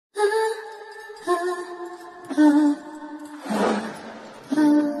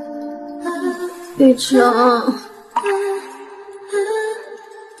雨成，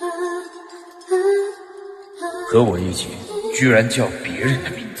和我一起，居然叫别人的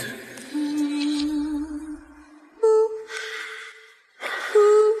名字。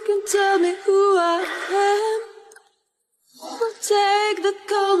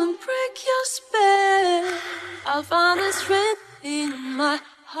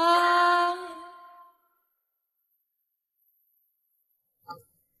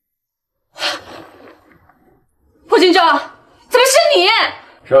霍金正，怎么是你？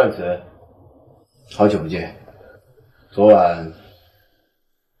沈婉慈，好久不见。昨晚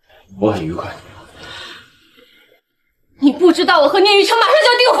我很愉快。你不知道我和聂雨成马上就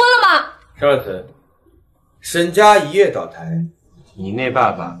要订婚了吗？沈婉慈，沈家一夜倒台，你那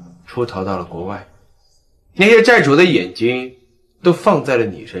爸爸出逃到了国外，那些债主的眼睛都放在了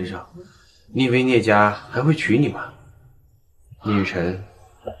你身上，你以为聂家还会娶你吗？聂雨辰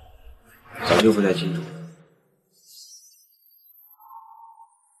早就不再清楚了。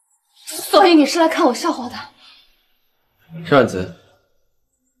所以你是来看我笑话的？沈婉慈，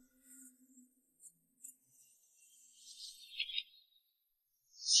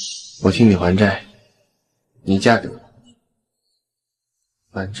我替你还债，你嫁给我，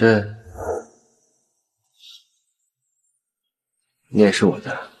反正你也是我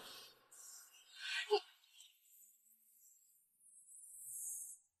的。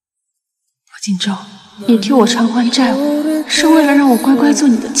霍金州，你替我偿还债务，是为了让我乖乖做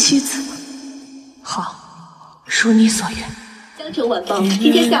你的妻子吗？好，如你所愿。江城晚报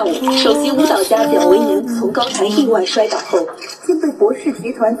今天下午，首席舞蹈家蒋维年从高台意外摔倒后，竟被博氏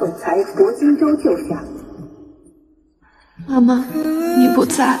集团总裁柏金周救下。妈妈，你不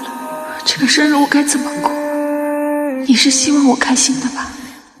在了，这个生日我该怎么过？你是希望我开心的吧？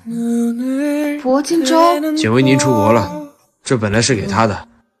柏金周，简维宁出国了，这本来是给他的，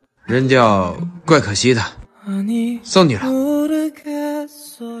扔掉怪可惜的，送你了。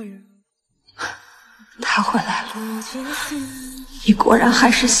他回来了，你果然还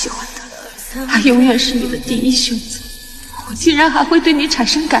是喜欢他，他永远是你的第一选择。我竟然还会对你产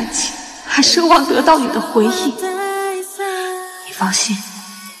生感情，还奢望得到你的回应。你放心，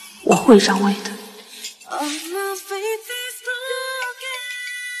我会让位的。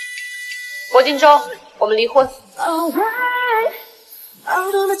柏金周，我们离婚。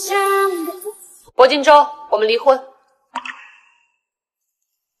柏金周，我们离婚。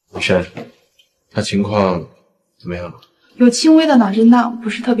雨珊，他情况怎么样了？有轻微的脑震荡，不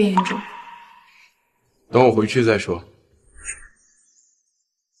是特别严重。等我回去再说。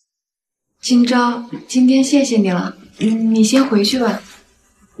金钊，今天谢谢你了，你先回去吧，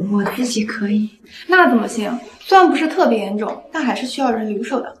我自己可以。那怎么行？虽然不是特别严重，但还是需要人留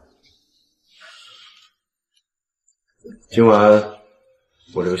守的。今晚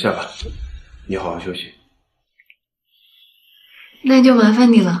我留下吧，你好好休息。那就麻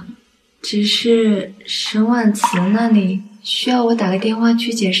烦你了，只是沈婉慈那里需要我打个电话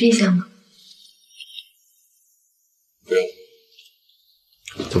去解释一下吗？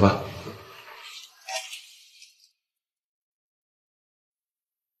走吧。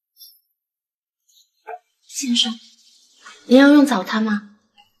先生，您要用早餐吗？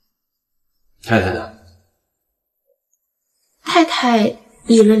太太呢？太太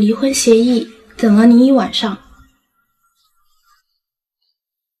拟了离婚协议，等了您一晚上。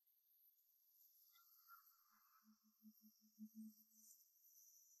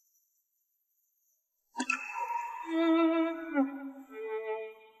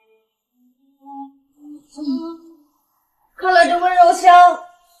看来这温柔乡，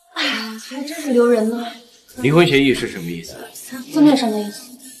还真是留人呢。离婚协议是什么意思？字面上的意思。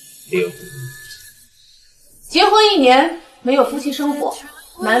结婚1年没有夫妻生活，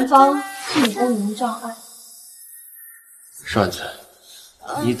男方性功能障碍。栓子，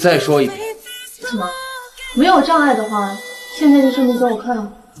你再说一遍。什么？没有障碍的话，现在就证明给我看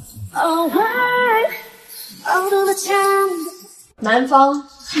啊。男方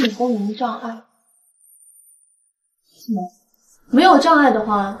性功能障碍。什么？没有障碍的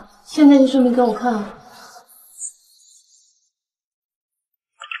话，现在就证明给我看啊。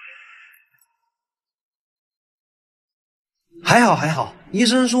还好还好，医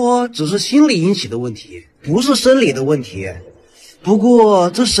生说只是心理引起的问题，不是生理的问题。不过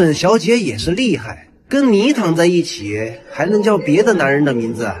这沈小姐也是厉害，跟你躺在一起还能叫别的男人的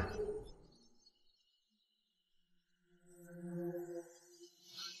名字。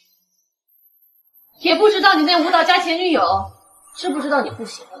也不知道你那舞蹈家前女友知不知道你不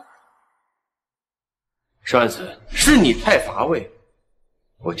行了。栓子，是你太乏味，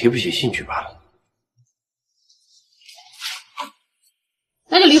我提不起兴趣罢了。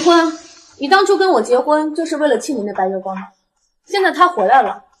婚，你当初跟我结婚就是为了气你那白月光吗？现在他回来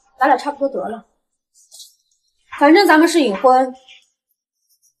了，咱俩差不多得了。反正咱们是隐婚，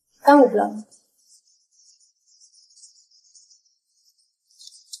耽误不了你。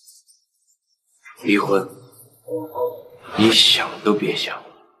离婚，你想都别想。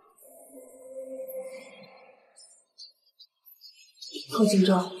寇锦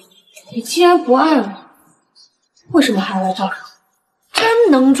州，你既然不爱我，为什么还要来找我？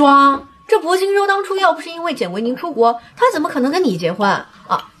真能装！这薄金州当初要不是因为简维宁出国，他怎么可能跟你结婚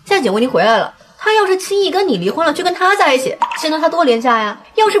啊？现在简维宁回来了，他要是轻易跟你离婚了，去跟他在一起，显得他多廉价呀！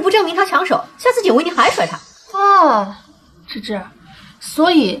要是不证明他抢手，下次简维宁还甩他。哦，芝芝，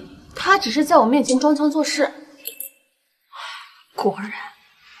所以他只是在我面前装腔作势。果然，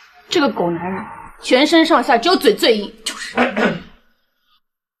这个狗男人全身上下只有嘴最硬，就是。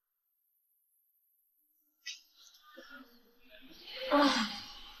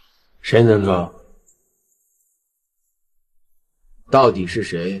谁能装？到底是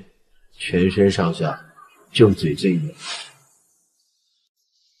谁？全身上下就嘴最硬。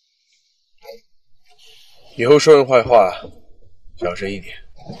以后说人坏话小声一点。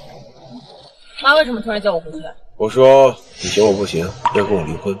妈为什么突然叫我回去？我说你嫌我不行，要跟我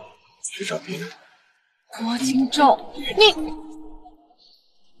离婚，去找别人。薄金州，你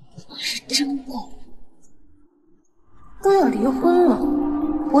是真够！都要离婚了，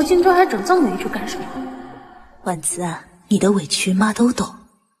薄金州还整这么一出干什么？婉慈啊，你的委屈妈都懂。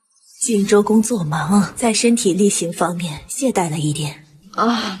荆州工作忙，在身体力行方面懈怠了一点。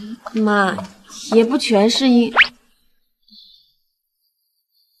啊，妈，也不全是因。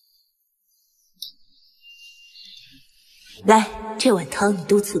来，这碗汤你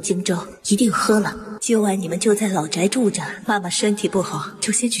督促荆州一定喝了。今晚你们就在老宅住着，妈妈身体不好，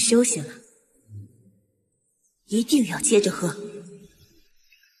就先去休息了。一定要接着喝。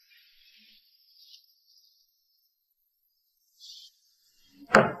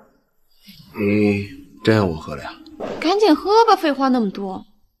你真让我喝了呀？赶紧喝吧，废话那么多。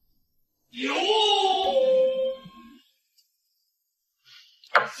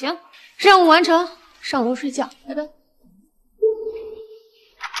行，任务完成，上楼睡觉，拜拜。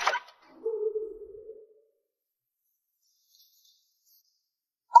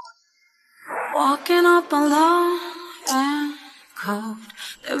薄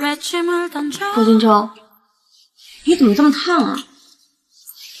金州，你怎么这么烫啊？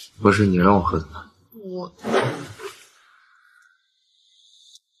不是你让我喝的吗？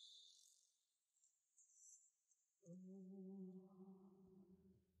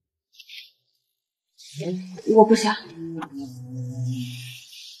我不想。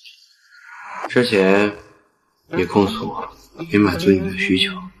之前你控诉我没满足你的需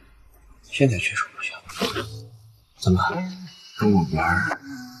求，现在却说不想。怎么跟我玩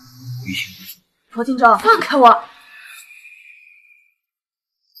微信？薄金州，放开我！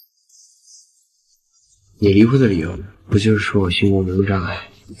你离婚的理由不就是说我性功能障碍，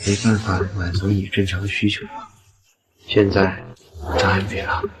没办法满足你正常的需求吗？现在答案变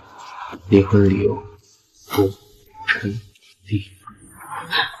了，离婚理由不成立。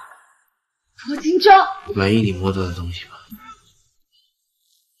薄金州，满意你摸到的东西吗？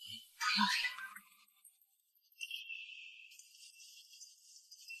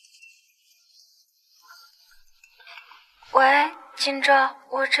喂，金州，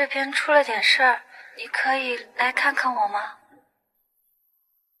我这边出了点事儿，你可以来看看我吗？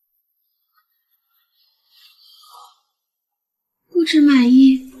不止满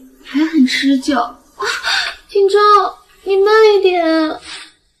意，还很持久。啊，金州，你慢一点。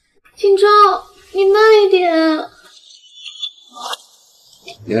金州，你慢一点。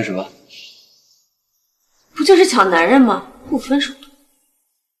你干什么？不就是抢男人吗？不分手的。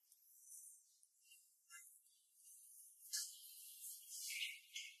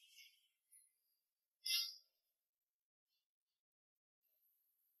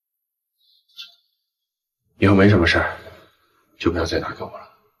以后没什么事儿，就不要再打给我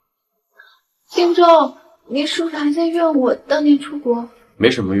了。金州，你是不是还在怨我当年出国？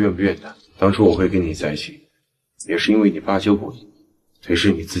没什么怨不怨的，当初我会跟你在一起，也是因为你爸救过你，腿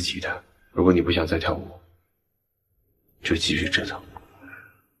是你自己的。如果你不想再跳舞，就继续折腾。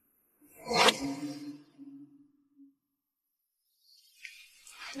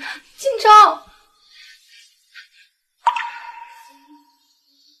金州。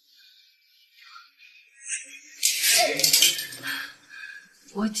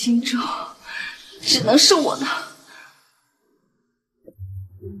我荆州只能是我的。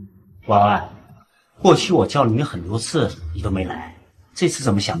婉婉，过去我叫了你很多次，你都没来，这次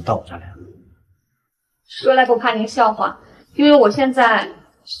怎么想到我这来了？说来不怕您笑话，因为我现在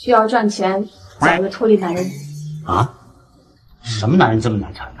需要赚钱，找一个脱离男人。啊？什么男人这么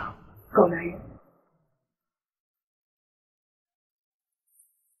难缠呢？狗男人。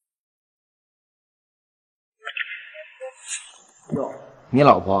哟，你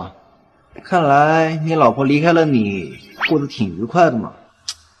老婆？看来你老婆离开了你，过得挺愉快的嘛。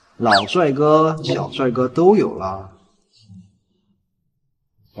老帅哥、小帅哥都有了。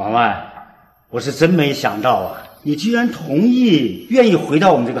婉婉，我是真没想到啊，你居然同意愿意回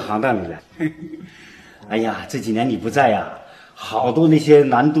到我们这个行当里来。哎呀，这几年你不在呀，好多那些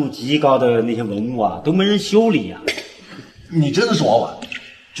难度极高的那些文物啊，都没人修理呀。你真的是婉婉，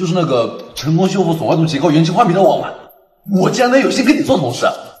就是那个成功修复损坏度极高、元气焕明的婉婉。我竟然能有幸跟你做同事。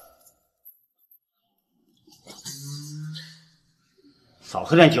少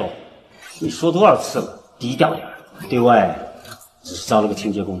喝点酒，你说多少次了，低调点，对外只是招了个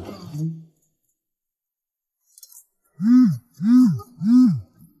清洁工。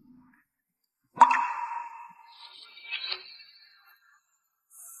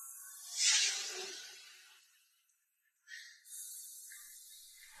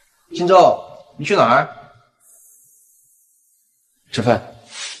金州，你去哪儿？吃饭。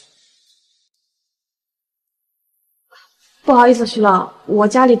不好意思，徐老，我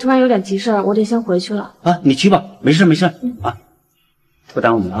家里突然有点急事儿，我得先回去了。啊，你去吧，没事没事啊，不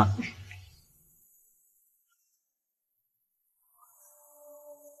耽误你啊。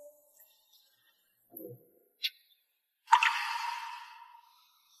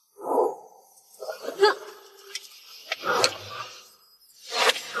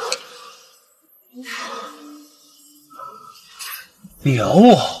聊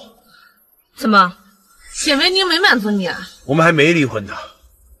我？怎么，显维宁没满足你啊？我们还没离婚呢，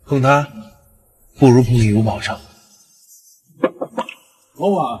碰他不如碰有保障。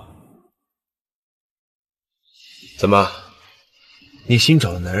婉婉，怎么，你新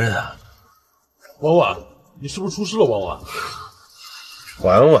找的男人啊？婉婉，你是不是出事了？婉婉，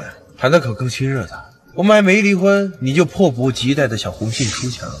婉婉谈的可够亲热的，我们还没离婚，你就迫不及待的想红杏出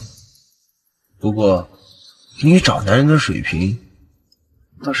墙。不过，你找男人的水平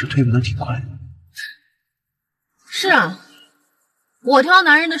倒是退步的挺快的。是啊，我挑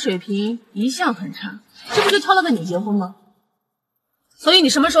男人的水平一向很差，这不就挑了个你结婚吗？所以你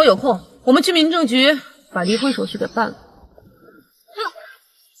什么时候有空，我们去民政局把离婚手续给办了。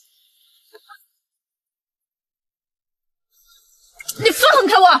你放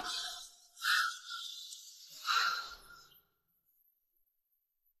开我！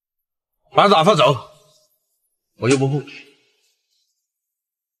把打发走，我又不护你。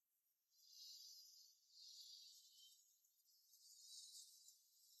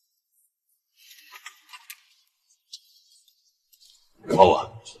婉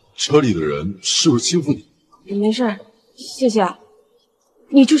婉，车里的人是不是欺负你？没事，谢谢。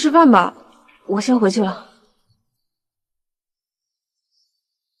你去吃饭吧，我先回去了。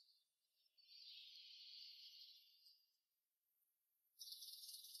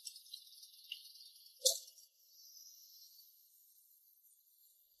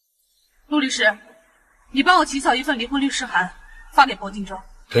陆律师，你帮我起草一份离婚律师函，发给薄敬舟。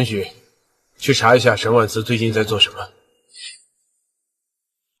陈许，去查一下沈婉慈最近在做什么。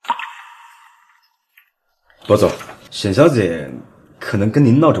罗总，沈小姐可能跟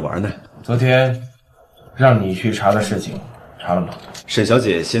您闹着玩呢。昨天让你去查的事情查了吗？沈小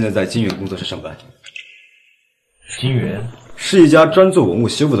姐现在在金源工作室上班。金源是一家专做文物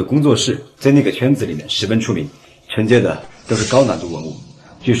修复的工作室，在那个圈子里面十分出名，承接的都是高难度文物。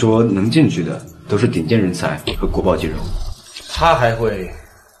据说能进去的都是顶尖人才和国宝级人物。他还会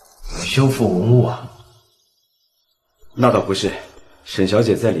修复文物啊？那倒不是，沈小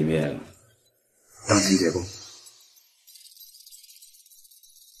姐在里面当清洁工。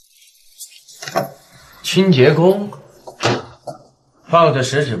清洁工，放着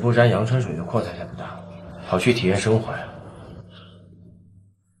十指不沾阳春水的阔太太不大，好去体验生活呀。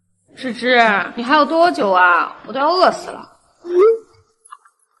芝芝，你还有多久啊？我都要饿死了。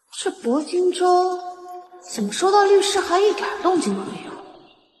这薄金舟怎么收到律师函一点动静都没有？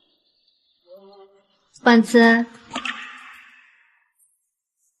婉慈，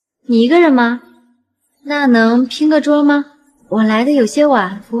你一个人吗？那能拼个桌吗？我来的有些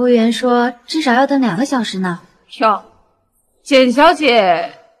晚，服务员说至少要等2个小时呢。哟，简小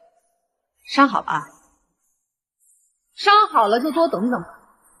姐伤好了？伤好了就多等等吧，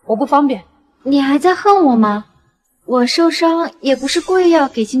我不方便。你还在恨我吗？我受伤也不是故意要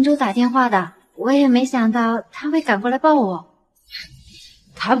给金州打电话的，我也没想到他会赶过来抱我。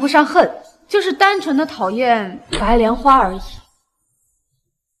谈不上恨，就是单纯的讨厌白莲花而已。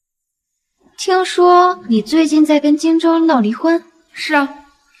听说你最近在跟荆州闹离婚？是啊，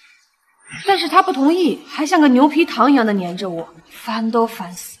但是他不同意，还像个牛皮糖一样的黏着我，烦都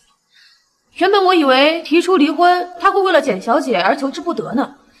烦死了。原本我以为提出离婚，他会为了简小姐而求之不得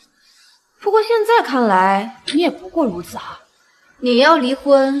呢。不过现在看来，你也不过如此啊。你要离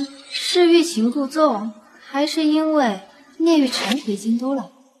婚是欲擒故纵，还是因为聂玉成回京都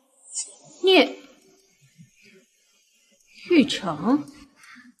了？玉成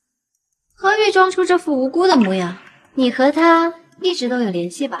何必装出这副无辜的模样？你和他一直都有联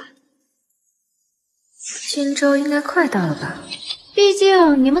系吧？荆州应该快到了吧？毕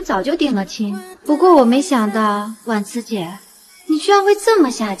竟你们早就定了亲。不过我没想到，婉慈姐，你居然会这么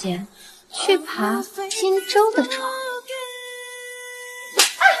下贱，去爬荆州的床。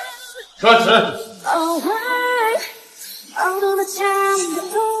说辞，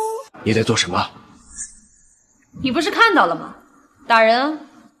你在做什么？你不是看到了吗？打人！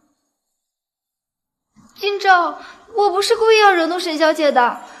荆州，我不是故意要惹怒沈小姐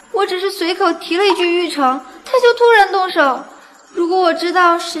的，我只是随口提了一句玉成，她就突然动手。如果我知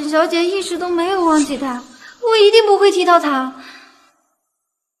道沈小姐一直都没有忘记她，我一定不会提到她。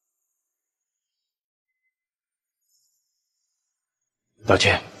道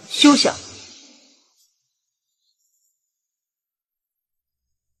歉。休想！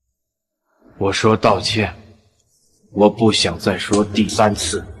我说道歉，我不想再说第3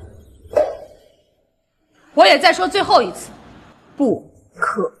次。我也再说最后一次，不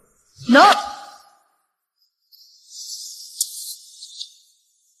可能！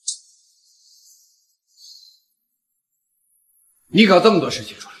你搞这么多事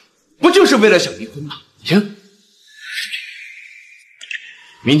情出来，不就是为了想离婚吗？行，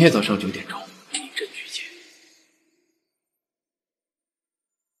明天早上9点钟，民政局见。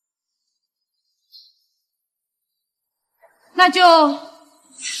那就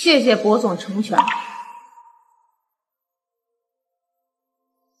谢谢博总成全。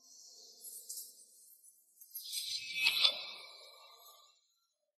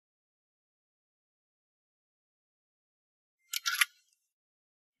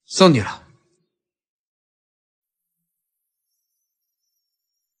送你了。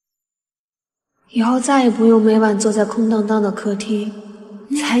以后再也不用每晚坐在空荡荡的客厅，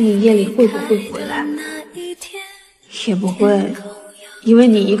猜你夜里会不会回来，也不会因为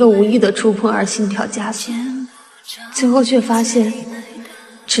你一个无意的触碰而心跳加速，最后却发现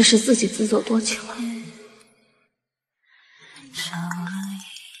只是自己自作多情了。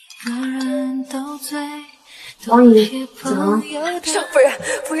王姨，怎么了？尚夫人，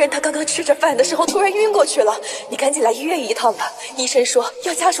夫人她刚刚吃着饭的时候突然晕过去了，你赶紧来医院一趟吧。医生说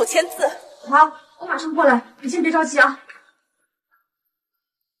要家属签字。好，我马上过来，你先别着急啊。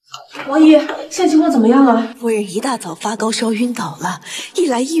王姨，现在情况怎么样了？夫人一大早发高烧晕倒了，一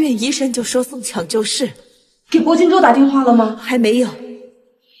来医院医生就说送抢救室。给博金洲打电话了吗？还没有。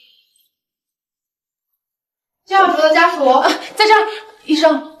江小竹的家属在这儿。医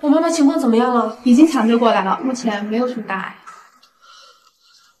生，我妈妈情况怎么样了？已经抢救过来了，目前没有什么大碍。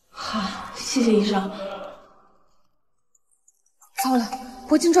好，谢谢医生。糟了，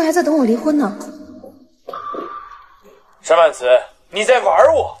博金洲还在等我离婚呢。山万慈，你在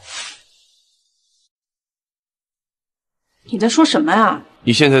玩我？你在说什么呀？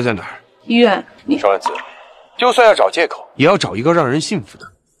你现在在哪儿？医院。你山万慈，就算要找借口，也要找一个让人信服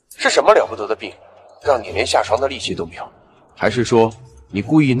的。是什么了不得的病，让你连下床的力气都没有？还是说你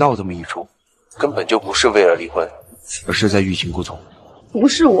故意闹这么一出，根本就不是为了离婚，而是在欲擒故纵？不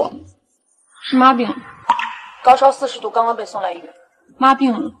是我，是妈病了，高烧40度，刚刚被送来医院。妈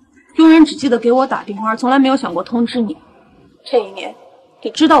病了，佣人只记得给我打电话，从来没有想过通知你。这一年，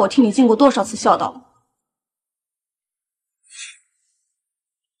你知道我替你尽过多少次孝道吗？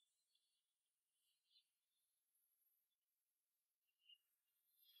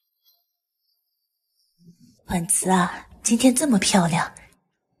婉慈啊，今天这么漂亮，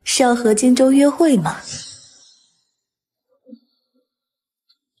是要和荆州约会吗？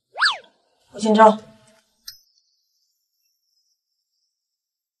博金洲，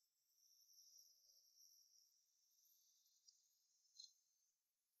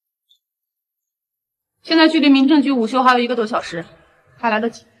现在距离民政局午休还有1个多小时，还来得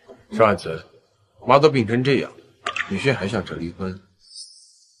及。山万慈，妈都病成这样，女婿还想着离婚，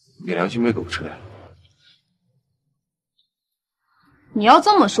你良心没狗吃的？你要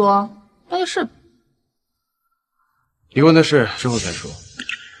这么说，那就是。离婚的事之后再说。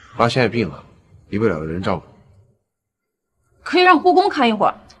妈现在病了，离不了的人照顾。可以让护工看一会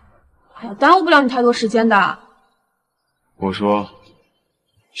儿。哎呀，耽误不了你太多时间的。我说，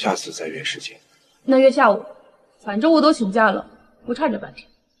下次再约时间。那约下午，反正我都请假了，不差这半天。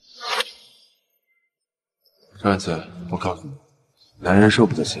山万慈，我告诉你，男人受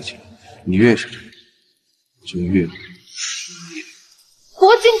不得刺激，你越是就越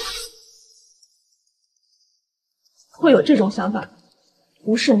国金会有这种想法，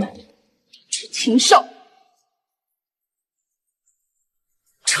不是男人，是禽兽。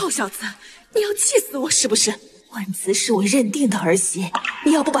臭小子，你要气死我是不是？婉慈是我认定的儿媳，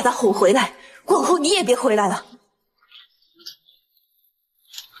你要不把她哄回来，往后你也别回来了。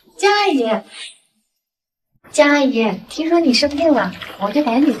江阿姨，江阿姨，听说你生病了，我就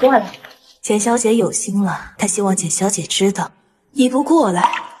赶紧过来。简小姐有心了，她希望简小姐知道，你不过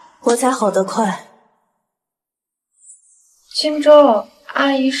来，我才好得快。荆州，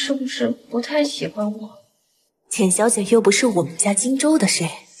阿姨是不是不太喜欢我？简小姐又不是我们家荆州的谁，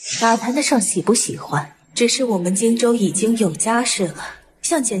哪谈得上喜不喜欢？只是我们荆州已经有家室了，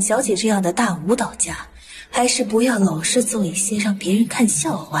像简小姐这样的大舞蹈家，还是不要老是做一些让别人看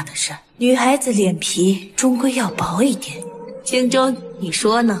笑话的事。女孩子脸皮终归要薄一点。荆州，你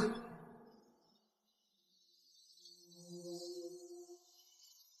说呢？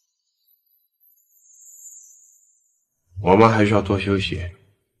我们还需要多休息，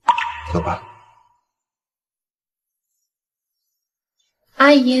走吧。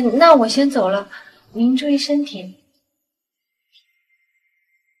阿姨，那我先走了，您注意身体。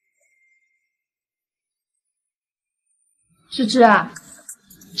芝芝，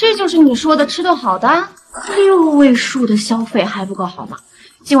这就是你说的吃顿好的？6位数的消费还不够好吗？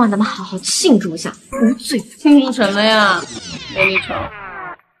今晚咱们好好庆祝一下，无罪。庆什么呀？没你丑。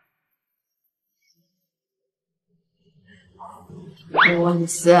温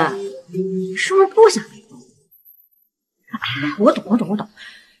思，你是不是不想离婚？哎，我懂。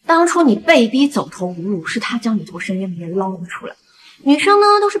当初你被逼走投无路，是他将你从深渊里面捞了出来。女生呢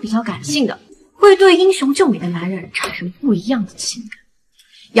都是比较感性的，会对英雄救美的男人产生不一样的情感。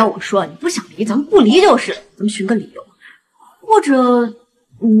要我说，你不想离，咱们不离就是，咱们寻个理由，或者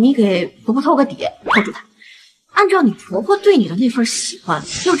你给婆婆透个底，拖住她。按照你婆婆对你的那份喜欢，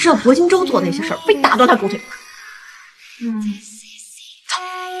又知道柏金州做的那些事儿，非打断她狗腿。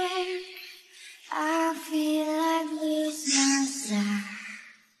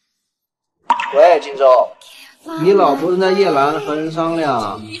喂，荆州，你老婆正在夜阑和人商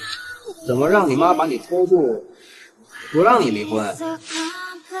量，怎么让你妈把你拖住，不让你离婚。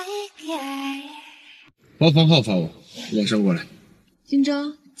包房号发我，晚上过来。荆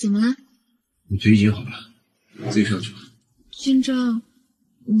州，怎么了？我腿已经好了，自己上去吧。荆州，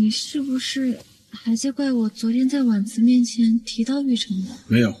你是不是还在怪我昨天在婉慈面前提到玉成的？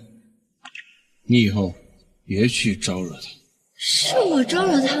没有，你以后别去招惹他。是我招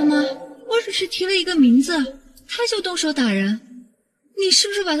惹他吗？我只是提了一个名字，他就动手打人。你是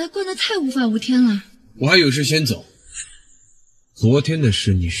不是把他惯得太无法无天了？我还有事先走。昨天的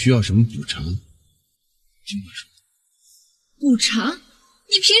事你需要什么补偿？尽管说。补偿？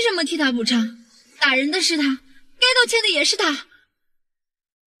你凭什么替他补偿？打人的是他，该道歉的也是他。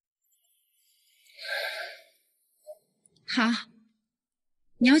好，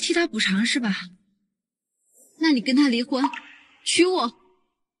你要替他补偿是吧？那你跟他离婚，娶我。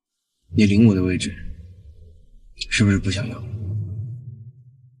你领我的位置，是不是不想要？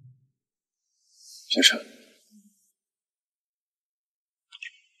下车。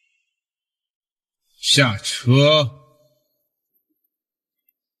下车。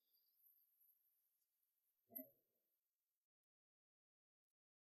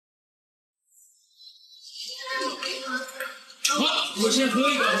我先喝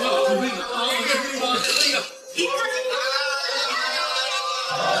一个，好不好？我喝一个，我喝一个。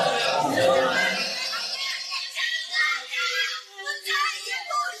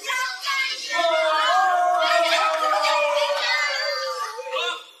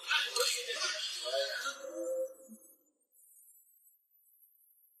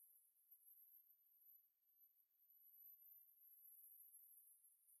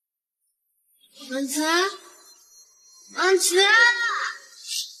婉慈，婉慈，你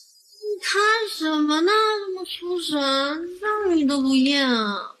看什么呢？这么出神，让你都不厌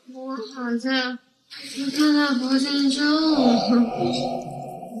啊！我还在看他脖子上，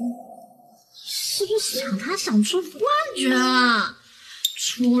是不是想他想出幻觉了？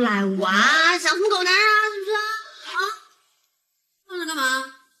出来玩，想什么狗男人啊？是不是？啊？放着干嘛？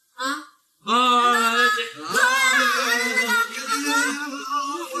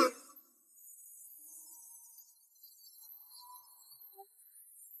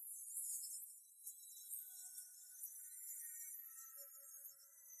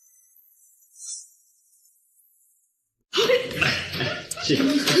谢谢。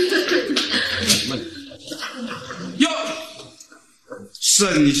哟，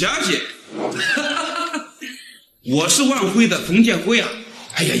沈小姐，我是万辉的冯建辉啊。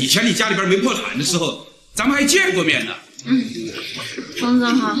哎哎呀，以前你家里边没破产的时候，咱们还见过面呢。冯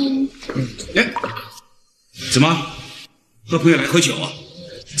总好。哎，怎么和朋友来喝酒啊？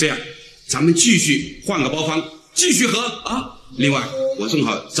这样，咱们继续换个包房，继续喝啊。另外，我正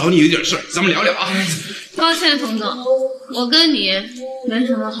好找你有点事儿，咱们聊聊啊。抱歉，冯总，我跟你没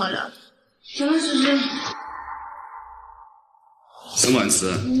什么好聊的。什么事情？沈婉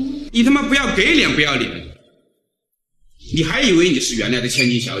慈，你他妈不要给脸不要脸！你还以为你是原来的千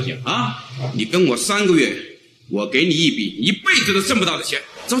金小姐啊？你跟我3个月，我给你一笔一辈子都挣不到的钱。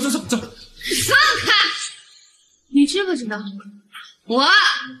走走走走！放开！你知不知道，我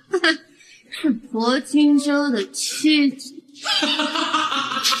是博荆州的妻子。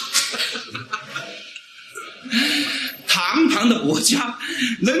堂堂的博家，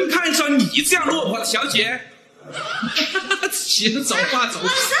能看上你这样落魄的小姐？起得走吧走吧。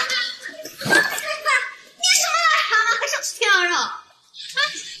你什么癞蛤蟆还想吃天鹅肉？啊，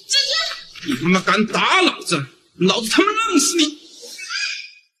姐姐！你他妈敢打老子，老子他妈弄死你！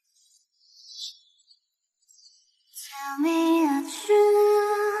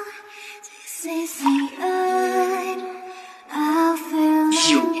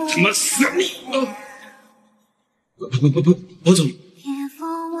有你他妈死你！不，博总，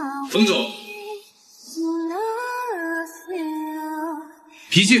冯总，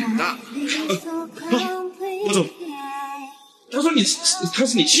脾气很大。博总，他说她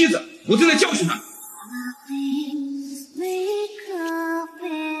是你妻子，我正在教训他。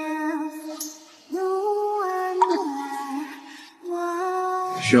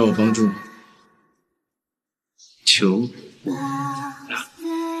需要我帮助吗？求我了。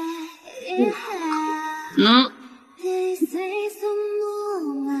能。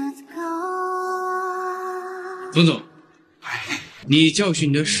冯总，你教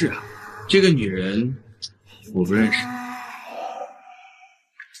训的是啊，这个女人我不认识。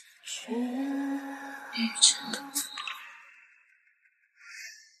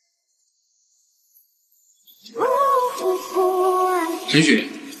陈雪，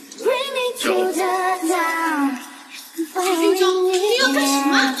叫我。林总，你要干什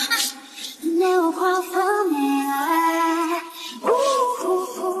么？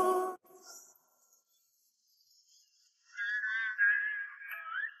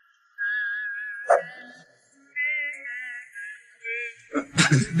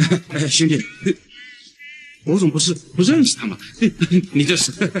兄弟，博总不是不认识他吗？你这是……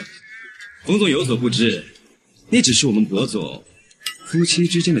冯总有所不知，你只是我们博总夫妻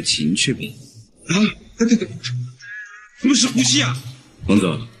之间的情趣呗。啊，对，什么是夫妻啊？冯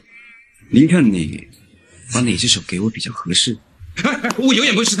总，您看你把哪只手给我比较合适？我有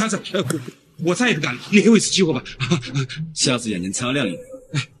眼不识泰子，我再也不敢了。你给我一次机会吧。下次眼睛擦亮一点，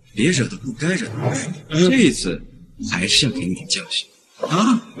别惹到不该惹的。这一次还是要给你点教训。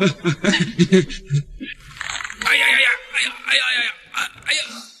啊！哎呀！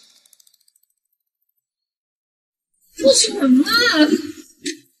做什么？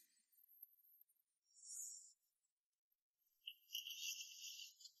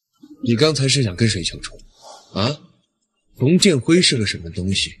你刚才是想跟谁求助啊？冯建辉是个什么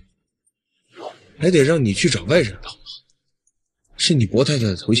东西？还得让你去找外人帮忙？是你博太太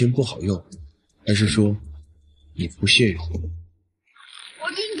的头衔不好用，还是说你不屑用？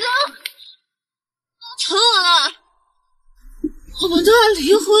我紧张，疼我了。我们都要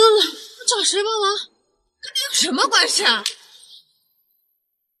离婚了，我找谁帮忙？跟你有什么关系啊？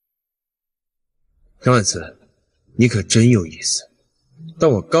张婉慈，你可真有意思。但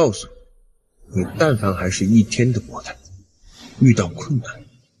我告诉你，你但凡还是一天的博太太，遇到困难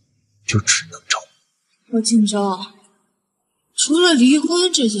就只能找我。我锦州，除了离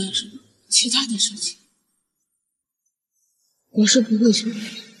婚这件事，其他的事情我是不会承认的。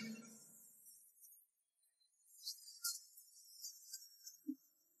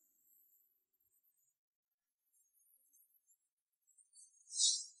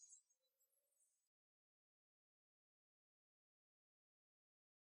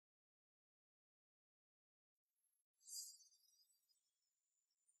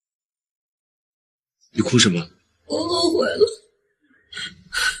你哭什么？我后悔了。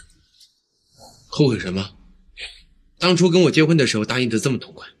后悔什么？当初跟我结婚的时候答应的这么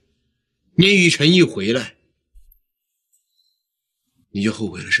痛快，聂雨辰一回来，你就后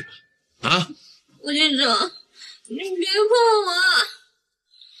悔了是吧？啊？吴警长，你别碰我！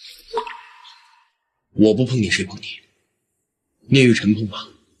我不碰你，谁碰你？聂雨辰碰吗？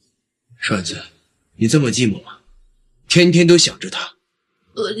栓子，你这么寂寞吗？天天都想着他。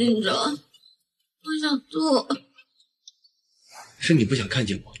吴警长，我想吐。是你不想看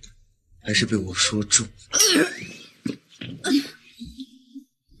见我，还是被我说中？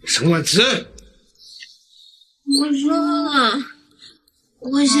沈婉慈，我说了，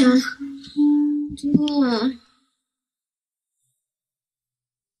我想做。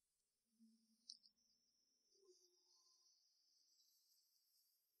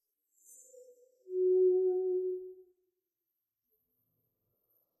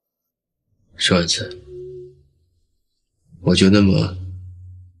沈婉慈，我就那么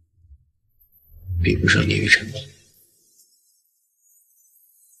比不上你玉晨吗？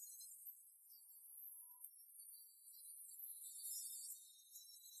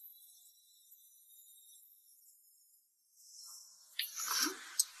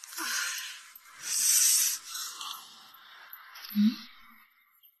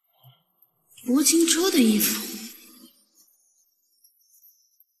吴青州的衣服。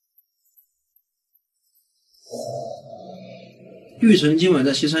玉成今晚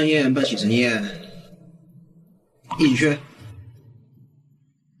在西山宴办喜神宴，一起去。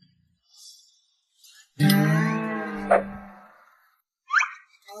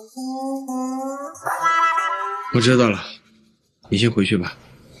我知道了，你先回去吧。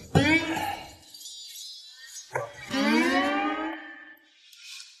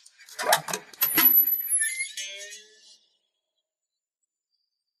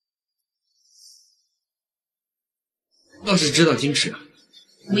倒是知道矜持啊。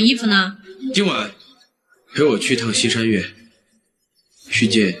我衣服呢？今晚陪我去趟西山院，去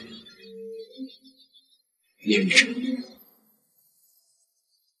见聂雨辰。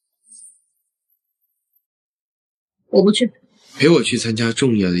我不去。陪我去参加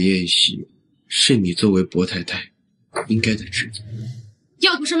重要的宴席，是你作为薄太太应该的职责。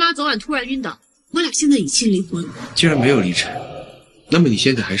要不是妈昨晚突然晕倒，我俩现在已经离婚了。既然没有离成，那么你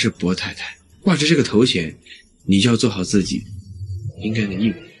现在还是薄太太，挂着这个头衔，你就要做好自己应该的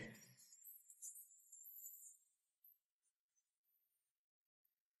义务。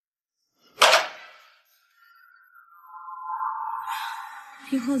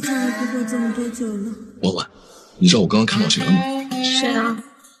以后再也不会这么多酒了。婉婉，你知道我刚刚看到谁了吗？谁啊？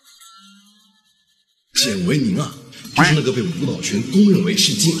简维宁啊，就是那个被舞蹈圈公认为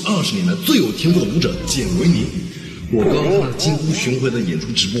是近20年来最有天赋的舞者简维宁。我刚刚看了近乎巡回的演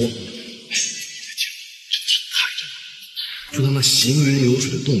出直播，就他那行云流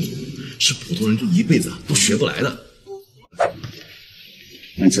水的动作，是普通人这一辈子都学不来的。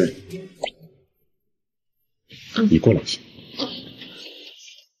婉慈，你过来一下。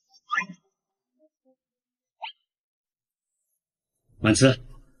婉慈，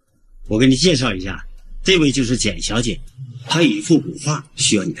我给你介绍一下，这位就是简小姐，她有一幅古画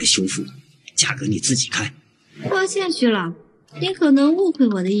需要你来修复，价格你自己看。抱歉，徐老，你可能误会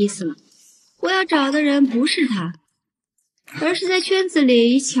我的意思了。我要找的人不是他，而是在圈子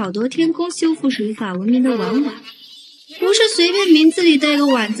里以巧夺天工修复手法闻名的婉婉，不是随便名字里带个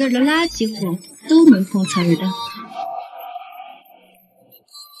婉字的垃圾货都能碰瓷儿的。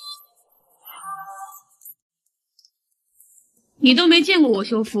你都没见过我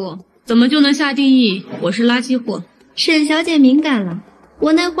修复，怎么就能下定义我是垃圾货？沈小姐敏感了，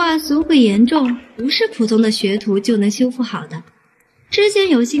我那画损毁严重，不是普通的学徒就能修复好的。之前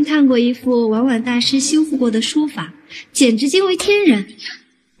有幸看过一幅婉婉大师修复过的书法，简直惊为天人。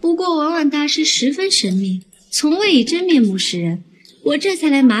不过婉婉大师十分神秘，从未以真面目示人，我这才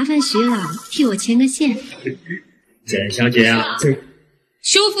来麻烦徐老替我牵个线。简小姐啊，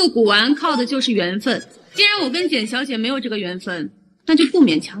修复古玩靠的就是缘分，既然我跟简小姐没有这个缘分，那就不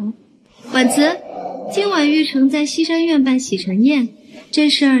勉强了。婉慈，今晚玉成在西山院办喜成宴，这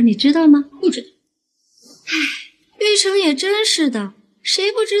事儿你知道吗？不知道。唉，玉成也真是的，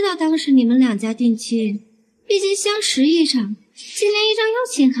谁不知道当时你们两家定亲？毕竟相识一场，竟连一张邀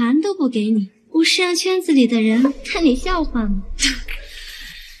请函都不给你，不是让圈子里的人看你笑话吗？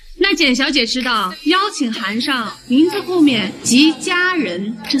那简小姐知道邀请函上名字后面及家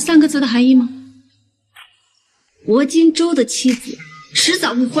人这3个字的含义吗？国金州的妻子迟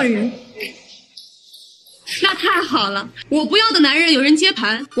早会换人。那太好了，我不要的男人有人接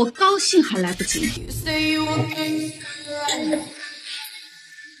盘，我高兴还来不及。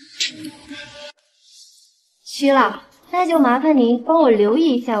徐老，那就麻烦您帮我留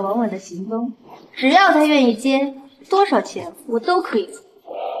意一下婉婉的行踪，只要她愿意接，多少钱我都可以付。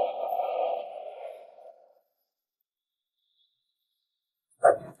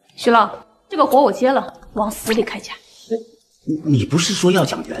徐老，这个活我接了，往死里开价。你不是说要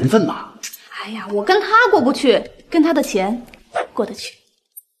讲缘分吗？哎呀，我跟他过不去，跟他的钱过得去。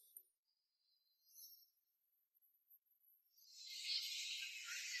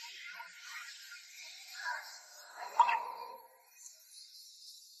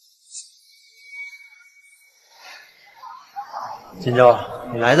金州，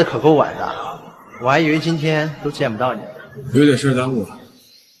你来的可够晚的，我还以为今天都见不到你。有点事耽误了。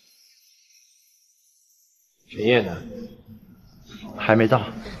陈烨呢？还没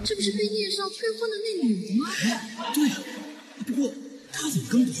到。这不是被叶少催婚的那女的吗？对呀，不过他怎么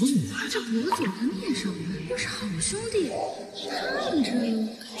跟博总来？这博总和叶少又是好兄弟，看着感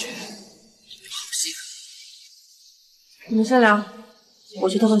觉好戏。你们先聊，我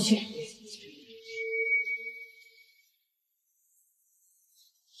去透透气。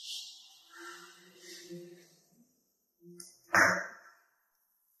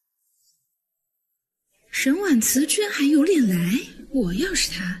沈婉辞居然还有脸来，我要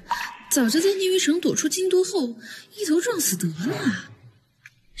是他，早就在聂玉成躲出京都后一头撞死得了。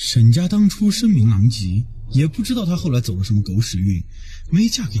沈家当初声名狼藉，也不知道她后来走了什么狗屎运，没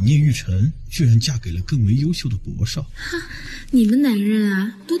嫁给聂玉成，居然嫁给了更为优秀的博少。哈，你们男人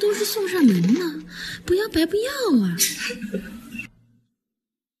啊，都是送上门呢，不要白不要啊。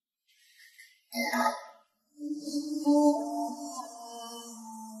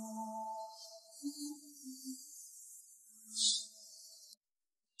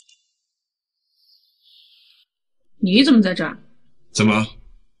你怎么在这儿？怎么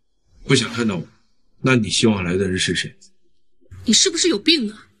不想看到我？那你希望来的人是谁？你是不是有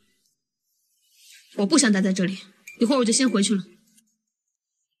病啊？我不想待在这里，一会儿我就先回去了。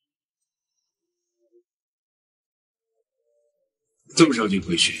这么着急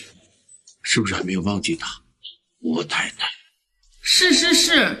回去，是不是还没有忘记他？我太太。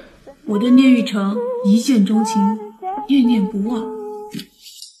是，我对聂玉成一见钟情，念念不忘。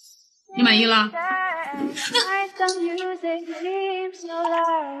你满意了？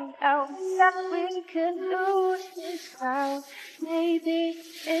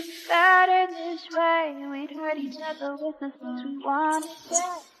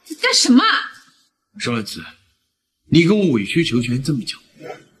你干什么？沈婉辞，你跟我委曲求全这么久，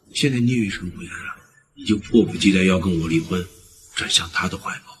现在聂玉成回来了，你就迫不及待要跟我离婚，转向他的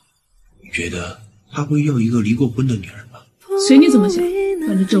怀抱。你觉得他会要一个离过婚的女人吗？随你怎么想，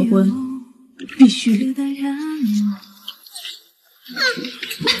反正这婚必须离。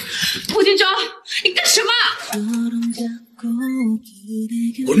胡金钊，你干什么？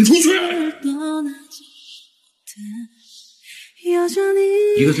滚出去！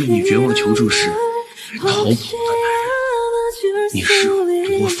一个在你绝望求助时还逃跑的男人，你是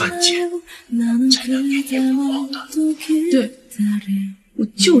有多犯贱，才能念念不忘的？对，我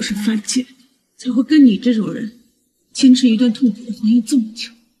就是犯贱，才会跟你这种人坚持一段痛苦的婚姻这么久。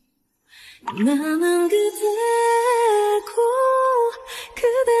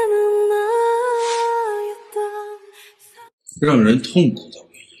让人痛苦的婚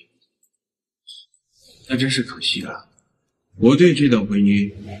姻，那真是可惜了。我对这段婚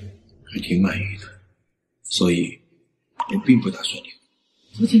姻还挺满意的，所以也并不打算离婚。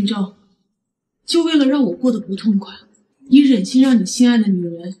胡锦昭，就为了让我过得不痛快，你忍心让你心爱的女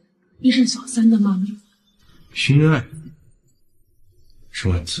人背上小三的骂名？心爱？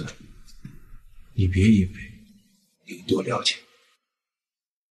沈婉辞，你别以为你有多了解。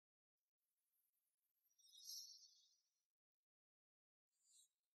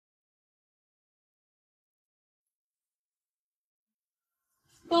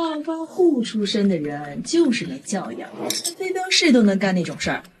暴发户出身的人就是没教养，飞镖士都能干那种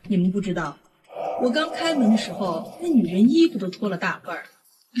事儿。你们不知道，我刚开门的时候，那女人衣服都脱了大半儿。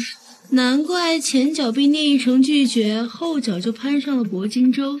难怪前脚被聂玉成拒绝，后脚就攀上了博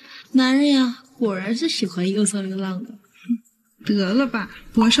荆州。男人呀，果然是喜欢又骚又浪的。得了吧，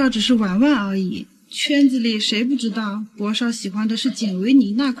博少只是玩玩而已。圈子里谁不知道，博少喜欢的是简维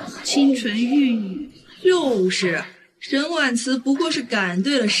尼那款清纯玉女。就是，沈婉辞不过是赶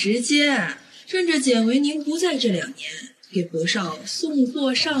对了时间，趁着简维宁不在这2年，给博少送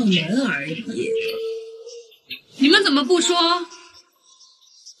货上门而已。你们怎么不说？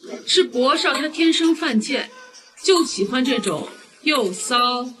是博少他天生犯贱，就喜欢这种又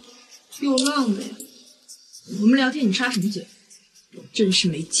骚又浪的呀。我们聊天你插什么嘴？真是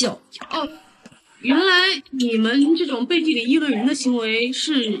没教养。哦，原来你们这种背地里议论人的行为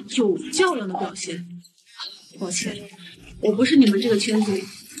是有教养的表现。抱歉，我不是你们这个圈子里，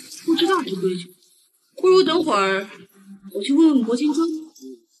不知道这规矩。不如等会儿我去问问博金庄。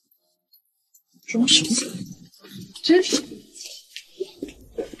装什么？真是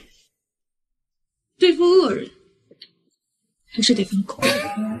对付恶人，还是得分口。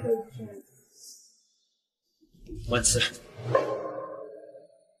婉辞，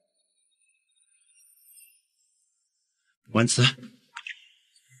婉辞，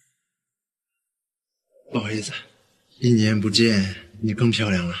不好意思，1年不见，你更漂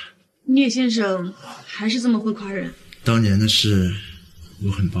亮了。聂先生还是这么会夸人。当年的事，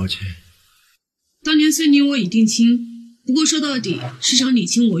我很抱歉。当年虽你我已定亲，不过说到底是场你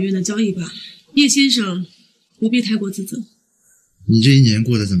情我愿的交易罢了。叶先生，不必太过自责。你这一年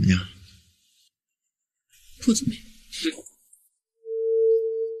过得怎么样？不怎么样。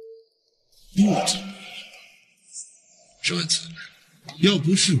不怎么样。顺子，要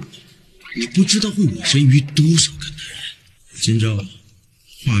不是我，你不知道会委身于多少个男人。金州，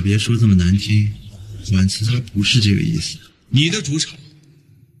话别说这么难听，婉慈她不是这个意思。你的主场，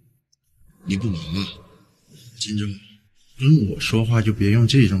你不忙啊？金州，跟我说话就别用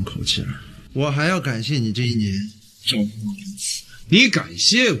这种口气了。我还要感谢你这一年照顾我一次。你感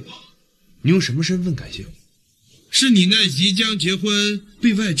谢我？你用什么身份感谢我？是你那即将结婚、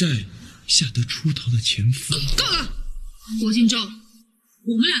被外债吓得出逃的前夫。够了，郭金州，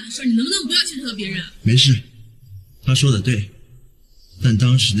我们俩的事你能不能不要牵扯到别人？没事，他说的对，但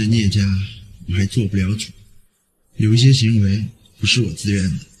当时的聂家我还做不了主，有一些行为不是我自愿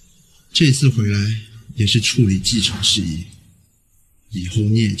的。这次回来也是处理继承事宜，以后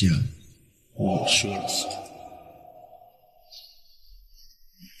聂家我说了算。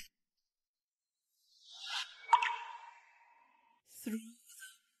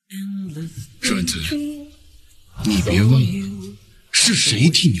顺子，你别忘了，是谁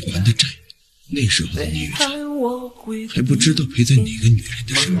替你还的债？那时候的聂雨辰还不知道陪在哪个女人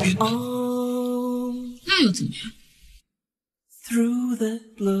的身边呢。那又怎么样？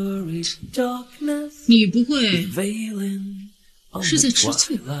你不会是在吃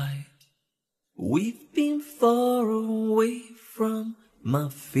醋？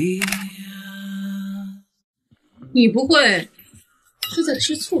你不会是在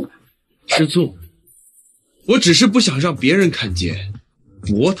吃醋吧？吃醋？我只是不想让别人看见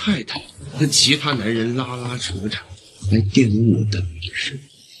博太太和其他男人拉拉扯扯，来玷污我的名声。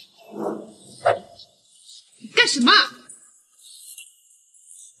干什么？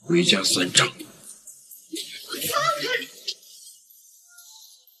回家算账。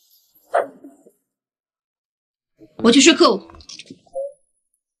我去睡客户。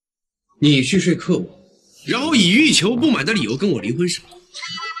你去睡客户，然后以欲求不满的理由跟我离婚是吗？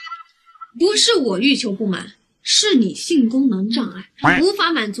不是我欲求不满，是你性功能障碍，无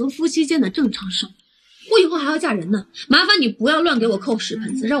法满足夫妻间的正常生活。我以后还要嫁人呢，麻烦你不要乱给我扣屎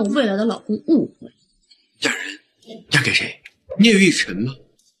盆子，让我未来的老公误会。嫁人？嫁给谁？聂玉辰吗？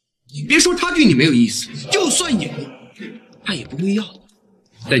你别说他对你没有意思，就算有，他也不会要。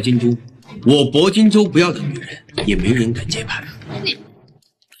在京都，我博荆州不要的女人，也没人敢接盘。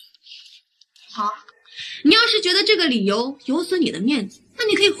好，你要是觉得这个理由有损你的面子，那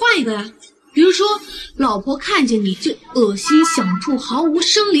你可以换一个呀。比如说，老婆看见你就恶心想吐，毫无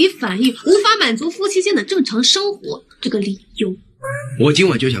生理反应，无法满足夫妻间的正常生活，这个理由。我今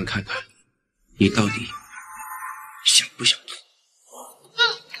晚就想看看，你到底想不想吐。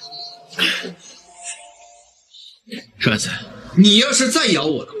顺子，你要是再咬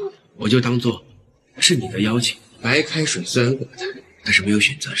我的话，我就当做是你的邀请。白开水虽然寡淡，但是没有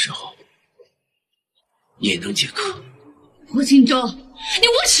选择的时候也能解渴。郭荆州，你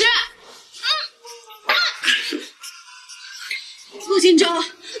无耻！郭荆州，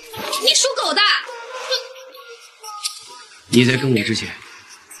你属狗的！你在跟我之前，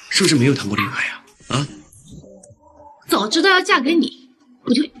是不是没有谈过恋爱啊？啊？早知道要嫁给你，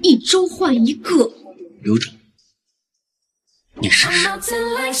我就一周换一个。刘总，你试试。王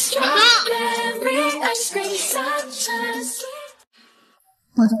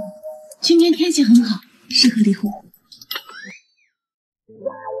总，今天天气很好，适合离婚。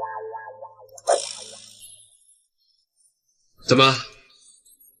怎么？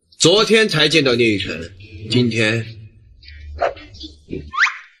昨天才见到聂雨辰，今天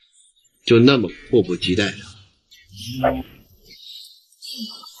就那么迫不及待了？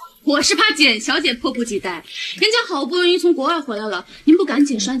我是怕简小姐迫不及待，人家好不容易从国外回来了，您不赶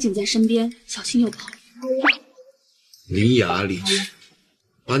紧拴紧在身边，小心又跑。伶牙俐齿，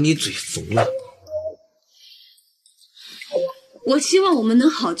把你嘴缝了。我希望我们能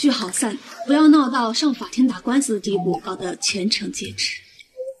好聚好散，不要闹到上法庭打官司的地步，搞得前程皆知。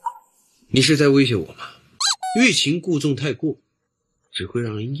你是在威胁我吗？欲擒故纵太过，只会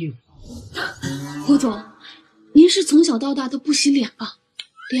让人厌恶。郭总，您是从小到大都不洗脸吧？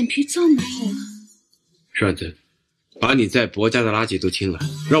脸皮这么厚啊！顺子，把你在博家的垃圾都清了，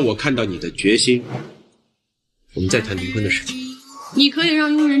让我看到你的决心。我们再谈离婚的事情。你可以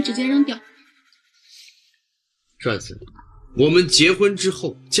让佣人直接扔掉。顺子，我们结婚之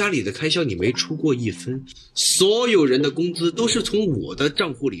后，家里的开销你没出过一分，所有人的工资都是从我的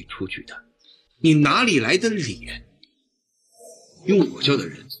账户里出去的，你哪里来的脸用我教的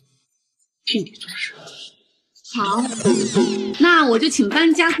人替你做事？好，那我就请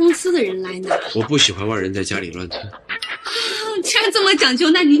搬家公司的人来拿。我不喜欢外人在家里乱窜。既然这么讲究，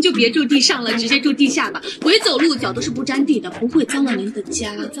那您就别住地上了，直接住地下吧。鬼走路脚都是不沾地的，不会脏了您的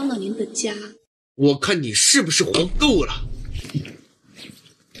家，脏了您的家。我看你是不是活够了？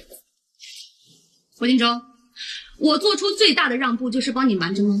郭金州，我做出最大的让步就是帮你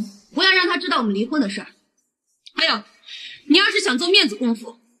瞒着蒙，不要让他知道我们离婚的事儿。还有，你要是想做面子功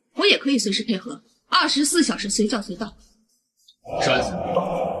夫，我也可以随时配合，24小时随叫随到。栓子，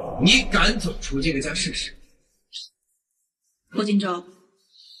你敢走出这个家试试？郭金州，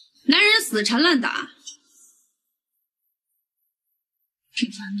男人死缠烂打，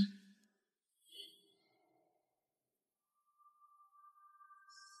挺烦的。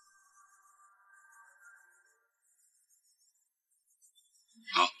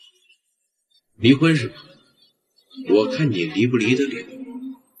好，离婚是吧？我看你离不离得了。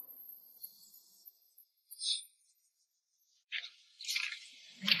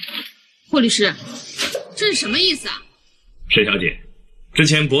霍律师，这是什么意思啊？沈小姐，之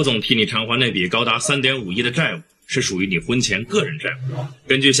前博总替你偿还那笔高达3.5亿的债务，是属于你婚前个人债务。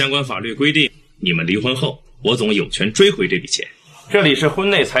根据相关法律规定，你们离婚后，博总有权追回这笔钱。这里是婚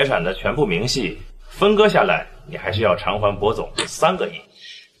内财产的全部明细，分割下来，你还是要偿还博总3个亿。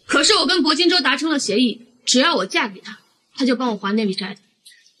可是我跟博金州达成了协议，只要我嫁给他，他就帮我还那笔债的。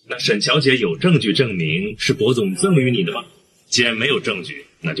那沈小姐有证据证明是博总赠与你的吗？既然没有证据，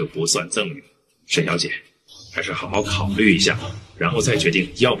那就不算赠与。沈小姐，还是好好考虑一下，然后再决定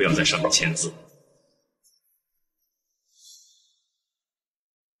要不要在上面签字。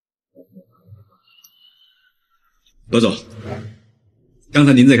罗总，刚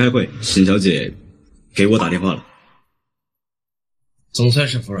才您在开会，沈小姐给我打电话了。总算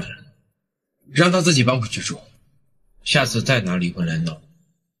是服软了，让她自己搬回去住。下次再拿离婚来闹，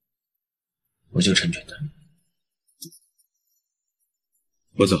我就成全她。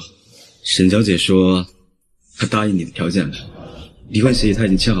罗总，沈小姐说她答应你的条件了，离婚协议她已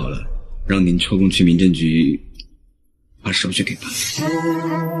经签好了，让您抽空去民政局把手续给办。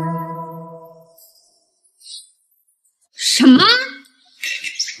什么？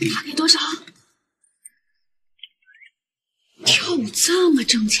他给多少？跳舞这么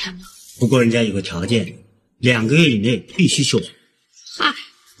挣钱吗？不过人家有个条件，2个月以内必须修好。嗨，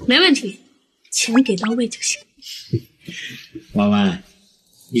没问题，钱给到位就行。婉婉，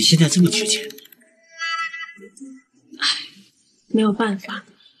你现在这么缺钱？没有办法，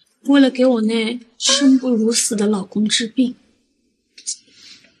为了给我那生不如死的老公治病。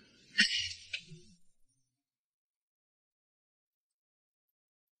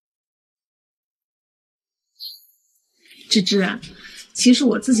芝芝，其实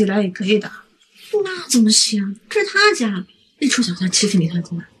我自己来也可以的。那怎么行？这是他家，一出小三欺负你太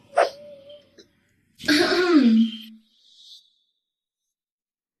多了。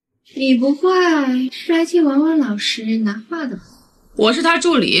你不会是来替婉婉老师拿画的吧？我是他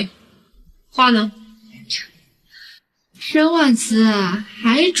助理，画呢？沈婉慈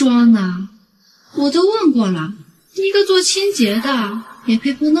还装呢？我都问过了，一个做清洁的也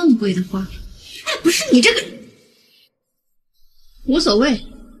配碰那么贵的画。哎，不是你这个，无所谓。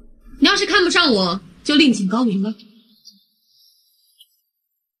你要是看不上我，就另请高明吧。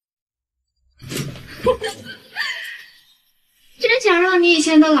真想让你以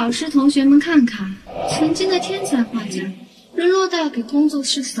前的老师同学们看看，曾经的天才画家沦落到给工作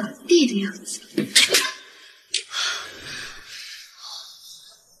室扫地的样子。你是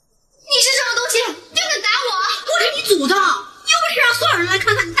什么东西？你就敢打我？我是你祖宗！你又不是让所有人来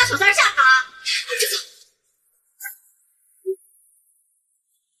看看你大小三下场。你这走。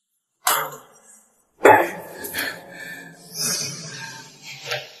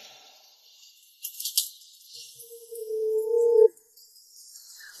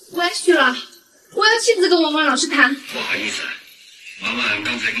完许了，我要亲自跟婉婉老师谈。不好意思，婉婉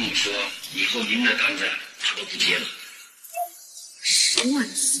刚才跟我说，以后您的单子她都不接了。沈婉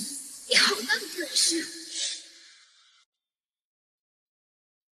慈，你好大的本事！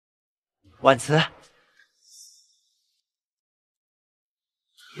婉慈，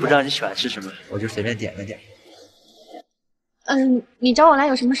不知道你喜欢吃什么，我就随便点了点。你找我来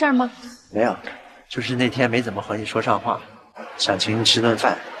有什么事儿吗？没有，就是那天没怎么和你说上话，想请你吃顿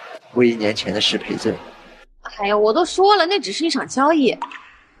饭，为1年前的事赔罪。哎呀，我都说了，那只是一场交易，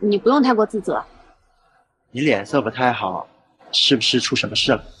你不用太过自责。你脸色不太好，是不是出什么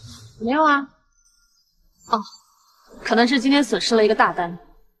事了？没有啊。哦，可能是今天损失了一个大单。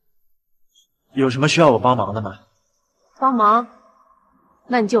有什么需要我帮忙的吗？帮忙？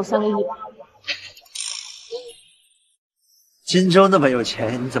那你就3个亿吧。荆州那么有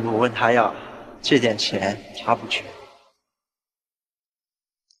钱，你怎么不问他要？这点钱他不缺。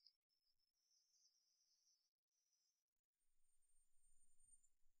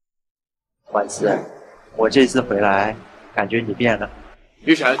婉慈，我这次回来，感觉你变了。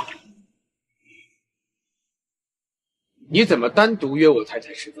玉晨，你怎么单独约我太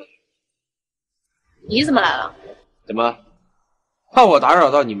太吃饭？你怎么来了？怎么？怕我打扰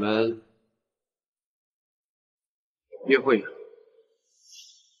到你们约会？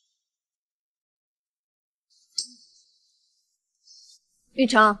玉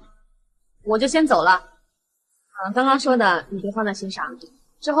成，我就先走了。刚刚说的你别放在心上，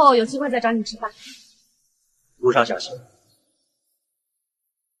之后有机会再找你吃饭。路上小心。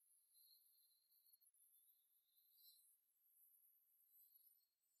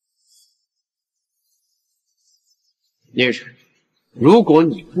聂晨，如果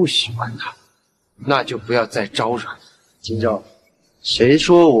你不喜欢他，那就不要再招惹了。金州，谁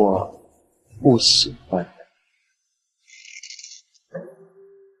说我不喜欢他？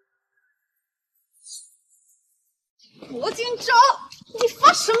罗金州，你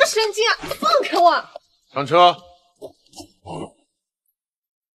发什么神经啊！放开我！上车。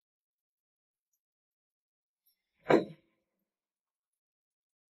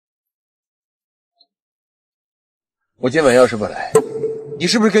我今晚要是不来，你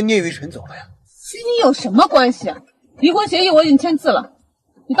是不是跟聂于晨走了呀？跟你有什么关系？离婚协议我已经签字了，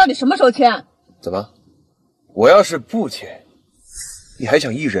你到底什么时候签？怎么？我要是不签，你还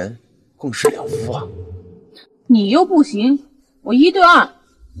想一人共侍两夫啊？你又不行，我1对2，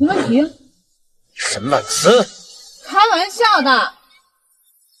没问题。沈婉慈，开玩笑的。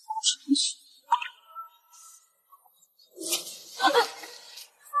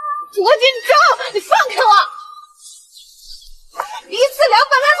罗金州，你放开我！一次200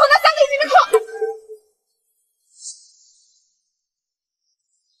万，从那3个眼睛里扣。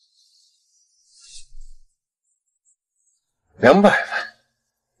200万，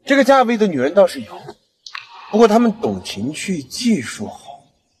这个价位的女人倒是有，不过她们懂情趣，技术好。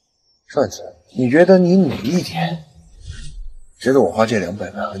上次你觉得你哪一点值得我花这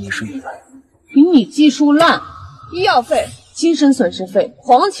200万和你睡一晚？比你技术烂，医药费、精神损失费、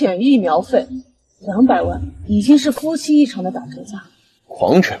黄潜疫苗费，200万已经是夫妻一场的打折价。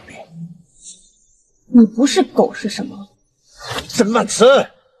狂犬病，你不是狗是什么？沈婉慈，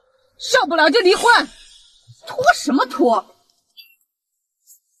受不了就离婚，拖什么拖？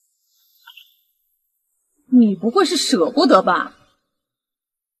你不会是舍不得吧？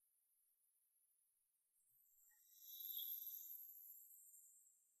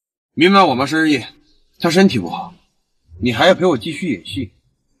明晚我妈生日夜，她身体不好，你还要陪我继续演戏，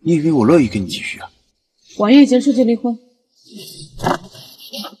你以为我乐意跟你继续啊？晚宴结束就离婚。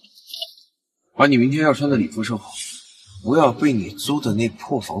把你明天要穿的礼服收好，不要被你租的那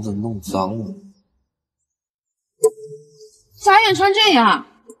破房子弄脏了。家宴穿这样，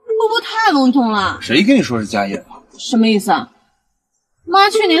会不会太隆重了？谁跟你说是家宴了？什么意思啊？妈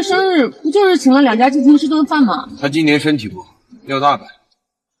去年生日不就是请了2家进厅吃顿饭吗？她今年身体不好，要大摆，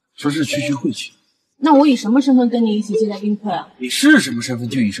说是区会去。那我以什么身份跟你一起接待宾客啊？你是什么身份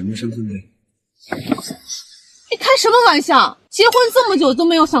就以什么身份呗。你开什么玩笑？结婚这么久都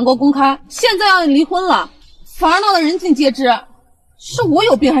没有想过公开，现在要离婚了，反而闹得人尽皆知，是我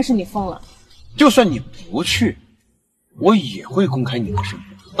有病还是你疯了？就算你不去，我也会公开你的身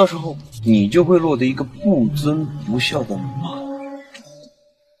份，到时候你就会落得一个不尊不孝的妈。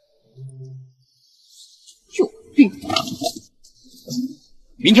有病！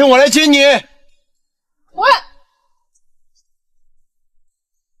明天我来接你。喂！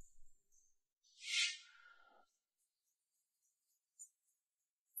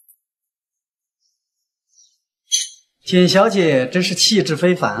简小姐真是气质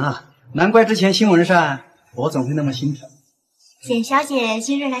非凡啊，难怪之前新闻上我总会那么心疼。简小姐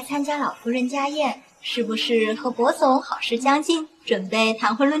今日来参加老夫人家宴，是不是和博总好事将近，准备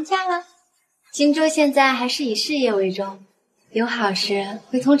谈婚论嫁了？荆州现在还是以事业为重，有好事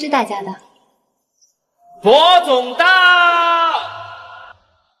会通知大家的。博总到！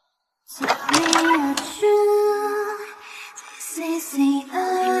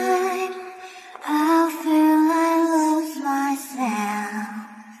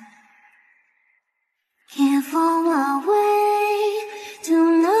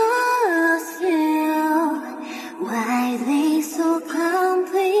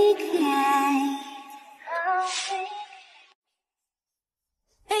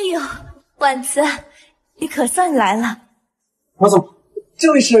哎呦，婉慈，你可算来了。马总，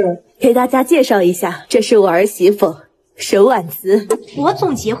这位是？给大家介绍一下，这是我儿媳妇沈婉慈。博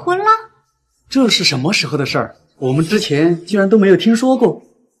总结婚了？这是什么时候的事儿？我们之前居然都没有听说过。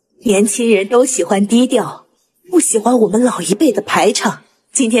年轻人都喜欢低调，不喜欢我们老一辈的排场。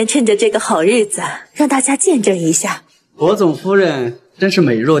今天趁着这个好日子，让大家见证一下。博总夫人真是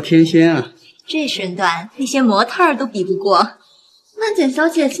美若天仙啊！这身段，那些模特儿都比不过。那简小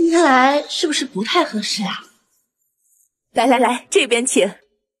姐今天来是不是不太合适啊？来，这边请。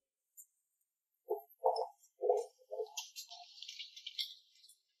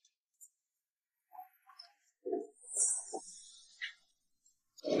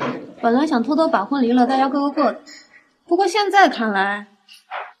本来想偷偷把婚离了，大家各过各的。不过现在看来，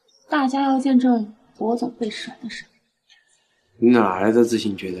大家要见证博总被甩的时候。你哪来的自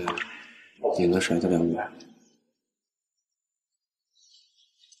信，觉得你能甩得了我？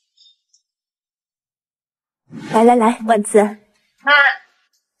来，万慈，妈，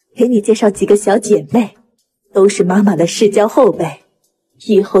给你介绍几个小姐妹，都是妈妈的世交后辈。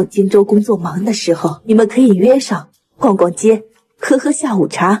以后荆州工作忙的时候，你们可以约上逛逛街，喝下午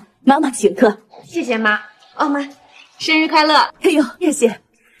茶，妈妈请客。谢谢妈。哦，妈，生日快乐！哎呦，谢谢，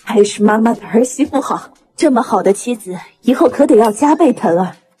还是妈妈的儿媳妇好。这么好的妻子，以后可得要加倍疼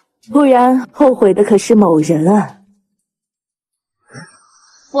啊，不然后悔的可是某人啊。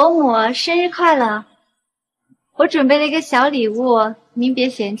伯母生日快乐！我准备了一个小礼物，您别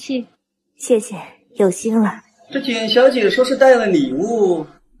嫌弃。谢谢，有心了。这简小姐说是带了礼物，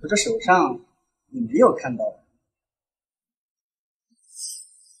我这手上也没有看到。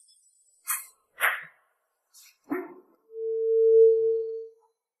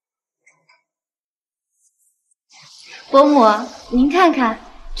伯母，您看看，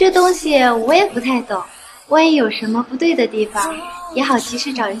这东西我也不太懂，万一有什么不对的地方，也好及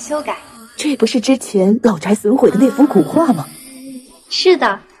时找人修改。这不是之前老宅损毁的那幅古画吗？是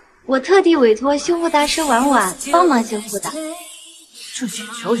的，我特地委托修复大师婉婉帮忙修复的。这简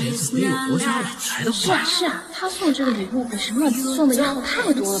小姐怎么有国家老宅的画？是啊，她送这个礼物比沈婉慈送的要好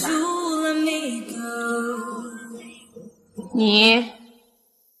太多了吧？你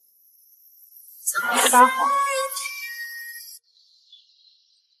撒谎！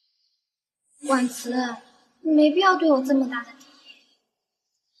婉慈，你没必要对我这么大的敌意。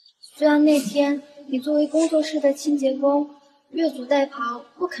虽然那天你作为工作室的清洁工越俎代庖，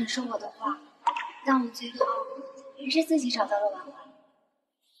不肯收我的话，但我最后还是自己找到了婉婉。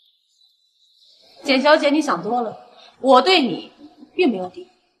简小姐，你想多了，我对你并没有敌意，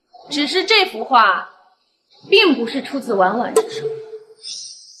只是这幅画并不是出自婉婉之手。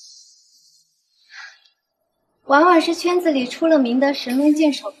婉婉是圈子里出了名的神龙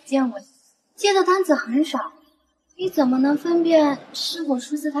见首不见尾，接的单子很少，你怎么能分辨是否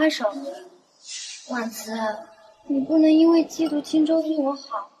出自他手呢？婉慈，你不能因为嫉妒青州对我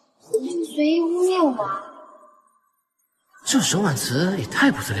好，就随意污蔑我啊！这沈婉慈也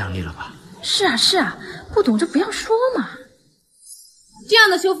太不自量力了吧！是啊，不懂就不要说嘛。这样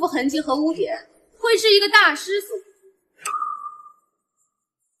的修复痕迹和污点，会是一个大师所。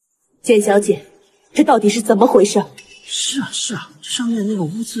简小姐，这到底是怎么回事？是啊，这上面那个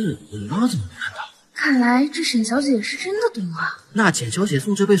污渍，我妈怎么没看到？看来这沈小姐是真的懂啊。那简小姐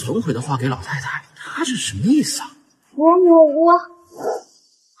送这被损毁的画给老太太，她这是什么意思啊？我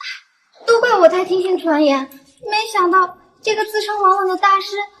都怪我太听信传言，没想到这个自称婉婉的大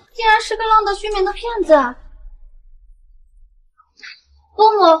师竟然是个浪得虚名的骗子。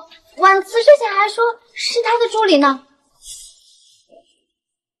伯母，婉慈之前还说是他的助理呢。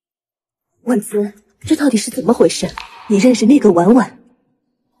婉慈，这到底是怎么回事？你认识那个婉婉？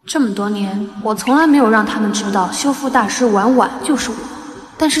这么多年，我从来没有让他们知道修复大师婉婉就是我。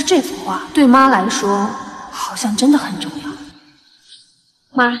但是这幅画对妈来说，好像真的很重要。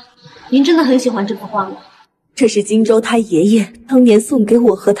妈，您真的很喜欢这幅画吗？这是荆州他爷爷当年送给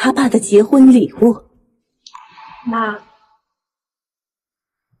我和他爸的结婚礼物。妈，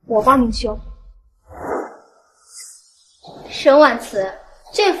我帮您修。沈婉慈，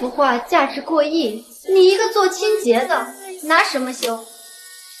这幅画价值过亿，你一个做清洁的，拿什么修？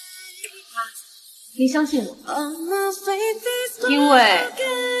您相信我，因为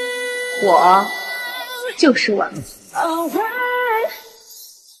我就是婉婉，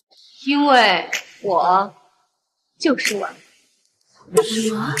因为我就是婉婉。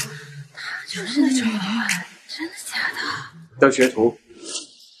什么？他就是那个婉婉？真的假的？的学徒，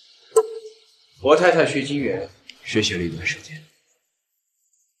我太太学金元学习了一段时间。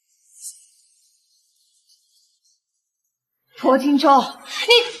罗荆州，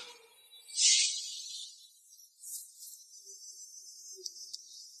你。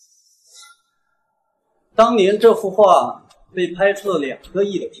当年这幅画被拍出了2个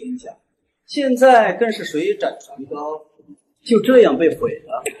亿的天价，现在更是水涨船高，就这样被毁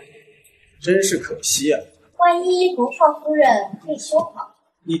了，真是可惜啊！万一不靠夫人可以修好，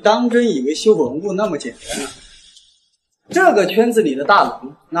你当真以为修文物那么简单啊？这个圈子里的大佬，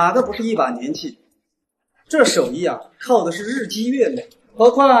哪个不是一把年纪？这手艺啊，靠的是日积月累。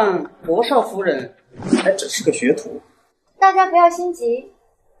何况博少夫人还只是个学徒。大家不要心急，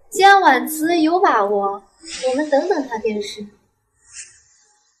既然婉辞有把握，我们等等他便是。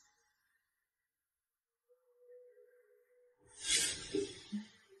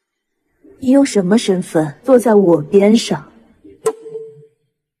你用什么身份坐在我边上？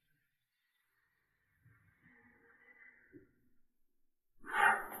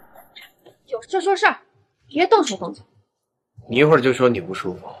有事说事儿，别动手动脚。你一会儿就说你不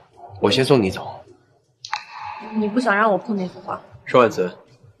舒服，我先送你走。你不想让我碰那幅画？施婉辞，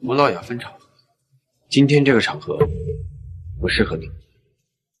无闹雅分场合，今天这个场合不适合你。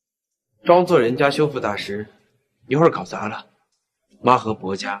装作人家修复大师，一会儿搞砸了，妈和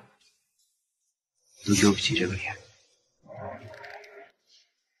伯家都丢不起这个脸。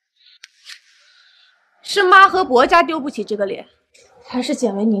是妈和伯家丢不起这个脸，还是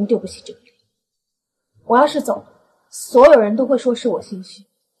简为宁丢不起这个脸？我要是走了，所有人都会说是我心虚，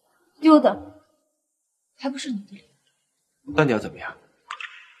丢的还不是你的脸。那你要怎么样？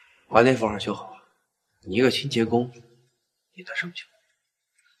把那幅画修好啊！你一个清洁工，你能生气吗？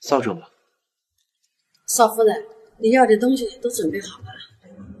扫帚吗？少夫人，你要的东西都准备好了。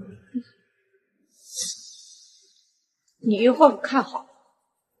你一会儿看好，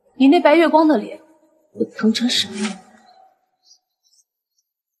你那白月光的脸会疼成什么样？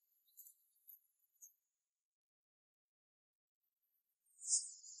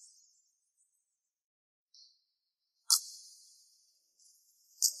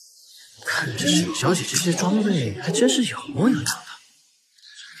看这沈小姐这些装备，还真是有模有样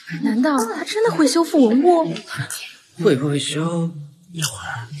的。难道她真的会修复文物？会不会修，一会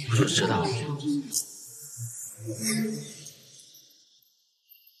儿我就知道了。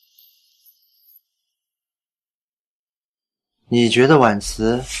你觉得婉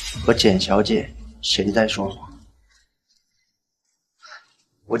辞和简小姐谁在说谎？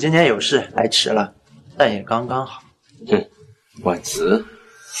我今天有事来迟了，但也刚刚好。婉辞，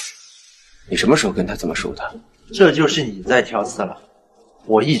你什么时候跟她这么说的？这就是你在挑刺了，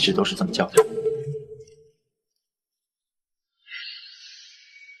我一直都是这么叫她。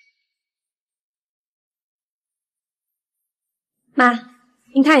妈，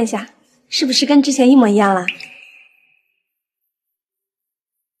您看一下，是不是跟之前一模一样了？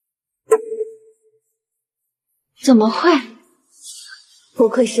怎么会？不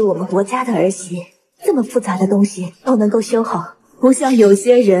愧是我们国家的儿媳，这么复杂的东西都能够修好，不像有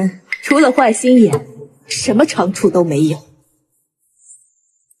些人除了坏心眼，什么长处都没有。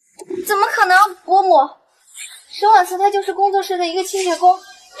怎么可能，伯母？沈婉辞她就是工作室的一个清洁工，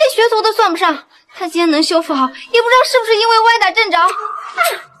连学徒都算不上。她既然能修复好，也不知道是不是因为歪打正着。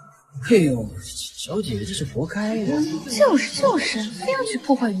哎呦，小姐这是活该呀！就是，非要去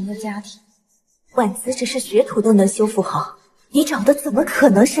破坏人家家庭。婉辞只是学徒都能修复好，你找的怎么可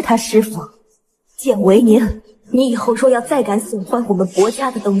能是他师傅？简为宁，你以后若要再敢损坏我们伯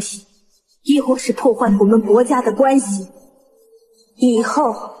家的东西，亦或是破坏我们伯家的关系，以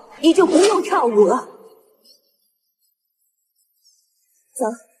后你就不用唱舞了。走。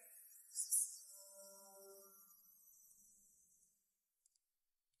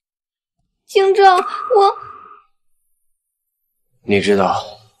清正，你知道，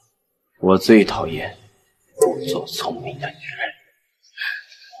我最讨厌不做聪明的女人。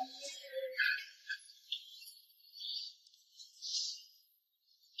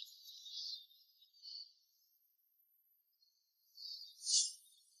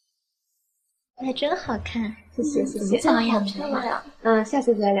那真好看，谢谢，好呀，漂亮。下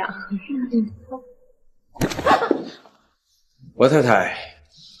次再聊。我太太，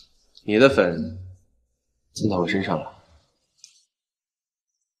你的粉蹭到我身上了。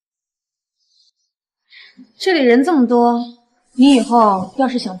这里人这么多，你以后要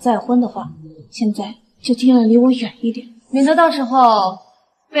是想再婚的话，现在就尽量离我远一点，免得到时候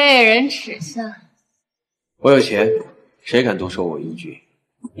被人耻笑。我有钱，谁敢多说我一句？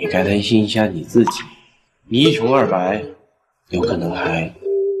你该担心一下你自己，你一穷二白，有可能还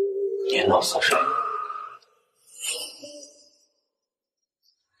年老色衰。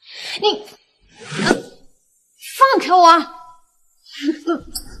你，放开我！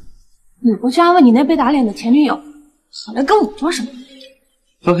你不去安慰你那被打脸的前女友，好来跟我装什么？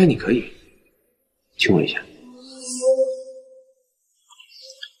放开你可以，亲我一下。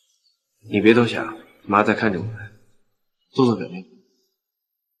你别多想，妈在看着我们，做做表面。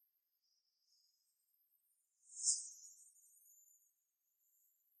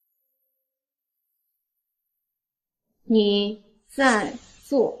你在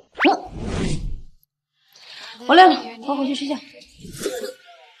素。我累了，我回去睡觉。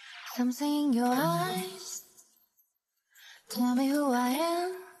Something in your eyes, tell me who I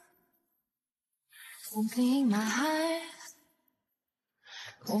am. Something in my heart,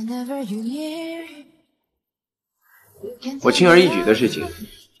 whenever you're near. 我轻而易举的事情，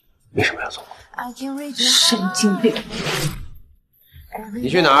为什么要做？神经病！你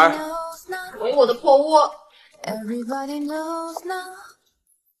去哪儿？回我的破窝。Everybody knows now.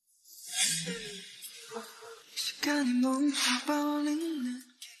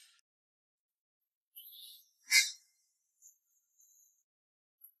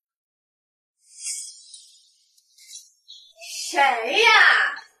 谁呀？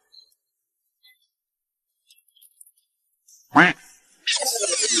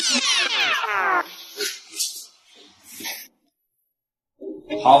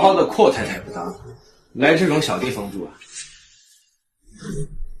好好的阔太太不当，来这种小地方住啊？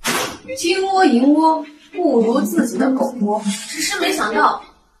金窝银窝不如自己的狗窝，只是没想到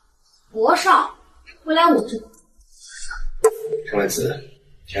博少会来我这里。上官子，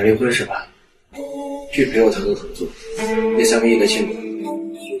想离婚是吧？去陪我谈个合作，那3个亿的欠款。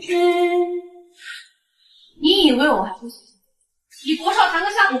你以为我还会信？你博少谈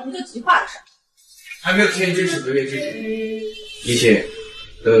个项目不就急化的事？还没有签真实合约之前，一切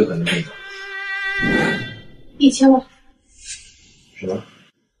都有可能变更。1000万。什么？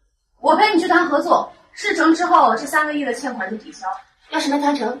我陪你去谈合作，事成之后这3个亿的欠款就抵消。要是没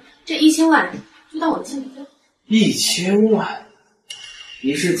谈成，这1000万就当我的欠费。1000万？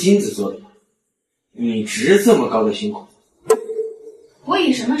你是金子做的吗？你值这么高的辛苦？我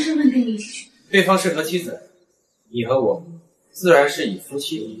以什么身份跟你一起去？对方是和妻子，你和我自然是以夫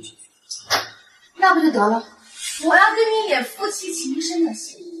妻的关系。那不就得了？我要跟你演夫妻情深的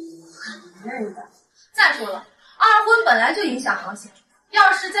戏，很累的。再说了，二婚本来就影响行情，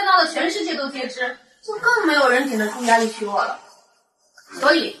要是再闹得全世界都皆知，就更没有人顶得住压力娶我了。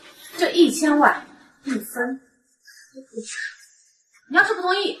所以这1000万1分都不值。你要是不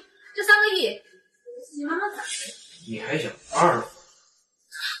同意，这3个亿我自己慢慢攒。你还想2分？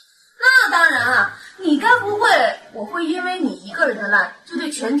那当然啊，你该不会我会因为你一个人的烂，就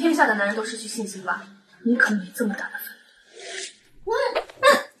对全天下的男人都失去信心吧？你可没这么大的份。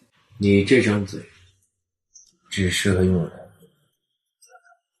你这张嘴只适合用来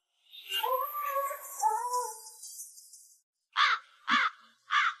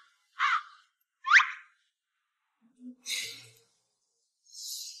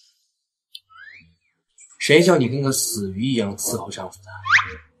谁叫你跟个死鱼一样伺候丈夫的？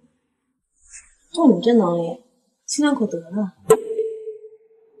就你这能力，轻两口得了。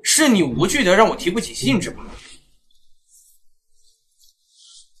是你无趣的让我提不起兴致吧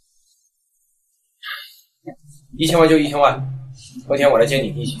？1000万就1000万，后天我来接你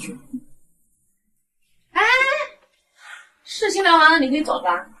一起去。哎，事情聊完了，你可以走了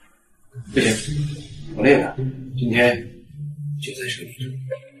吧？不行，我累了，今天就在这里。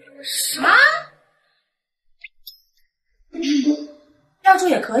什么？要住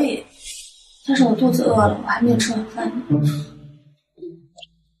也可以，但是我肚子饿了，我还没有吃晚饭呢。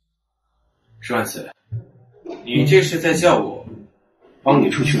石万四，你这是在叫我帮你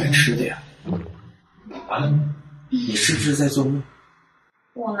出去买吃的呀？啊？你是不是在做梦？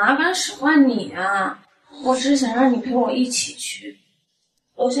我哪敢使唤你啊！我只是想让你陪我一起去。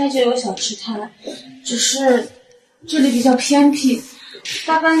楼下就有小吃摊，只是这里比较偏僻，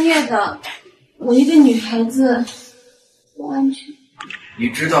大半夜的，我一个女孩子不安全。你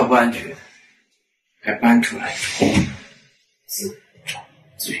知道不安全，还搬出来说自找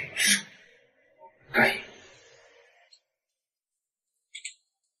罪受，该。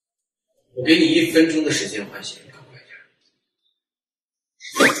我给你1分钟的时间换鞋，赶快点。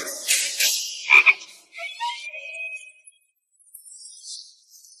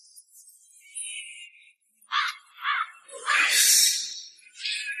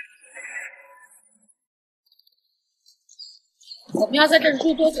我们要在这儿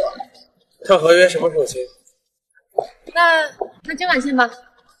住多久？看合约什么时候签？那今晚签吧，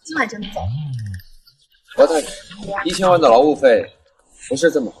今晚就能走。老太太，1000万的劳务费不是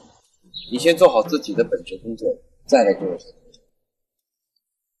这么好，你先做好自己的本职工作，再来跟我谈。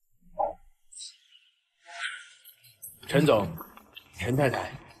陈总，陈太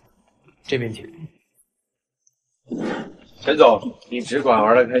太，这边请。陈总，你只管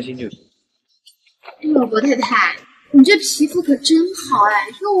玩得开心就行。老伯太太，你这皮肤可真好哎，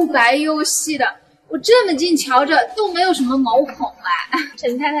又白又细的，我这么近瞧着都没有什么毛孔哎。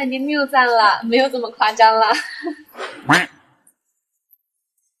陈太太您谬赞了，没有这么夸张了。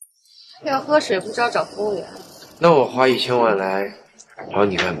要喝水不知道找服务员。那我花1000万来好，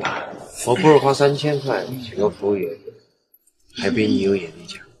你看吧，我不是花3000块请个服务员，还比你有眼力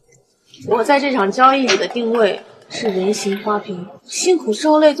强。我在这场交易里的定位是人形花瓶，辛苦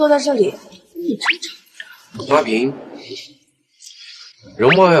受累坐在这里，一直找。花瓶，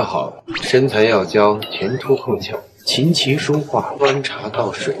容貌要好，身材要娇，前凸后翘，琴棋书画，端茶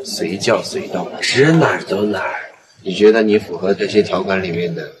倒水，随叫随到，指哪儿走哪儿。你觉得你符合这些条款里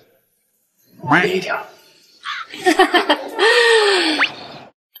面的哪一条？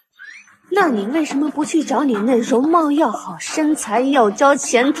那你为什么不去找你那容貌要好、身材要娇、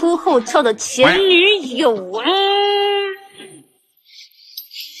前凸后翘的前女友啊？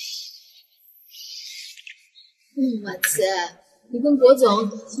婉慈，你跟国总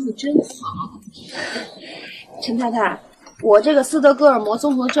感情的真好。陈太太，我这个斯德哥尔摩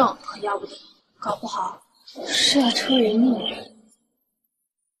综合症可要不得，搞不好是要车人命。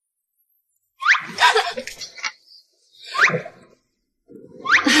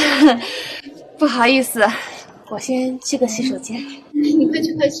不好意思，我先去个洗手间。你快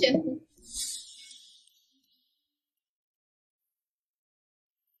去快去。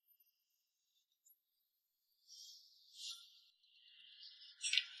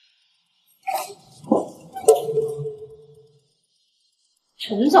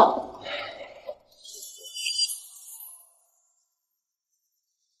陈总，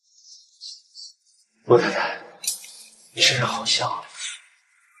罗太太，你身上好香啊！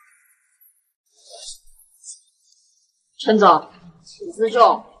陈总，请自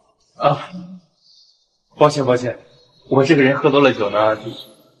重。啊，抱歉，我这个人喝多了酒呢，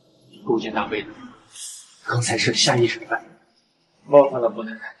勾肩搭背的。刚才是下意识的反应，冒犯了罗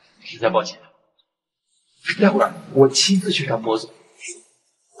太太，实在抱歉。待会儿我亲自去找博总。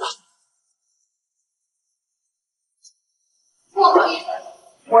不好意思，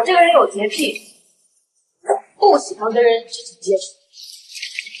我这个人有洁癖，不喜欢跟人肢体接触。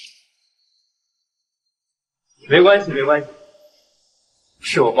没关系，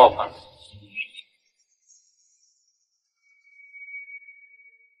是我冒犯了。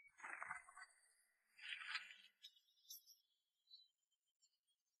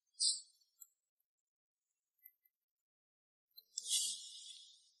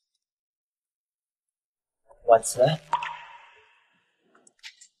婉慈，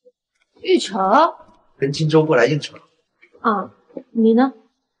玉成，跟荆州过来应酬。啊，你呢？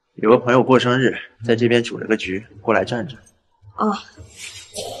有个朋友过生日，在这边组了个局，过来站着。啊，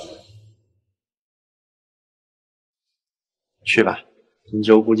去吧，荆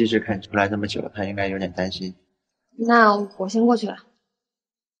州估计是看你出来这么久，他应该有点担心。那我先过去了。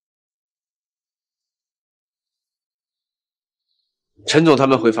陈总他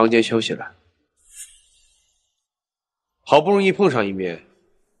们回房间休息了。好不容易碰上一面，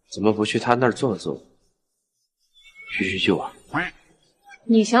怎么不去他那儿坐坐，叙叙旧啊？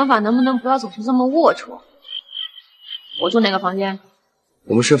你想法能不能不要总是这么龌龊？我住哪个房间？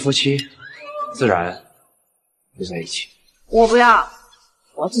我们是夫妻，自然不在一起。我不要，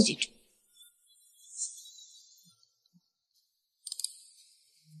我自己住。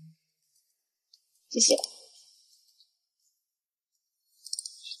谢谢。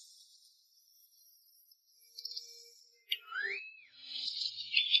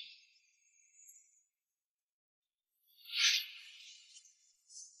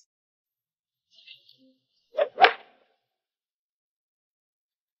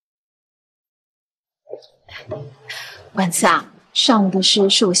婉慈啊，上午的事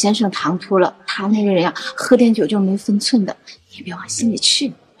是我先生唐突了，他那个人呀，喝点酒就没分寸的，你别往心里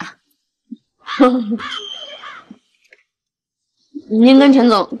去啊。您跟陈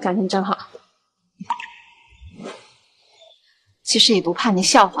总感情真好。其实也不怕你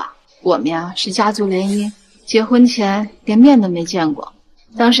笑话，我们呀是家族联姻，结婚前连面都没见过，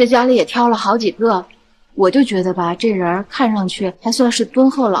当时家里也挑了好几个，我就觉得吧，这人看上去还算是敦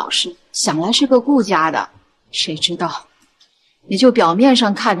厚老实，想来是个顾家的。谁知道，也就表面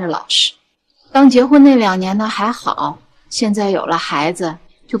上看着老实。刚结婚那2年呢还好，现在有了孩子，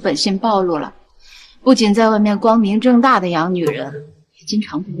就本性暴露了。不仅在外面光明正大的养女人，也经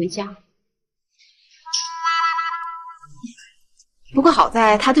常不回家。不过好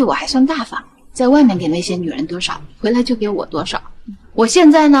在他对我还算大方，在外面给那些女人多少，回来就给我多少。我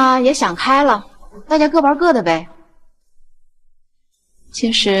现在呢也想开了，大家各玩各的呗。其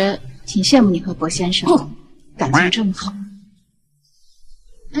实挺羡慕你和博先生。感情这么好。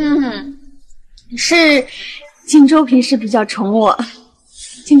是荆州平时比较宠我。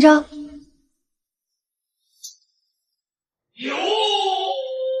荆州，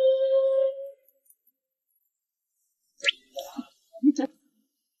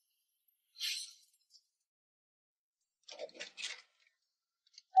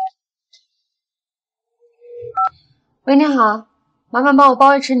喂，你好，麻烦帮我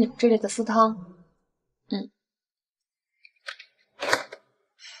煲一匙你们这里的私汤。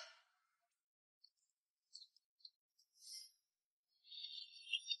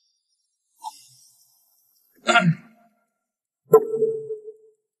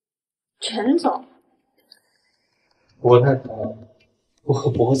陈总，我那我和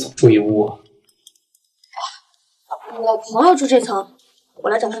博总住一屋。我朋友住这层，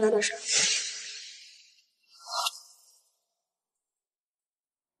我来找他谈点事。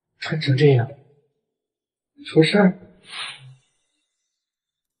穿成这样，出事儿？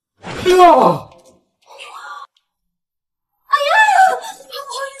哇！哎呀，不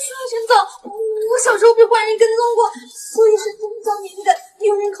好意思啊，陈总，我小时候被坏人跟踪过，所以身体比较敏感，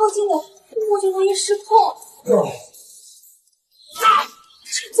有人靠近我就容易失控。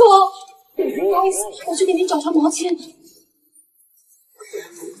陈总，不好意思，我去给您找条毛巾。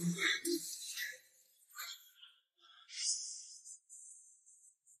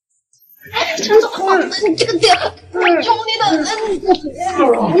陈总，你这个点用力的摁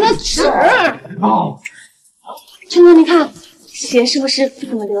那纸。陈总，你看血是不是不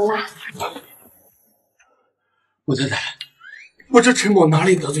怎么流啦？我太太，我这陈某哪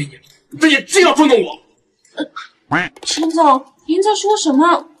里得罪你了？这也这样捉弄我？陈总，您在说什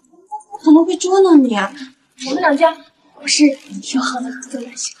么？我可能会捉弄你啊！我们两家不是友好的合作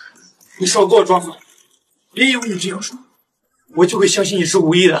关系吗？你少给我装蒜！别以为你这样说，我就会相信你是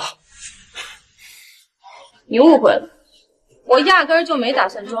无意的。你误会了，我压根儿就没打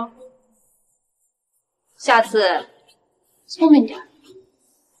算装。下次聪明点，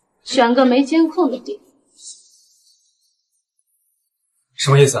选个没监控的地方。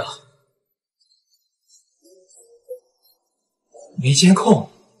什么意思啊？没监控？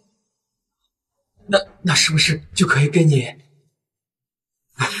那是不是就可以跟你？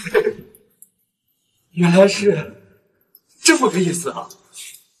原来是这么个意思啊！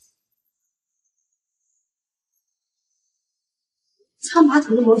擦马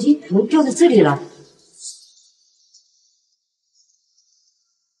桶的毛巾怎么掉在这里了？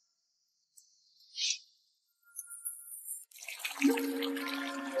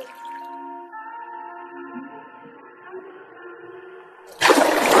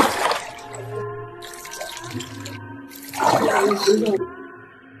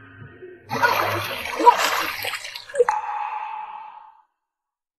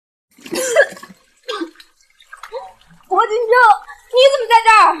博金正，你怎么在这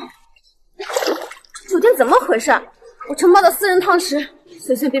儿？酒店怎么回事？我承包的私人汤池，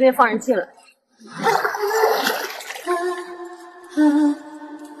随随便便放人进来。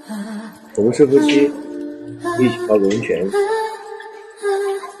我们是夫妻，一起泡个温泉。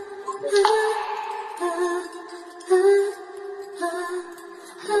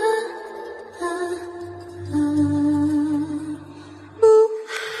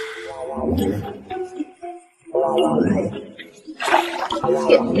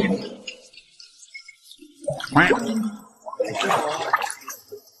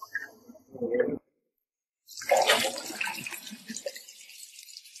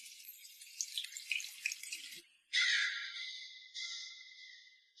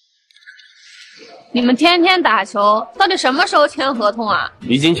你们天天打球，到底什么时候签合同啊？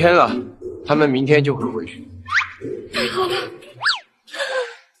已经签了，他们明天就会回去。太好了！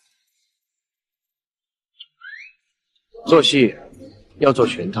做戏要做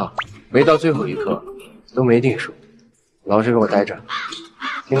全套，没到最后一刻都没定数，老实给我待着，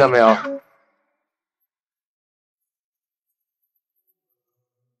听到没有？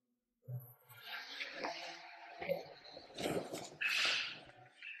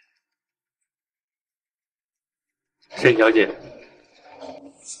沈小姐，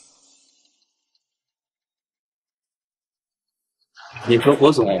你和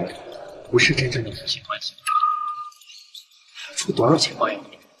火总不是真正的夫妻关系，出多少钱包养？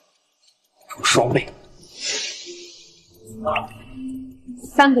出双倍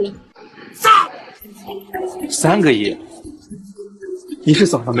，3个亿。3个亿？你是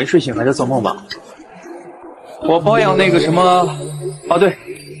早上没睡醒还在做梦吧？我包养那个什么，哦对，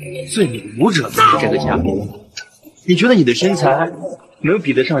最美舞者的这个价格，你觉得你的身材能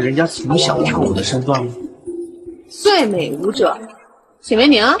比得上人家从小跳舞的身段吗？最美舞者，许梅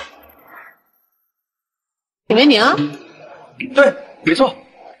宁？许梅宁？对，没错，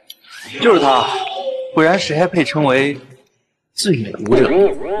就是他，不然谁还配称为最美舞者？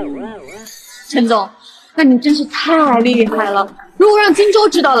陈总，那你真是太厉害了！如果让荆州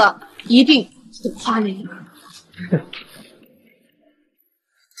知道了，一定会夸你一个。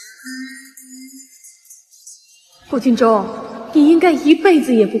顾荆州，你应该一辈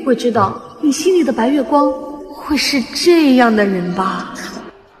子也不会知道，你心里的白月光会是这样的人吧？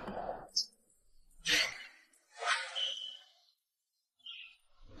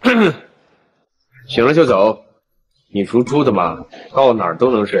醒了就走，你属猪的嘛，到哪儿都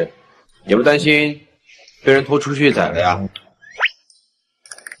能睡，也不担心被人拖出去宰了呀。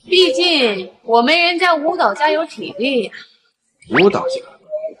毕竟我们人家舞蹈家有体力呀。舞蹈家，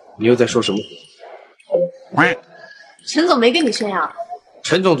你又在说什么？陈总没跟你炫耀？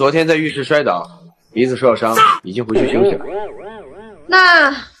陈总昨天在浴室摔倒，鼻子受了伤，已经回去休息了。那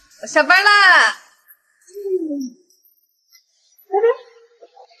我下班啦。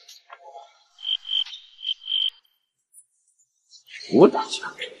舞蹈家，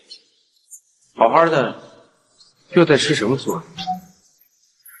好好的，又在吃什么醋？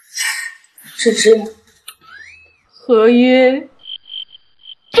芝芝，合约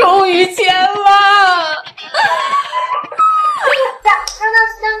终于签了。刚刚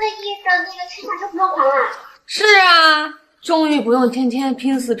3个亿的那个欠款就不用还了。是啊，终于不用天天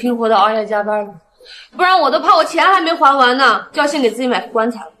拼死拼活的熬夜加班了，不然我都怕我钱还没还完呢，就要先给自己买副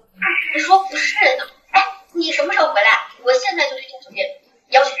棺材了。还说不是呢？哎，你什么时候回来？我现在就去订酒店，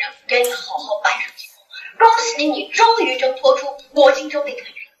邀请人给你好好办上节目。恭喜你终于挣脱出我荆州的一个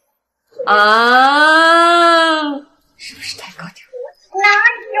人。啊，是不是太高调？哪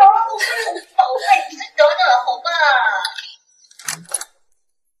有？宝贝，你值得的，好吧？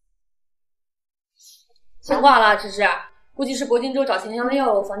先挂了，芝芝，估计是博荆州找钱要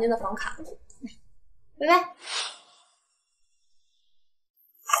了我房间的房卡。拜拜。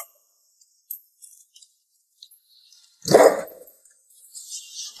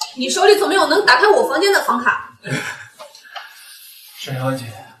你手里总没有能打开我房间的房卡。沈小姐，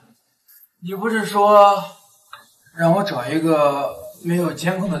你不是说让我找一个没有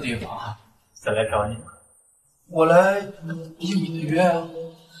监控的地方再来找你吗？我来应你的约啊。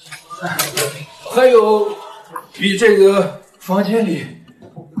还有比这个房间里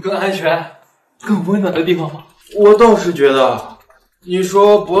更安全、更温暖的地方吗？我倒是觉得，你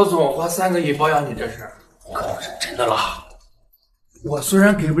说博总花3个亿包养你这事儿，可能是真的了。我虽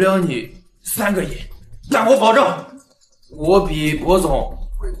然给不了你3个亿，但我保证，我比博总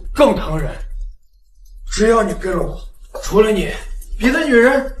会更疼人。只要你跟了我，除了你，别的女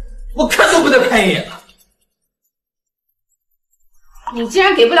人我看都不得看一眼了。你既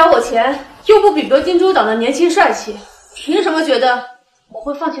然给不了我钱，又不比博荆州长得年轻帅气，凭什么觉得我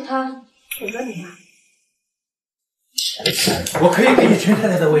会放弃他选择你呢？我可以给你陈太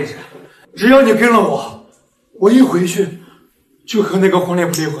太的位置，只要你跟了我，我一回去就和那个黄脸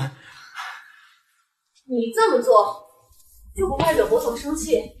婆离婚。你这么做，就不怕惹博总生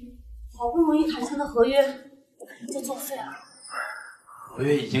气？好不容易谈成的合约就作废了。合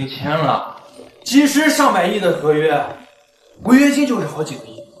约已经签了，几十上百亿的合约，违约金就是好几个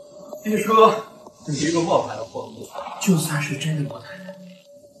亿。别说你这个冒牌货，就算是真的老太太，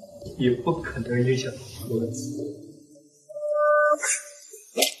也不可能影响我的。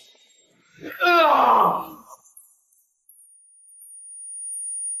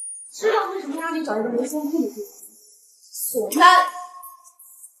知道为什么让你找一个没监控的地方？锁单！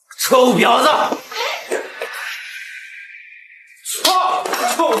臭婊子！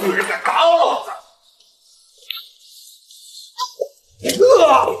臭女人敢打我老子！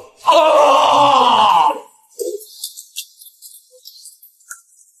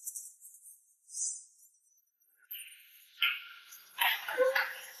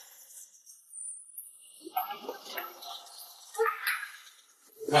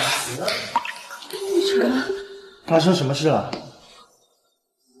发生什么事了？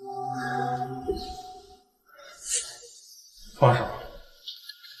放手！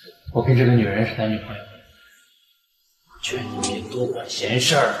我跟这个女人是男女朋友。我劝你别多管闲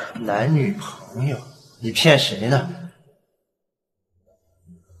事儿。男女朋友？你骗谁呢？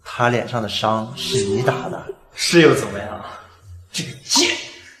他脸上的伤是你打的，是又怎么样？这个贱，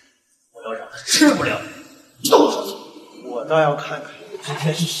我要让他吃不了兜着走。我倒要看看今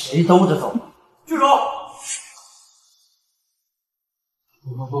天是谁兜着走。住手！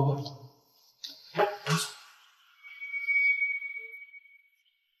不。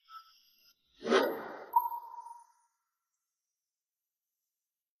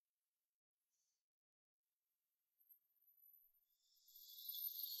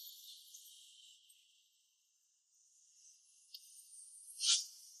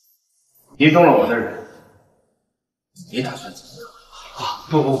敌中了我的人，你打算怎么样？啊，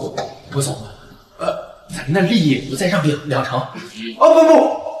不总，咱们的利益不再让2成，不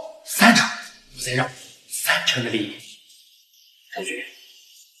，3成，不再让3成的利益。陈局，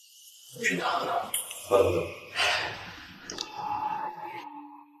去哪了？不。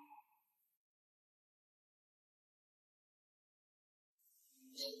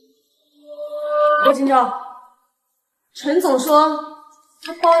郭金钊，陈总说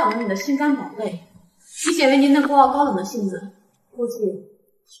他包养了你的心肝宝贝，理解为您那孤傲高冷的性子，估计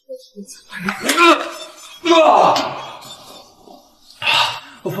确实强。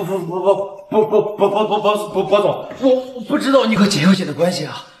博总，我不知道你和简小姐的关系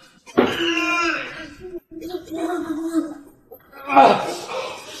啊。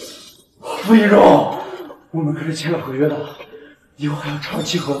傅一中，我们可是签了合约的，以后还要长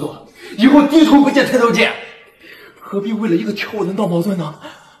期合作，以后低头不见抬头见，何必为了一个跳舞的闹矛盾呢？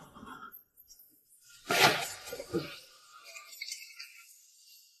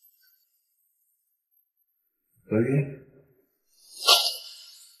合约。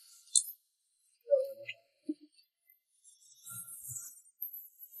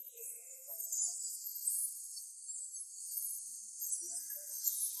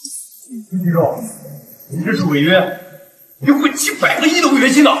李总，你这是违约，你会几百个亿的违约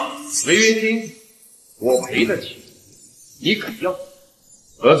金的。违约金我赔得起，你肯要？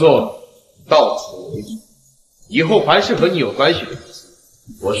合作到此为止，以后凡是和你有关系的公司，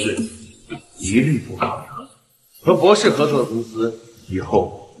博士一律不考虑合作。和博士合作的公司，以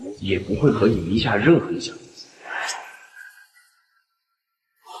后也不会和你名下任何一家公司。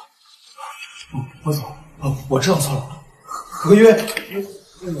博总，我知道错了，合约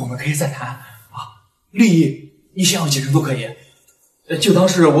我们可以再谈啊，利益你想要几成都可以，就当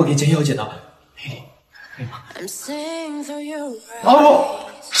是我给简小姐的赔礼，可以吗？啊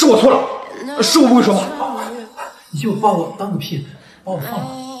不，是我错了，是我不会说话，你就把我当个屁，把我放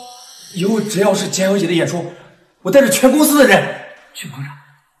了。以后只要是简小姐的演出，我带着全公司的人去捧场。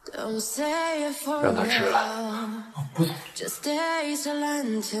让他吃了。不总，陈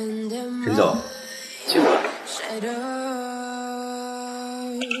总，请坐。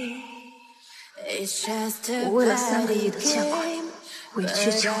我为了3个亿的欠款委曲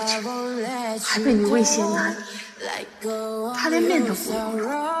求全，还被你威胁难离，他连面都不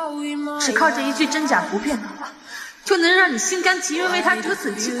露，只靠着一句真假不变的话，就能让你心甘情愿为他折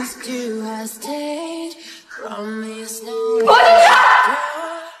损几百个亿。我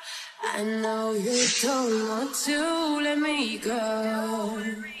就是他。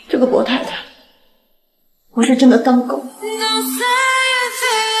这个博太太，我是真的当狗。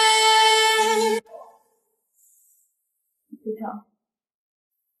局长，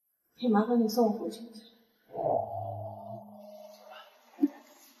可以麻烦你送我回去一下。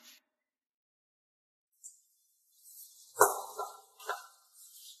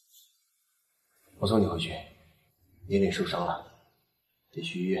我送你回去，你脸受伤了，得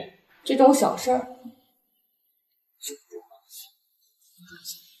去医院。这种小事儿，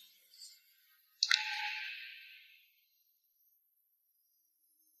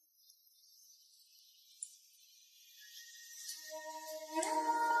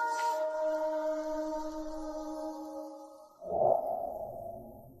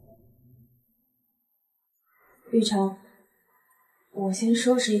玉成，我先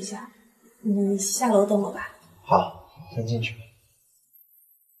收拾一下，你下楼等我吧。好，先进去。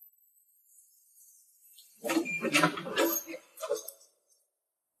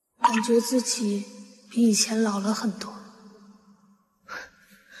感觉自己比以前老了很多，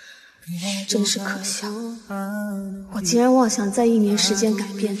真是可笑。我竟然妄想在1年时间改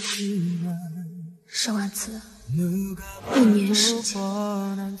变他。上万次，1年时间，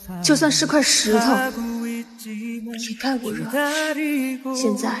就算是块石头也盖不热。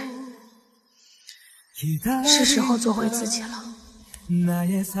现在是时候做回自己了。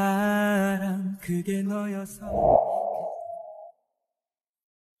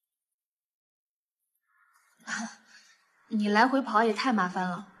你来回跑也太麻烦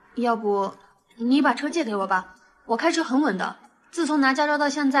了，要不你把车借给我吧，我开车很稳的，自从拿驾照到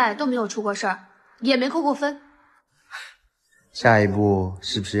现在都没有出过事儿，也没扣过分。下一步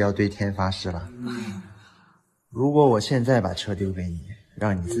是不是要对天发誓了？如果我现在把车丢给你，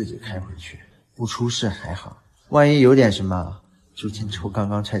让你自己开回去，不出事还好，万一有点什么，就先抽刚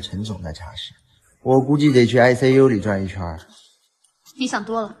刚拆陈总的家事，我估计得去 ICU 里转一圈。你想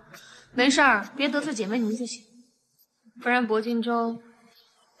多了，没事儿，别得罪姐妹您就行。不然薄金州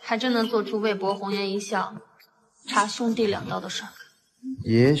还真能做出为博红颜一笑，插兄弟2刀的事儿。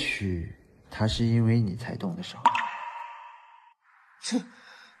也许他是因为你才动的手。哼，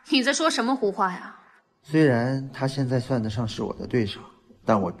你在说什么胡话呀？虽然他现在算得上是我的对手，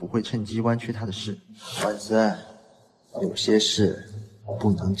但我不会趁机弯曲他的事。万森，有些事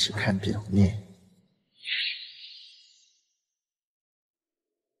不能只看表面。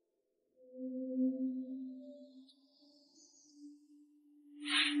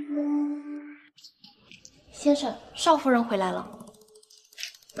先生，少夫人回来了。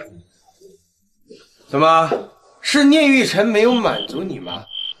怎么是聂玉晨没有满足你吗？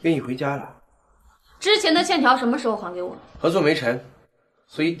愿意回家了？之前的欠条什么时候还给我？合作没成，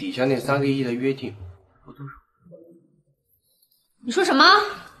所以抵消那3个亿的约定不遵守。你说什么？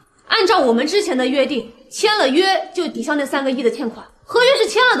按照我们之前的约定，签了约就抵消那3个亿的欠款，合约是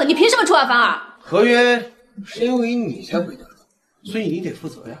签了的，你凭什么出尔反尔？合约是因为你才毁掉的，所以你得负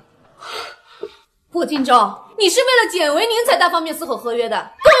责呀。霍金州，你是为了简维宁才单方面撕毁合约的，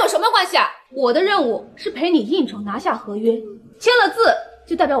跟我有什么关系啊？我的任务是陪你应酬拿下合约，签了字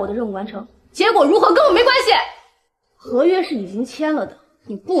就代表我的任务完成，结果如何跟我没关系。合约是已经签了的，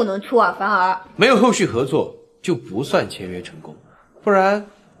你不能出尔反尔。没有后续合作就不算签约成功，不然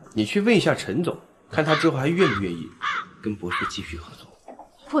你去问一下陈总，看他之后还愿不愿意跟博士继续合作。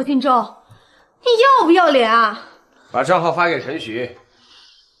霍金州，你要不要脸啊？把账号发给陈徐，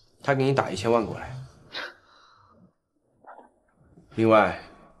他给你打1000万过来。另外，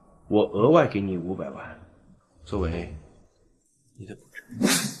我额外给你500万，作为你的补偿。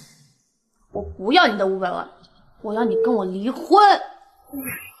我不要你的500万，我要你跟我离婚。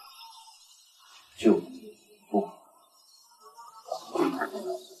就不。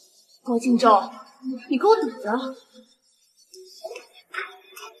霍金州，你给我等着。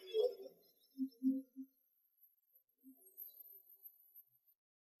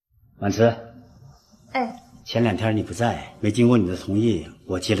婉慈，哎，前2天你不在，没经过你的同意，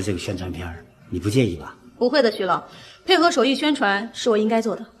我接了这个宣传片，你不介意吧？不会的，徐老，配合手艺宣传是我应该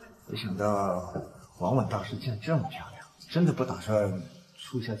做的。没想到王婉大师竟然这么漂亮，真的不打算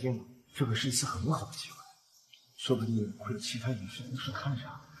出下镜吗？这可是一次很好的机会，说不定会有其他影视公司看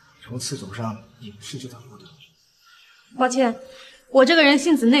上，从此走上影视这条路的。抱歉，我这个人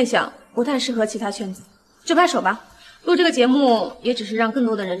性子内向，不太适合其他圈子，就拍手吧。录这个节目也只是让更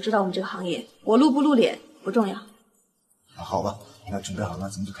多的人知道我们这个行业，我露不露脸不重要。好吧，那准备好了，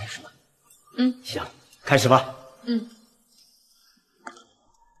咱们就开始吧。行，开始吧。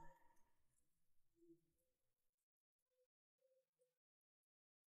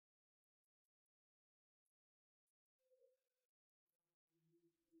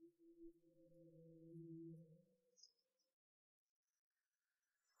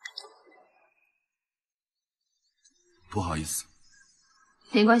不好意思，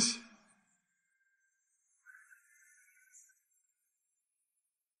没关系。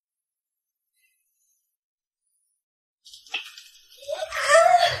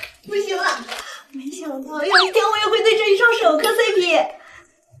不行了，没想到有一天我也会对这一双手磕 CP。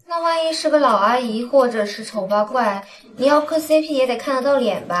那万一是个老阿姨或者是丑八怪，你要磕 CP 也得看得到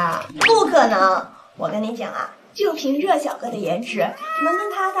脸吧？不可能！我跟你讲啊，就凭这小哥的颜值，能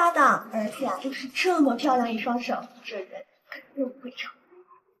跟他搭档，而且啊又是这么漂亮一双手，这人肯定不会成。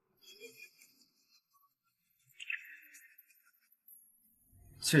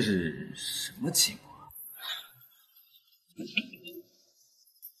这是什么情况？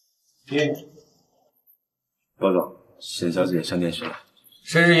包总，沈小姐上电视了。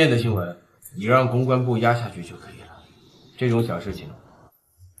生日宴的新闻，你让公关部压下去就可以了。这种小事情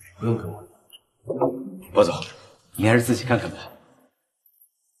不用跟我。包总，你还是自己看看吧。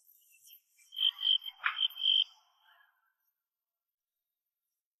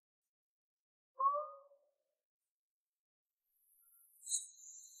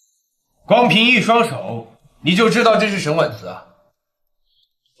光凭一双手，你就知道这是沈婉慈啊？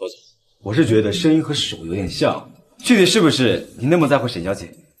包总，我是觉得声音和手有点像，具体是不是你那么在乎沈小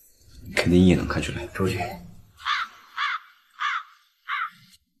姐，肯定一眼能看出来。出去。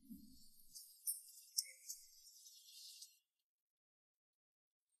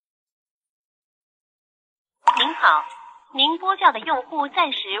您好，您拨叫的用户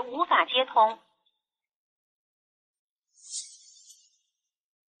暂时无法接通。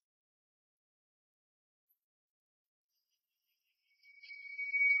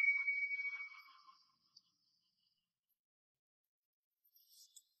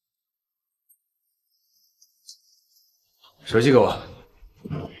手机给我。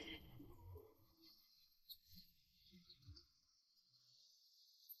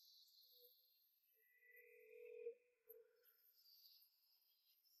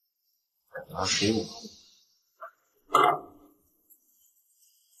拿给我。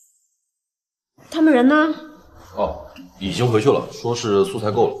他们人呢？哦，已经回去了，说是素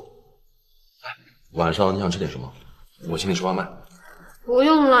材够了。晚上你想吃点什么？我请你吃外卖。不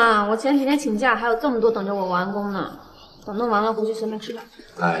用了，我前几天请假，还有这么多等着我完工呢。等弄完了回去随便吃吧。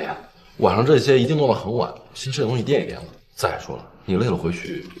哎呀，晚上这些一定弄到很晚，先吃点东西垫一垫了。再说了，你累了回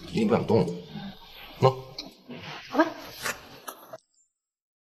去一定不想动了。喏，好吧。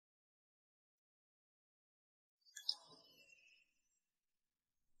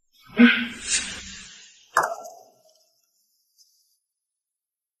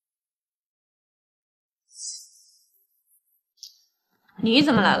你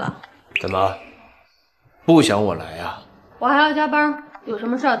怎么来了？怎么，不想我来呀？我还要加班，有什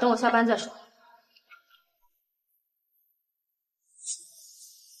么事等我下班再说。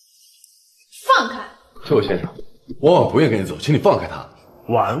放开！这位先生，婉婉不愿跟你走，请你放开她。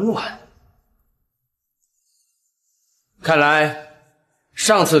婉婉，看来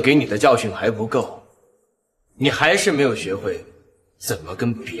上次给你的教训还不够，你还是没有学会怎么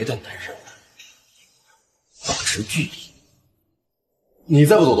跟别的男人保持距离。你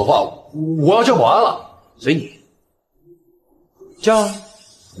再不走的话，我要叫保安了。随你，叫啊！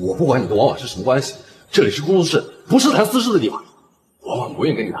我不管你跟婉婉是什么关系，这里是工作室，不是谈私事的地方。婉婉不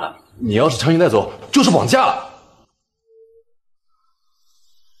愿意跟你谈，你要是强行带走，就是绑架了。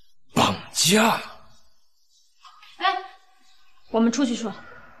绑架？哎，我们出去说。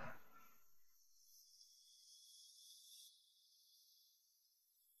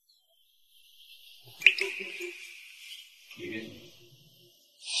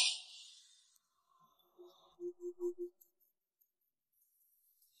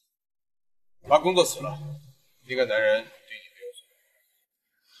把工作辞了，那个男人对你没有所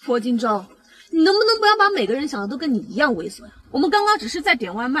谓。霍金州，你能不能不要把每个人想的都跟你一样猥琐呀？我们刚刚只是在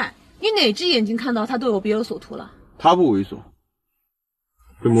点外卖，你哪只眼睛看到他对我别有所图了？他不猥琐，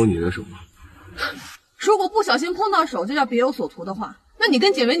会摸你的手吗？如果不小心碰到手就叫别有所图的话，那你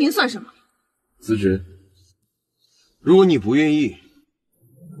跟简维宁算什么？辞职。如果你不愿意，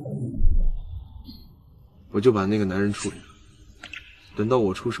我就把那个男人处理了。等到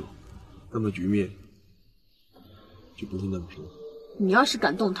我出手，那么局面就不会那么平。你要是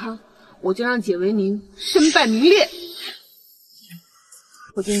敢动他，我就让简维宁身败名裂。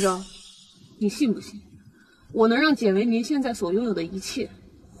霍金州，你信不信我能让简维宁现在所拥有的一切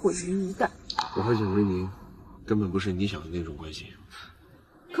毁于一旦？我和简维宁根本不是你想的那种关系。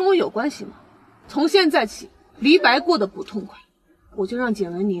跟我有关系吗？从现在起，黎白过得不痛快，我就让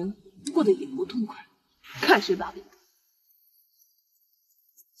简维宁过得也不痛快，看谁把柄。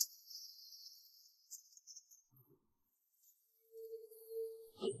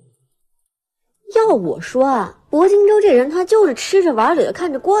要我说啊，薄金州这人他就是吃着碗里的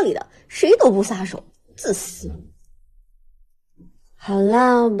看着锅里的，谁都不撒手，自私。好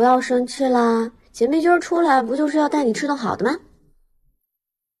啦，不要生气啦，姐妹今儿出来不就是要带你吃顿好的吗？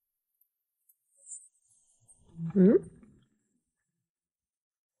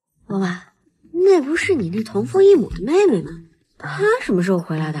娃娃，那不是你那同父异母的妹妹吗？她什么时候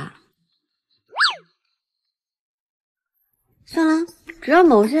回来的？算了，只要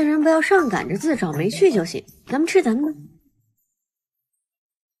某些人不要上赶着自找没趣就行。咱们吃咱们的。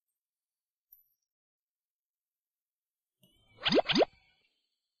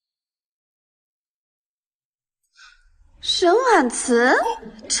沈婉慈，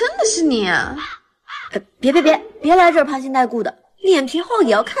真的是你啊！别来这儿攀亲带故的，脸皮厚也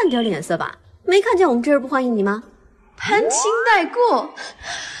要看点脸色吧？没看见我们这儿不欢迎你吗？攀亲带故，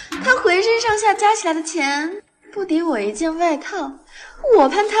他浑身上下加起来的钱不抵我一件外套，我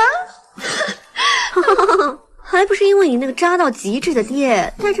攀他？还不是因为你那个渣到极致的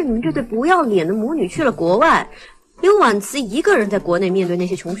爹带着你们这对不要脸的母女去了国外，留婉慈一个人在国内面对那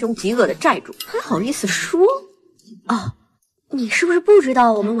些穷凶极恶的债主，还好意思说？哦，你是不是不知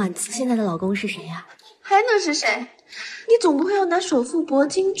道我们婉慈现在的老公是谁呀？还能是谁？你总不会要拿首富薄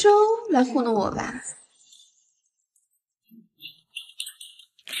金州来糊弄我吧？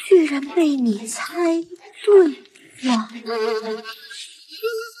居然被你猜对了！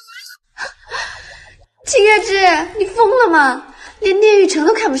秦月之，你疯了吗？连聂玉成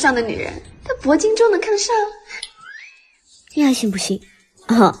都看不上的女人，她薄金州能看上？你爱信不信？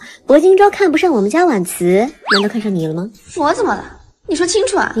哦，薄金州看不上我们家婉慈，难道看上你了吗？我怎么了？你说清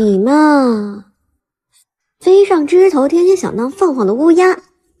楚啊！你嘛，飞上枝头天天想当凤凰的乌鸦。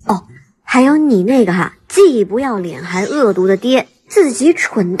哦，还有你那个既不要脸还恶毒的爹，自己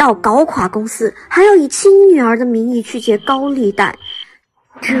蠢到搞垮公司，还要以亲女儿的名义去借高利贷，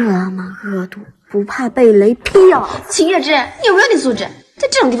这么恶毒，不怕被雷劈啊！秦月之，你有没有点素质？在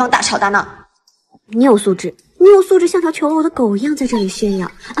这种地方大吵大闹。你有素质，像条求偶的狗一样在这里炫耀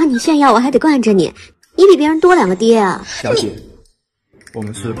啊！你炫耀我还得惯着你，你比别人多2个爹啊！小姐，我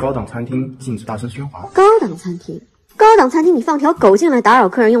们是高档餐厅，禁止大声喧哗。高档餐厅，你放条狗进来打扰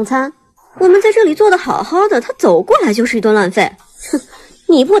客人用餐？我们在这里做得好好的，他走过来就是一顿乱吠。哼，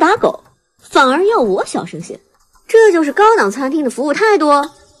你不打狗，反而要我小声些，这就是高档餐厅的服务态度。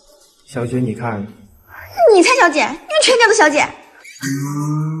小姐，你看，你才小姐，你们全家都小姐。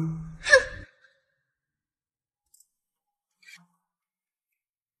哼。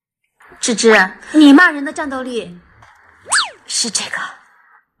芝芝，你骂人的战斗力是这个。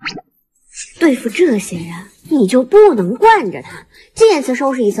对付这些人，你就不能惯着他，见一次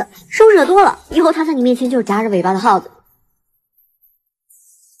收拾一次，收拾的多了，以后他在你面前就是夹着尾巴的耗子。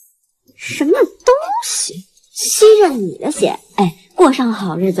什么东西，吸着你的血，哎，过上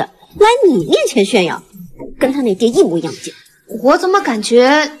好日子，来你面前炫耀，跟他那爹一模一样贱。我怎么感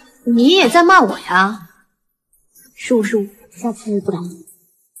觉你也在骂我呀？15 15，下次不打你。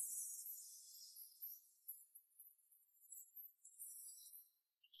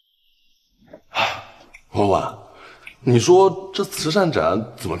文婉，你说这慈善展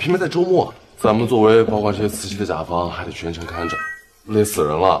怎么偏偏在周末？咱们作为保管这些瓷器的甲方，还得全程看着，累死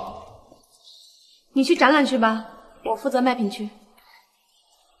人了。你去展览去吧，我负责卖品区。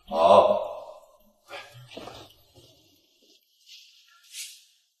好。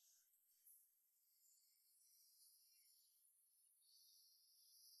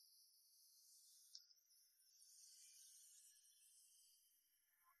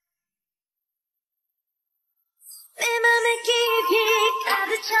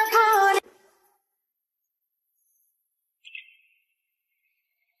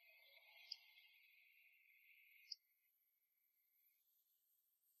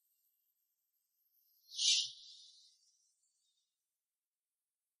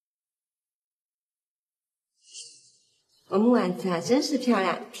我们晚子啊，真是漂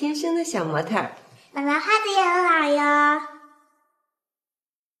亮，天生的小模特儿。妈妈画的也很好哟。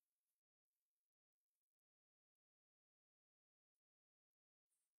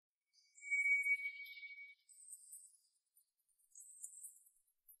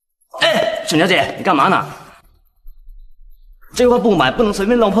哎，沈小姐，你干嘛呢？这块不买不能随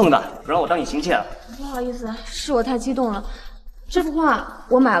便乱碰的，不然我当你行窃了。不好意思，是我太激动了。这幅画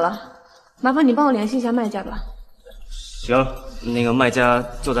我买了，麻烦你帮我联系一下卖家吧。行，那个卖家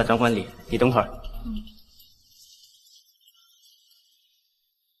就在展馆里，你等会儿。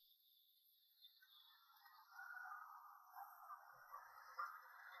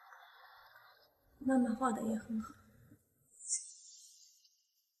妈妈画的也很好。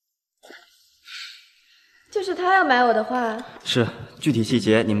就是他要买我的画，是，具体细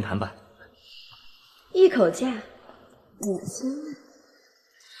节你们谈吧。一口价5000万，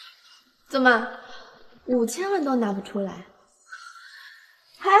怎么5000万都拿不出来？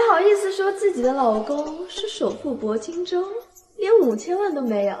还好意思说自己的老公是首富铂金州，连5000万都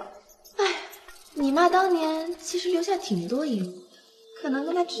没有。哎，你妈当年其实留下挺多遗物的，可能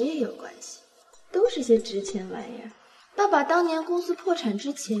跟她职业有关系，都是些值钱玩意儿。爸爸当年公司破产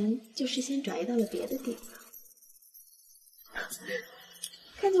之前，就事先转移到了别的地方。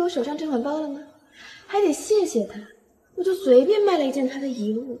看见我手上这款包了吗？还得谢谢他，我就随便卖了一件他的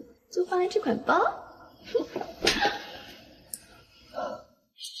遗物，就换来这款包。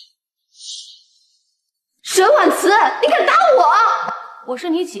沈婉慈，你敢打我？我是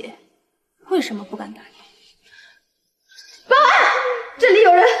你姐，为什么不敢打你？保安，这里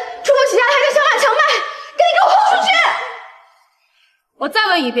有人出口起家还跟小马强卖，赶紧给我轰出去！我再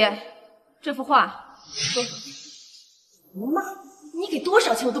问一遍，这幅画多少钱？不卖，你给多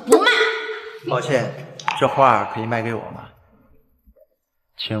少钱我都不卖。抱歉，这画可以卖给我吗？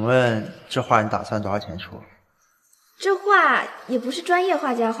请问这画你打算多少钱出？这画也不是专业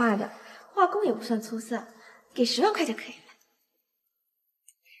画家画的，画工也不算出色，给10万块就可以了。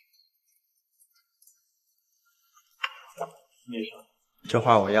女神，这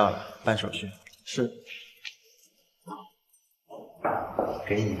画我要了，办手续。是。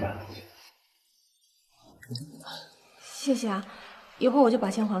给你的。谢谢啊，一会儿我就把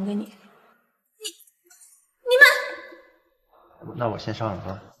钱还给你。你们，那我先上了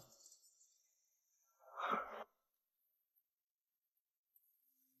班。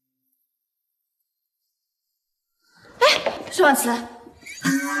哎，沈婉慈，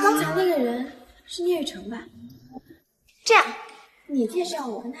刚才那个人是聂雨辰吧？这样，你介绍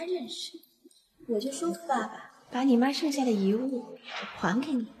我跟他认识，我就说服爸爸把你妈剩下的遗物还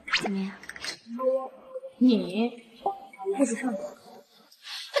给你，怎么样？你不许上我！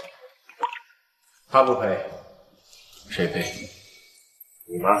他不赔，谁赔？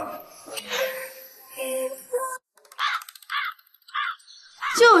你妈。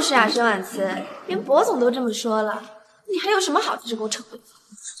就是啊，沈婉慈，连博总都这么说了，你还有什么好在这给我逞威风？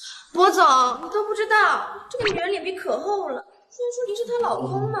博总，你都不知道，这个女人脸皮可厚了，虽然说你是她老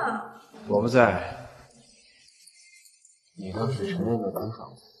公嘛。我不在，你当时承认的多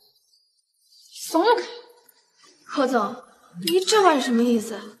少？松开！何总，你这话是什么意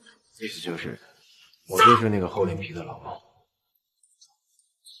思？意思就是，我就是那个厚脸皮的老公。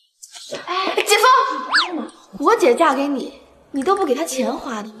哎，姐夫，我姐嫁给你，你都不给她钱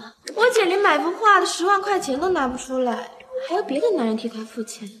花的吗？我姐连买幅画的10万块钱都拿不出来，还要别的男人替她付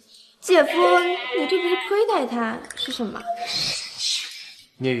钱，姐夫，你这不是亏待他是什么？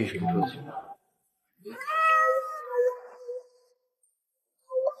聂雨辰说的对。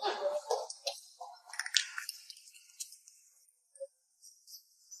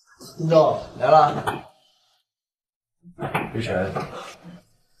金总来了。雨辰，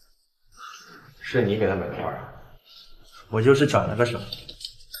是你给他买的花啊？我就是转了个手。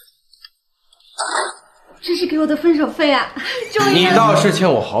这是给我的分手费啊！终于你倒是欠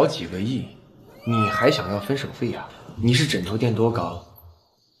我好几个亿，你还想要分手费呀？你是枕头垫多高，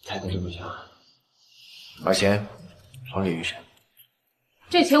才能这么想？把钱还给雨辰。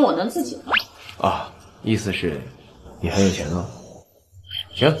这钱我能自己还。啊，意思是你很有钱了。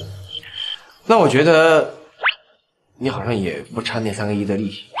行，那我觉得你好像也不差那3个亿的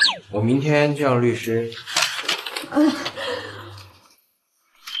利息。我明天就让律师。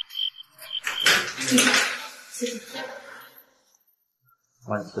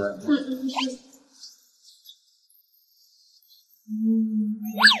万岁。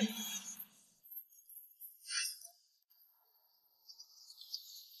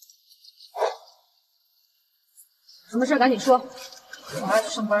什么事赶紧说，我还要去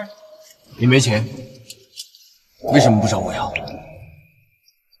上班。你没钱，为什么不找我要？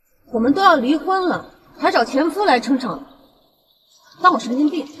我们都要离婚了，还找前夫来撑场，当我神经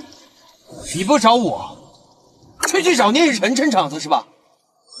病？你不找我，却去找聂日辰撑场子是吧？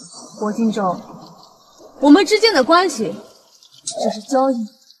郭金州，我们之间的关系只是交易。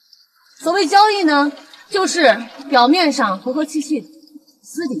所谓交易呢，就是表面上和和气气的，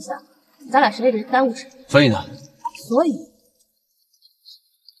私底下咱俩谁也别耽误谁。所以呢？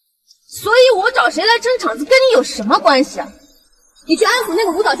所以我找谁来撑场子跟你有什么关系啊？你去安抚那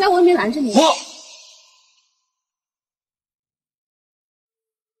个舞蹈家，我也没拦着你。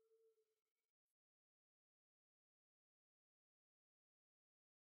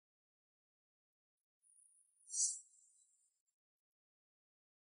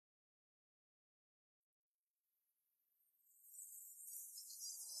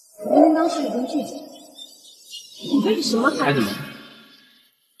明明当时已经拒绝了，你为什么还？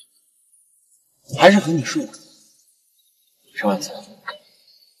还是和你说，沈万子，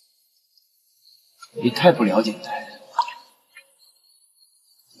你太不了解男人了，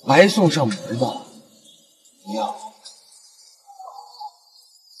白送上门的，不要。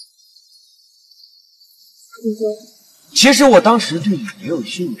其实我当时对你没有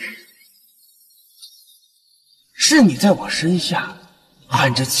兴趣，是你在我身下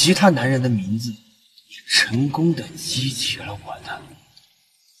喊着其他男人的名字，成功的激起了我的。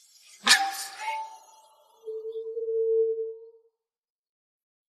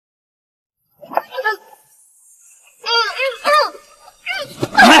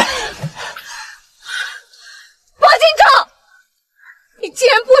王金正，你既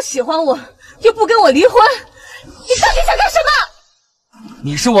然不喜欢我，又不跟我离婚，你到底想干什么？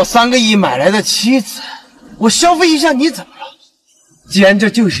你是我3个亿买来的妻子，我消费一下你怎么了？既然这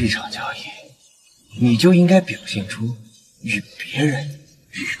就是一场交易，你就应该表现出与别人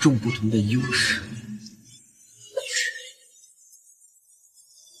与众不同的优势。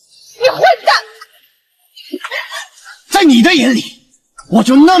你混蛋！在你的眼里，我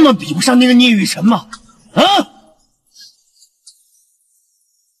就那么比不上那个聂雨辰吗？啊？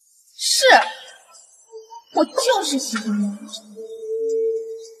是，我就是喜欢聂雨辰，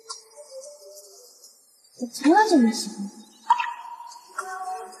我从来就没喜欢过。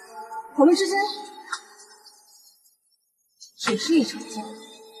我们之间只是一场交易，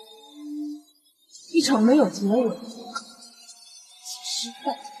一场没有结尾的失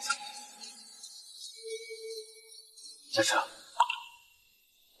败的交易。下车！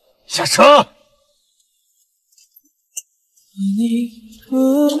下车！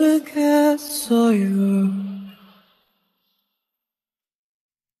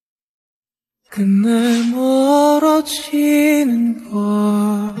 그날 멀어지는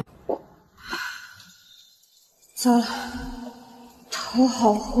걸 糟了，头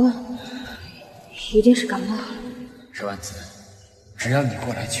好昏，一定是感冒了。石万子，只要你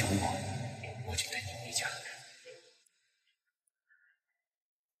过来求我，我就带你回家。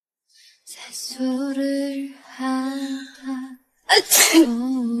 세수를 하다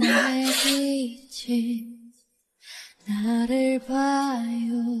빛이 나를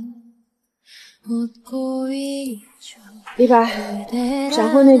봐요 웃고 있죠 李白，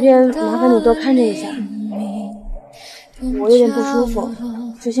闪婚那边麻烦你多看着一下，我有点不舒服，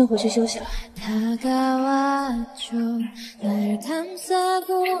就先回去休息了。 다가왔죠 날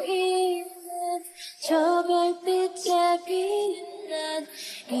감싸고 있는 저 별빛에 빛난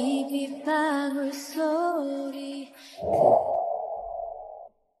이 빗방울 소리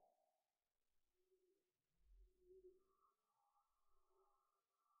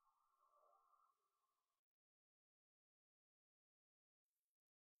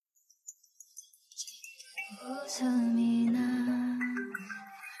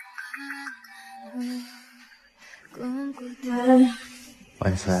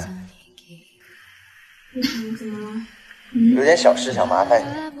婉慈，怎么了？有点小事想麻烦你。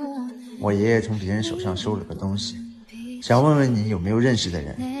我爷爷从别人手上收了个东西，想问问你有没有认识的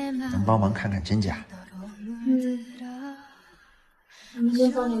人能帮忙看看真假。我们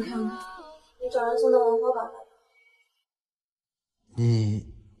先放你看看，你找人送到文化馆来。你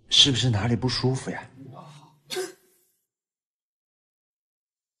是不是哪里不舒服呀？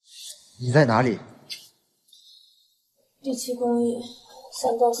你在哪里？第7公寓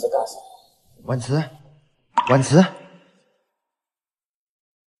3栋4高3。婉慈，婉慈，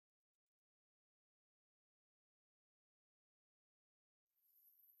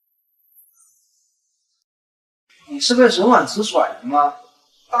你是被沈婉慈甩的吗？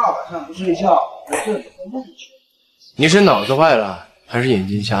大晚上不睡觉，在这里做梦去？你是脑子坏了还是眼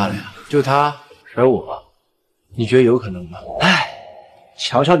睛瞎了呀？就他甩我，你觉得有可能吗？唉，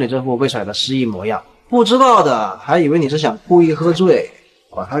瞧瞧你这副被甩的失忆模样，不知道的还以为你是想故意喝醉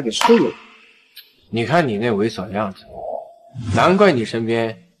把他给睡了。你看你那猥琐的样子，难怪你身边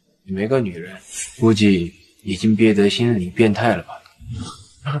也没个女人，估计已经憋得心理变态了吧？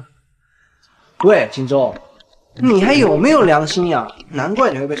喂，荆州，你还有没有良心呀？难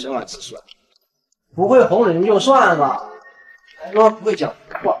怪你会被沈婉慈甩，不会哄人就算了，还说不会讲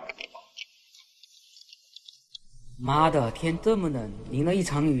话。妈的，天这么冷，淋了一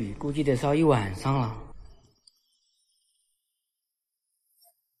场雨，估计得烧一晚上了。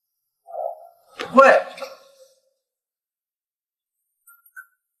喂，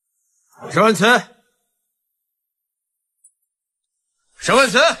沈婉慈，沈婉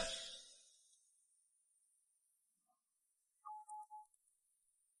慈，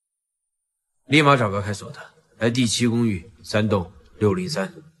立马找个开锁的，来第7公寓3栋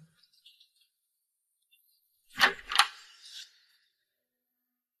603。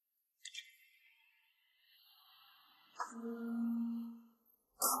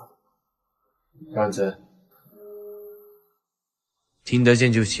婉子，听得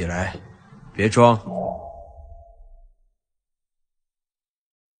见就起来，别装。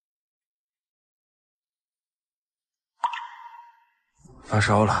发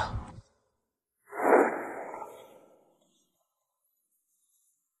烧了。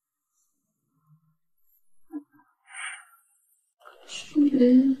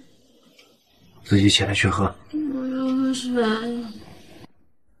自己起来去喝。我要喝水。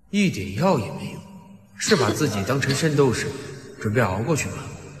一点药也没有，是把自己当成圣斗士，准备熬过去吗？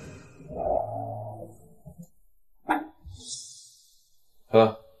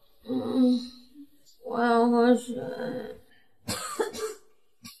喝。我要喝水。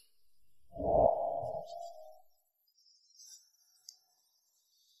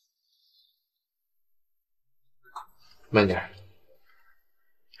慢点。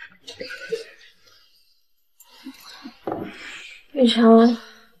玉成，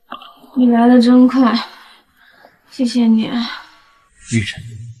你来的真快，谢谢你。玉成，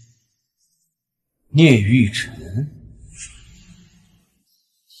聂玉成，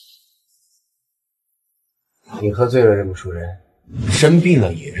你喝醉了认不出人，生病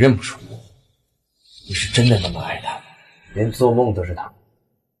了也认不出我。你是真的那么爱他，连做梦都是他。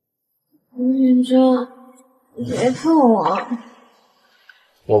吴云真，你别碰我。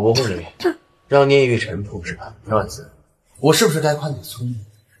我不护着你，让聂玉成护着吧。杨婉子，我是不是该夸你聪明，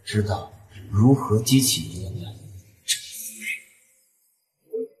知道如何激起一个男人？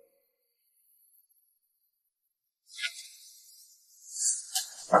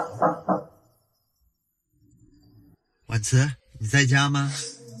婉慈，你在家吗？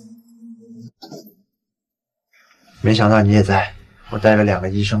没想到你也在，我带了2个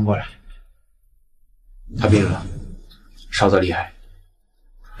医生过来。他病了，烧得厉害，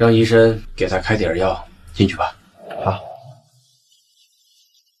让医生给他开点药，进去吧。好。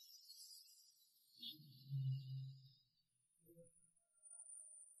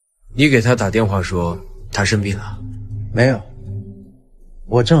你给他打电话说他生病了？没有，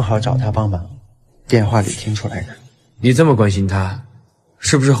我正好找他帮忙，电话里听出来的。你这么关心他，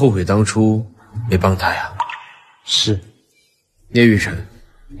是不是后悔当初没帮他呀？是。聂玉成，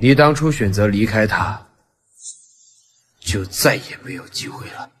你当初选择离开他，就再也没有机会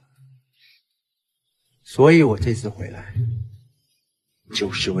了。所以我这次回来，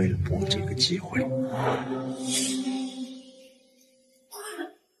就是为了搏这个机会。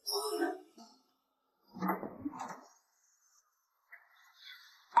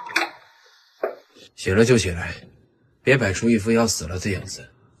醒了就起来，别摆出一副要死了的样子，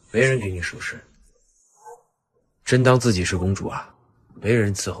没人给你收拾。真当自己是公主啊？没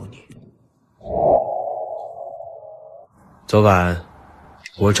人伺候你。昨晚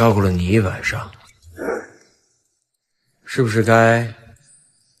我照顾了你一晚上，是不是该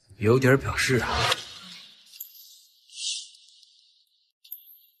有点表示啊？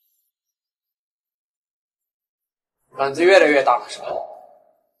胆子越来越大了是吧？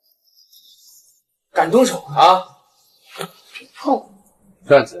敢动手啊？别碰！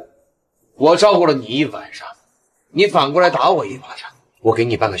段子，我照顾了你一晚上，你反过来打我一巴掌，我给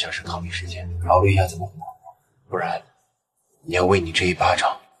你半个小时考虑时间，考虑一下怎么回答我，不然你要为你这一巴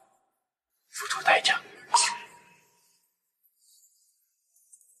掌付出代价。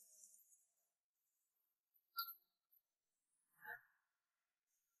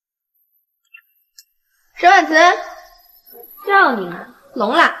沈婉慈，叫你呢，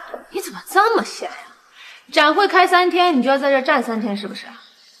聋了？你怎么这么闲呀？展会开3天，你就要在这站3天，是不是？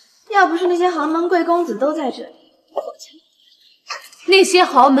要不是那些豪门贵公子都在这里，那些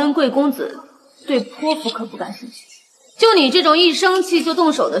豪门贵公子对泼妇可不感兴趣。就你这种一生气就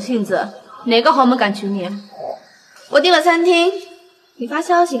动手的性子，哪个豪门敢娶你？我订了餐厅，你发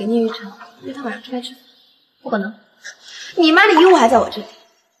消息给聂玉成，约他晚上出来吃饭。不可能，你妈的遗物还在我这里。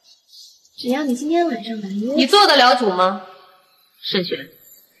只要你今天晚上来约，你做得了主吗？慎选，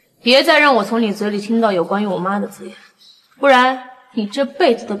别再让我从你嘴里听到有关于我妈的字眼，不然你这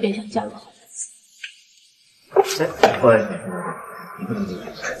辈子都别想嫁入豪门。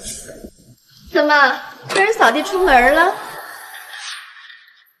怎么跟人扫地出门了？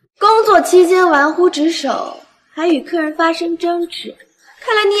工作期间玩忽职守，还与客人发生争执，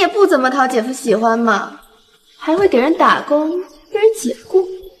看来你也不怎么讨姐夫喜欢嘛，还会给人打工，给人解雇。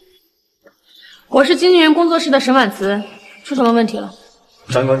我是经纪人工作室的沈婉慈，出什么问题了？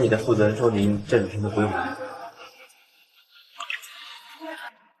张管理的负责人说您这2天都不用来。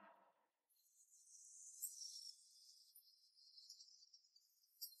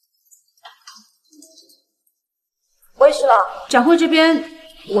喂，徐老，展会这边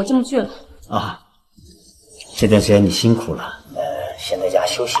我进不去了。啊，这段时间你辛苦了，先在家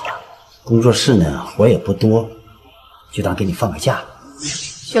休息吧。工作室呢活也不多，就当给你放个假。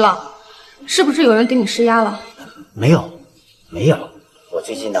徐老，是不是有人给你施压了？没有，我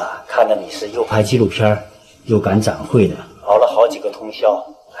最近呢看着你是又拍纪录片又赶展会的，熬了好几个通宵，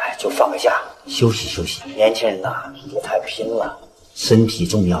就放个假休息休息。年轻人呐，别太拼了，身体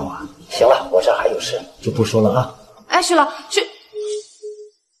重要啊。行了，我这还有事，就不说了啊。哎，徐老，去。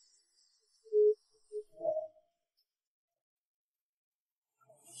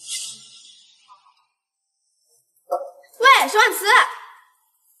喂，沈婉慈。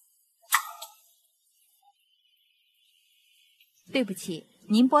对不起，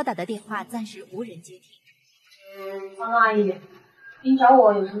您拨打的电话暂时无人接听。方阿姨，您找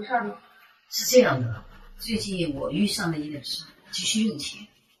我有什么事吗？是这样的，最近我遇上了一点事，急需用钱，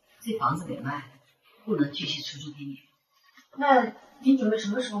这房子得卖，不能继续出租给你。那您准备什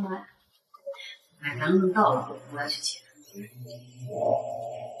么时候卖？买房轮到了，我要去签。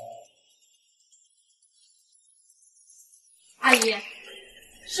阿姨，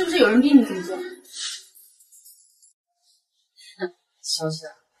是不是有人逼你这么做？小姐，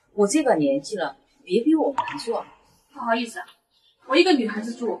我这个年纪了，别逼我难做。不好意思啊，我一个女孩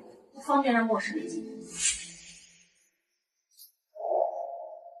子住，不方便让陌生人进。王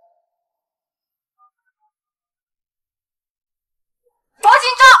金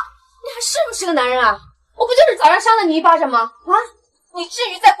正，你还是不是个男人啊？我不就是早上扇了你一巴掌吗？啊！你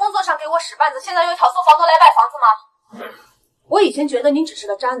至于在工作上给我使绊子，现在又挑唆房东来卖房子吗？我以前觉得您只是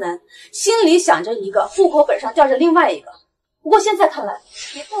个渣男，心里想着一个，户口本上吊着另外一个。不过现在看来，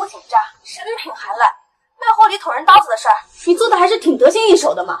你不仅渣，人品还烂，背后里捅人刀子的事儿，你做的还是挺得心应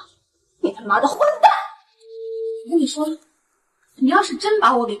手的嘛！你他妈的混蛋！我跟你说，你要是真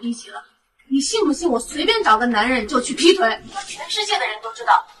把我给逼急了，你信不信我随便找个男人就去劈腿，让全世界的人都知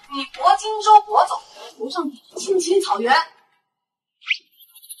道你博荆州博总，头上顶着青青草原。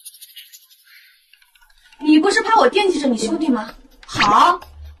你不是怕我惦记着你兄弟吗？好，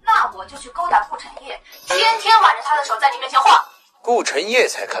那我就去勾搭顾晨烨，天天挽着他的手在你面前晃。顾晨烨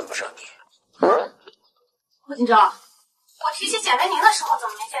才看不上你。霍金钊，我提起简为宁的时候，怎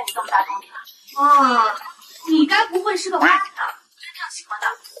么没见你这么大动力了？啊，你该不会是个妈的，真正喜欢的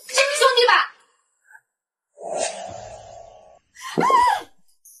是你兄弟吧？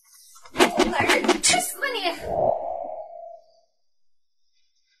本人吃死吧你！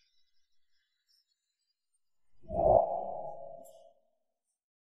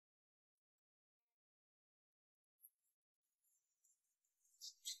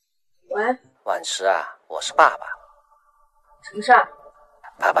喂，婉慈啊，我是爸爸。什么事儿？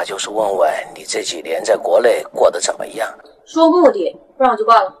爸爸就是问问你这几年在国内过得怎么样。说目的，不然我就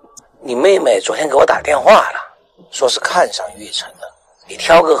挂了。你妹妹昨天给我打电话了，说是看上玉成的，你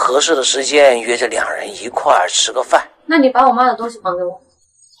挑个合适的时间约着2人一块儿吃个饭。那你把我妈的东西还给我。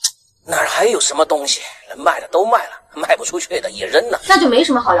哪儿还有什么东西？能卖的都卖了，卖不出去的也扔了。那就没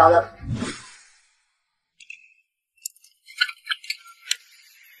什么好聊的了。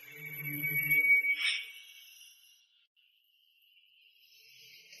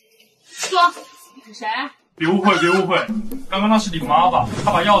说，是谁？别误会，别误会，刚刚那是你妈吧？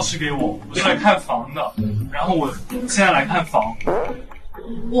她把钥匙给我，我是来看房的，然后我现在来看房。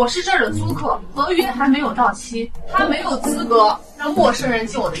我是这儿的租客，合约还没有到期，他没有资格让陌生人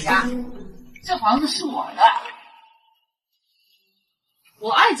进我的家。这房子是我的，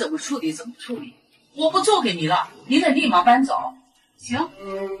我爱怎么处理怎么处理，我不做给你了，你得立马搬走。行，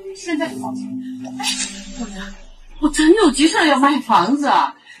现在放心。我真有急事要卖房子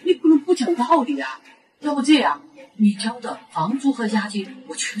啊，你不能不讲道理啊。要不这样，你交的房租和押金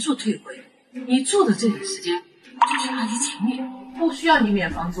我全数退回，你住的这段时间我就去阿姨请你。不需要你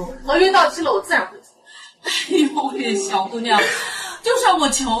免房租，合约到期了我自然会走。哎呦，我的小姑娘，就算我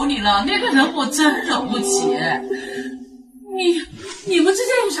求你了，那个人我真惹不起。你们之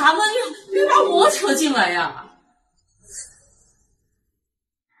间有啥吗？你别把我扯进来呀！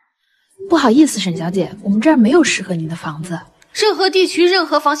不好意思，沈小姐，我们这儿没有适合您的房子，任何地区、任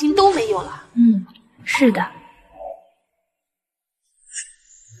何房型都没有了。是的。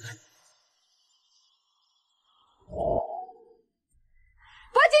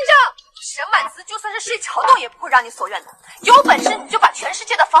柏金正，沈满慈就算是睡桥洞也不会让你所愿的。有本事你就把全世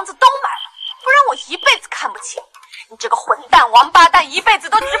界的房子都买了，不然我一辈子看不起你。你这个混蛋王八蛋，一辈子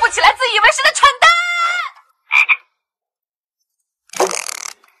都直不起来自以为是的蠢蛋！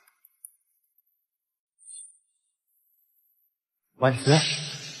婉慈，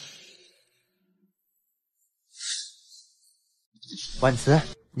婉慈，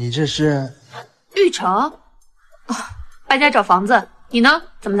你这是？玉成，搬家找房子，你呢？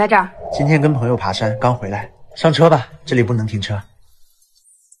怎么在这儿？今天跟朋友爬山，刚回来。上车吧，这里不能停车。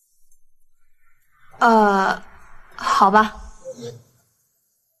好吧。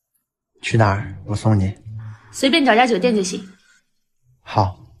去哪儿？我送你。随便找家酒店就行。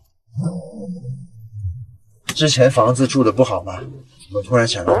好。之前房子住的不好吗？怎么突然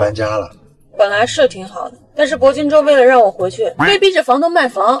想要搬家了？本来是挺好的，但是柏金周为了让我回去，非逼着房东卖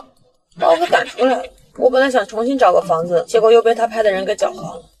房，把我给赶出来了。我本来想重新找个房子，结果又被他派的人给搅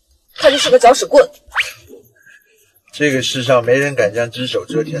黄了。他就是个搅屎棍。这个世上没人敢将只手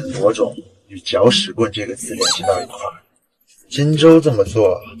遮天的魔种与搅屎棍这个字联系到一块儿。荆州这么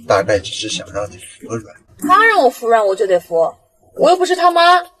做，大概只是想让你服软。他让我服软，我就得服。我又不是他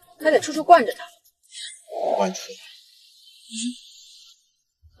妈，还得处处惯着他。婉慈，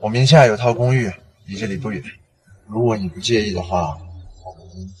我名下有套公寓，离这里不远。如果你不介意的话，我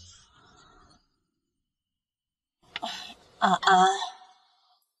们……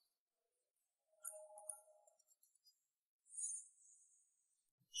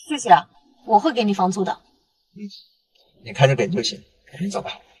谢谢，我会给你房租的。你看着给就行。你走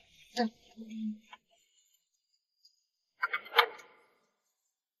吧。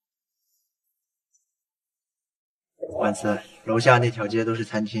婉慈，楼下那条街都是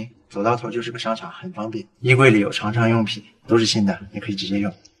餐厅，走到头就是个商场，很方便。衣柜里有床上用品，都是新的，你可以直接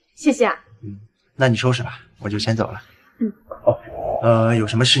用。谢谢啊。那你收拾吧，我就先走了。有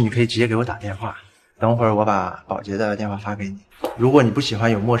什么事你可以直接给我打电话，等会儿我把保洁的电话发给你。如果你不喜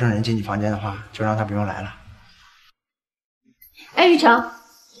欢有陌生人进你房间的话，就让他不用来了。哎，玉成，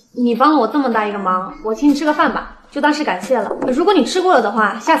你帮了我这么大一个忙，我请你吃个饭吧，就当是感谢了。如果你吃过了的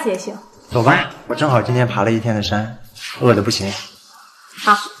话，下次也行。走吧，我正好今天爬了一天的山，饿得不行。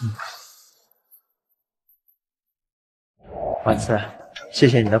好。婉慈，谢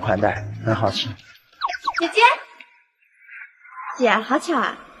谢你的款待，很好吃。姐姐，姐，好巧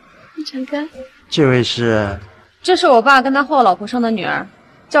啊！玉成哥，这位是？这是我爸跟他后老婆生的女儿，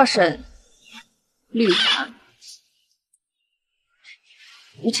叫沈绿茶。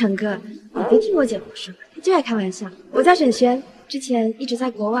玉成哥，你别听我姐胡说，她就爱开玩笑。我叫沈轩，之前一直在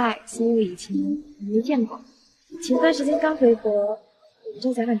国外，所以以前没见过。前段时间刚回国，我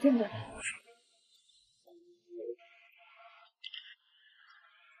正想见过她。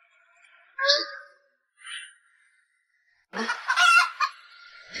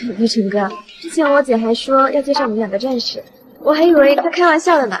玉成哥，之前我姐还说要介绍我们两个认识，我还以为她开玩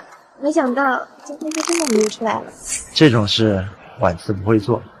笑的呢，没想到今天她真的明出来了。这种事婉慈不会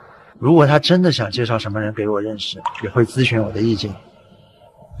做，如果她真的想介绍什么人给我认识，也会咨询我的意见。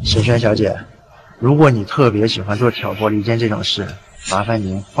沈轩小姐，如果你特别喜欢做挑拨离间这种事，麻烦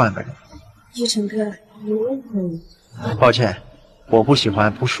您换个人。玉成哥，你问题。抱歉，我不喜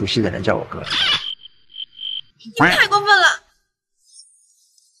欢不熟悉的人叫我哥。你太过分了！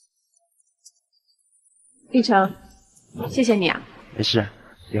立成，谢谢你啊。没事，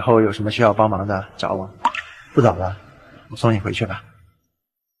以后有什么需要帮忙的找我。不早了，我送你回去吧。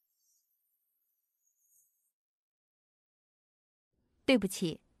对不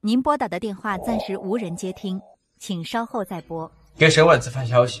起，您拨打的电话暂时无人接听，请稍后再拨。给沈婉子发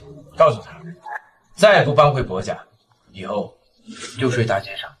消息，告诉他，再也不搬回薄家，以后就睡大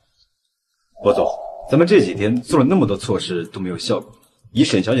街上。薄总，咱们这几天做了那么多措施都没有效果，以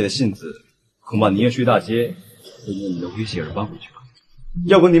沈小姐的性子，恐怕宁愿睡大街，不因为你的威胁而搬回去吧。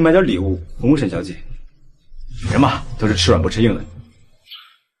要不您买点礼物哄哄沈小姐？人嘛，都是吃软不吃硬的。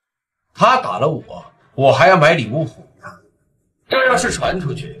他打了我，我还要买礼物哄他，这要是传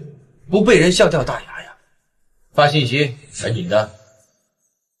出去，不被人笑掉大牙呀！发信息，赶紧的。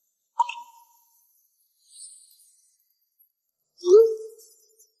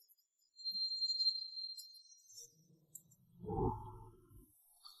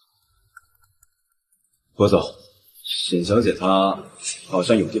薄总，沈小姐她好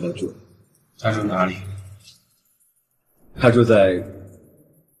像有地方住。她住哪里？她住在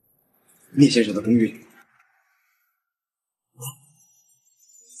聂先生的公寓里。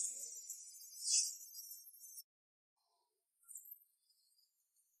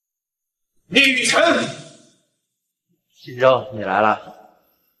聂雨辰，金州，你来了。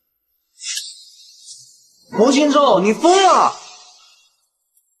胡金州，你疯了！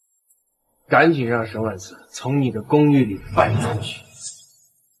赶紧让沈婉子从你的公寓里搬出去！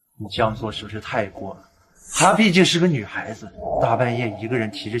你这样做是不是太过了？她毕竟是个女孩子，大半夜一个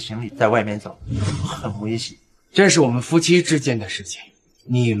人提着行李在外面走，很危险。这是我们夫妻之间的事情，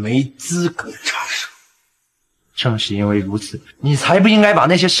你没资格插手。正是因为如此，你才不应该把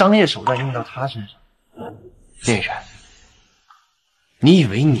那些商业手段用到她身上。聂然，你以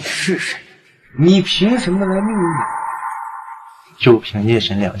为你是谁？你凭什么来命令我？就凭聂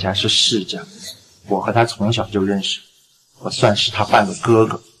沈两家是世家，我和他从小就认识，我算是他半个哥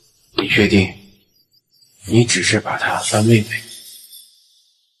哥。你确定？你只是把她当妹妹？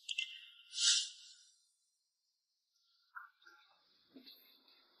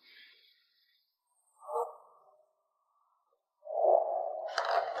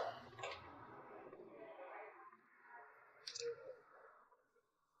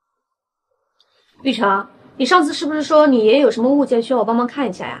玉成，你上次是不是说你爷爷有什么物件需要我帮忙看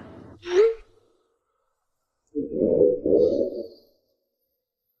一下呀？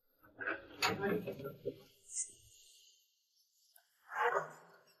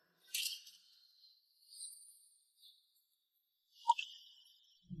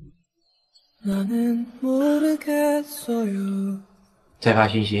再发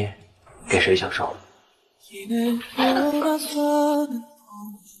信息给谁享受？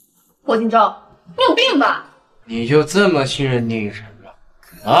霍金州，你有病吧？你就这么信任聂雨辰了？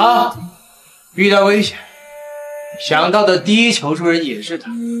啊！遇到危险，想到的第一求助人也是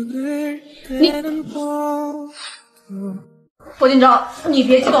他。你，霍金州，你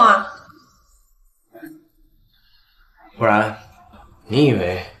别激动啊！不然，你以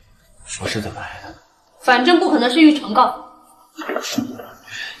为我是怎么来的？反正不可能是玉成告诉你。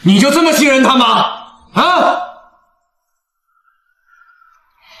你就这么信任他吗？啊！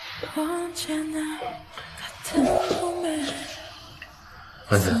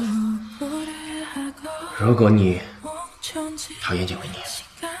丸子，如果你讨厌这位你，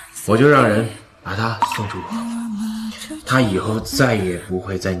我就让人把他送出国，他以后再也不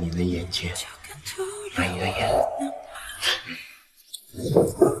会在你的眼前碍你的眼。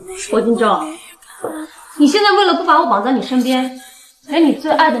霍金州，你现在为了不把我绑在你身边，连你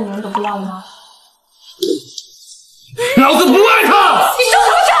最爱的女人都不要了吗？老子不爱他！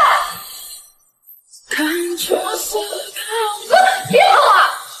你说什么事？别碰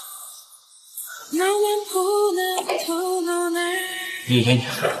我！你以前你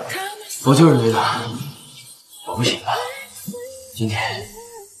我就是觉得我不行了，今天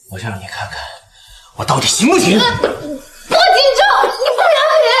我就让你看看我到底行不行。霍金州，你不要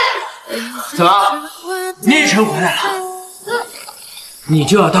脸！怎么，聂晨回来了，你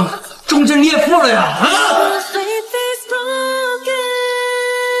就要当忠贞烈妇了呀？啊！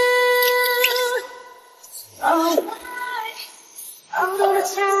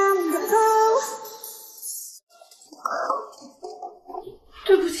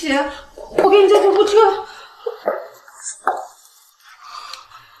对不起，我给你叫救护车。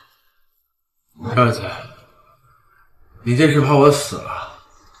儿子，你这是怕我死了？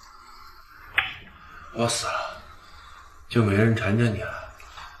我死了，就没人缠着你了。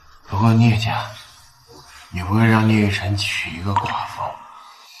不过聂家，你不会让聂雨辰娶一个寡妇，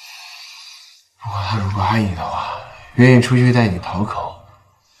不过他如果爱你的话，愿意出去带你讨口，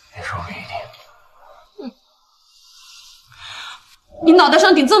也说不一定。你脑袋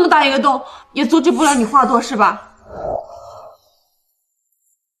上顶这么大一个洞，也阻止不了你话多是吧？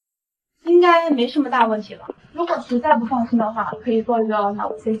应该没什么大问题了。如果实在不放心的话，可以做一个脑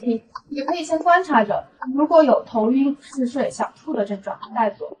部 CT， 也可以先观察着，如果有头晕、嗜睡、想吐的症状，再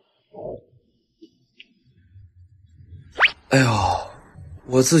做。哎呦，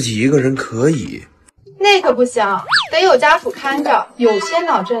我自己一个人可以。那可不行，得有家属看着。有些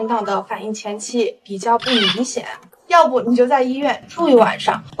脑震荡的反应前期比较不明显，要不你就在医院住一晚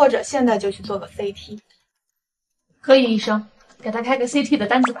上，或者现在就去做个 CT。可以，医生，给他开个 CT 的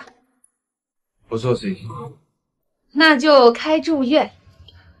单子吧。不做 CT， 那就开住院。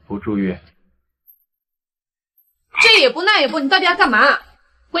不住院。这也不那也不，你到底要干嘛？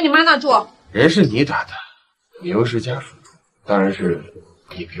回你妈那住？人是你打的，你又是家属，当然是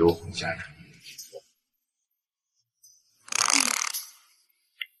你陪我回家的。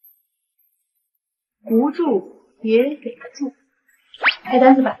不住也得住，开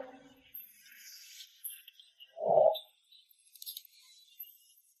单子吧。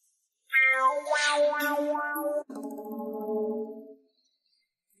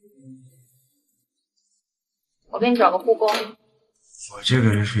我给你找个护工。我这个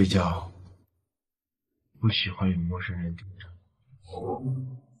人睡觉不喜欢有陌生人盯着。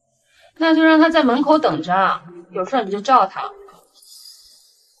那就让他在门口等着，有事你就叫他。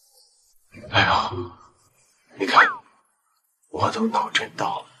哎呦，你看，我都脑震荡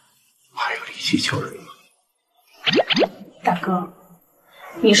了，还有力气求人吗？大哥，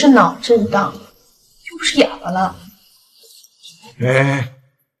你是脑震荡，又不是哑巴了。哎，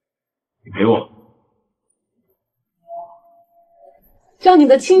你陪我。叫你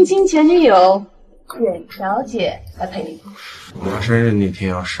的亲亲前女友忍小姐来陪你。我生日那天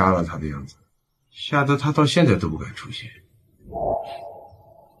要杀了他的样子，吓得他到现在都不敢出现。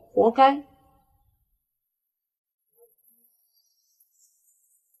活该。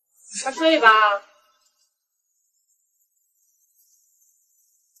快睡吧。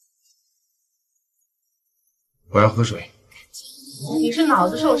我要喝水。你是脑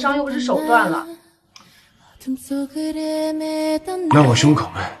子受伤，又不是手断了。让我胸口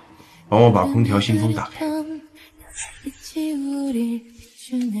们帮我把空调新风打开。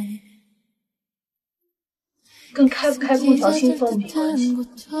跟开不开空调新风没关系，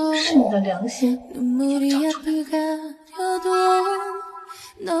是你的良心要找出来。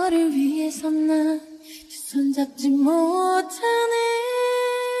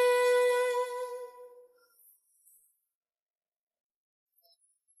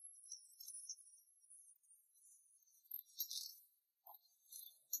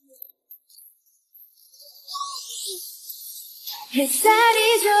这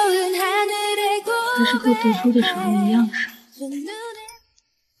是和读书的时候一样少。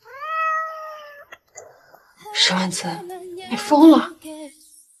石万子，你疯了！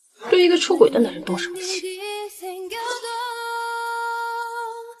对一个出轨的男人动什么气？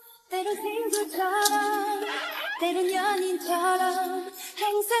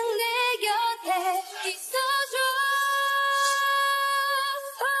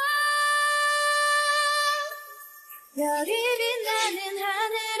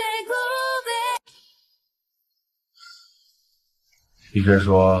医生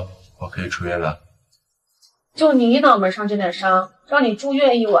说我可以出院了。就你脑门上这点伤，让你住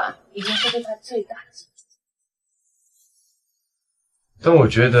院一晚，已经是对他最大的击击。但我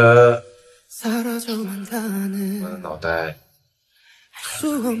觉得我的脑袋……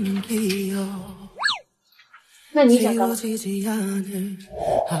那你想干嘛？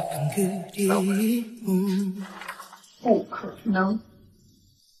不可能。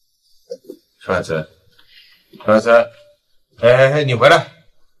舒婉岑，舒婉岑，哎，你回来，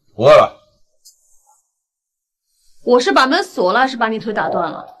我饿了。我是把门锁了，还是把你腿打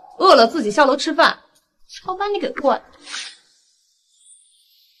断了？饿了自己下楼吃饭，超把你给惯。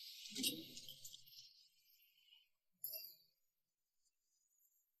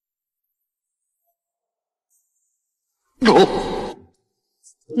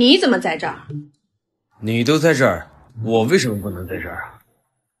你怎么在这儿？你都在这儿，我为什么不能在这儿啊？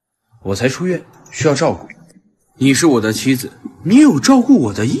我才出院，需要照顾。你是我的妻子，你有照顾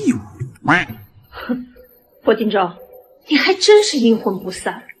我的义务。哼，霍金州，你还真是阴魂不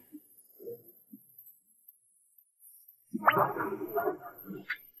散。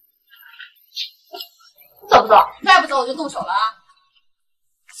走不走？再不走我就动手了啊！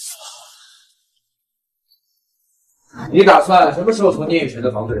你打算什么时候从聂雨辰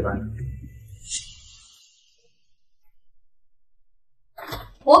的房子里搬出去？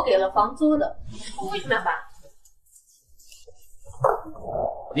我给了房租的，我为什么要搬？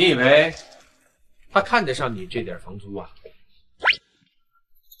你以为他看得上你这点房租啊？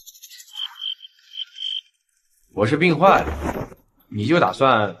我是病坏了，你就打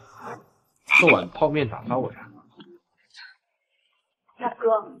算做碗泡面打发我呀？大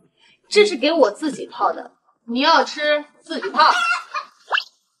哥，这是给我自己泡的，你要吃自己泡。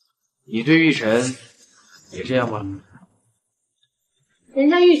你对玉晨也这样吗？人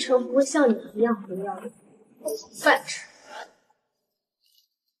家玉成不会像你一样不要脸，饭吃。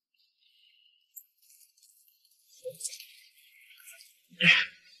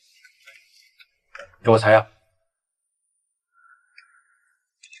给我采样。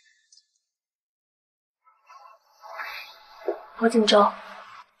罗锦州，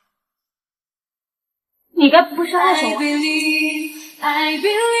你该不会是爱上我？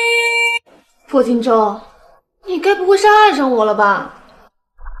傅锦州，你该不会是爱上我了吧？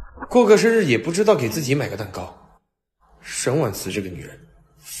过个生日也不知道给自己买个蛋糕，沈婉慈这个女人，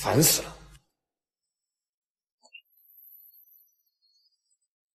烦死了。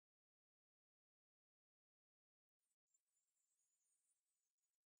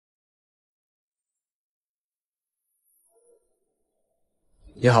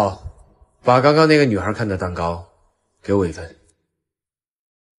你好，把刚刚那个女孩看的蛋糕给我一份。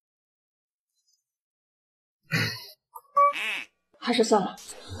还是算了，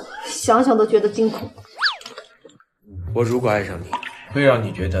想想都觉得惊恐。我如果爱上你，会让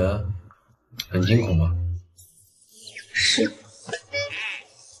你觉得很惊恐吗？是。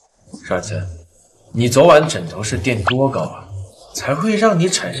傻子，你昨晚枕头是垫多高啊，才会让你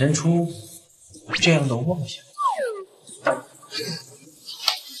产生出这样的妄想？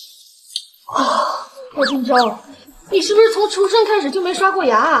啊，霍金州，你是不是从出生开始就没刷过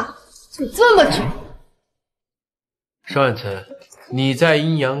牙？嘴这么直。邵婉岑，你再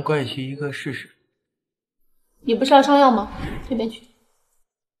阴阳怪气一个试试。你不是要上药吗？这边去。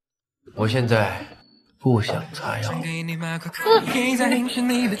我现在不想擦药。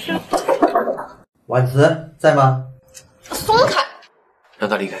婉慈在吗？松开！让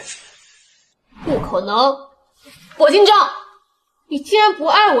他离开。不可能！霍金州，你既然不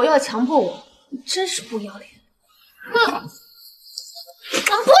爱我，要强迫我，你真是不要脸！哼！霍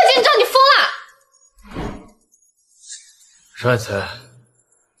金州，你疯了！邵婉岑，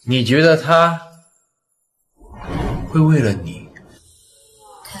你觉得他会为了你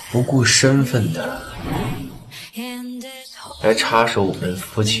不顾身份的来插手我们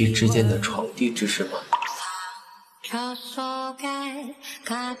夫妻之间的床笫之事吗？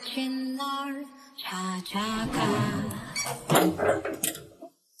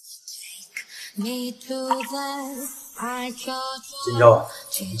金州，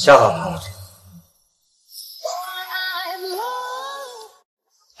你吓到他了。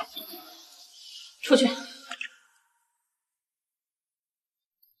出去。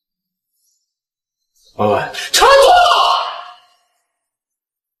婉婉，出去！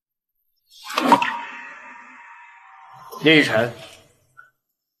聂雨辰，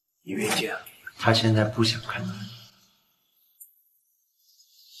你别见了，他现在不想看到你。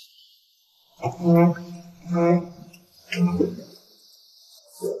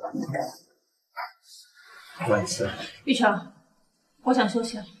婉慈，玉成，我想休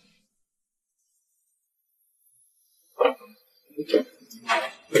息了。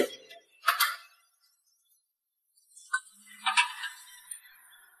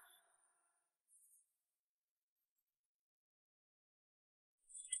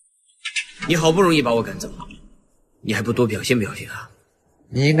你好不容易把我赶走，你还不多表现表现啊？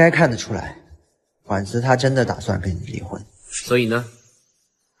你应该看得出来，婉慈她真的打算跟你离婚。所以呢？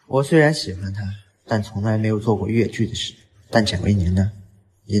我虽然喜欢她，但从来没有做过越剧的事。但简为宁呢？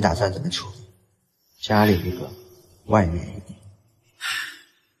你打算怎么处理？家里一个，外面一个。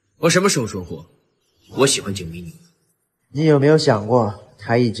我什么时候说过我喜欢简为宁？你有没有想过，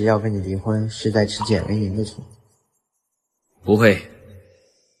他一直要跟你离婚，是在吃简为宁的醋？不会，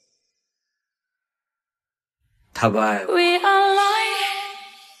他不爱我。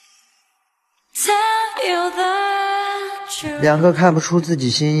两个看不出自己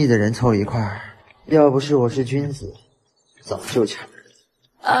心意的人凑一块儿，要不是我是君子，早就抢了。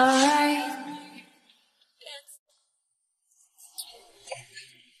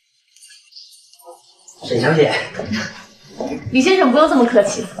沈小姐，李先生不用这么客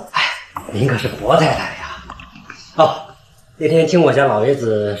气。您可是婆太太呀！哦，那天听我家老爷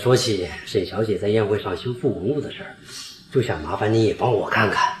子说起沈小姐在宴会上修复文物的事儿，就想麻烦你也帮我看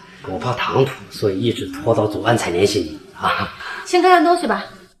看，我怕唐突，所以一直拖到左岸才联系你啊。先看看东西吧。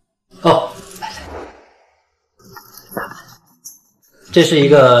哦，这是一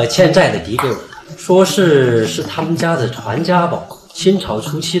个欠债的敌给我的，说是他们家的传家宝，清朝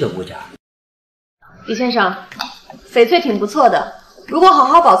初期的物件。李先生，翡翠挺不错的，如果好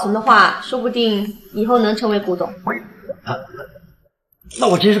好保存的话，说不定以后能成为古董。啊，那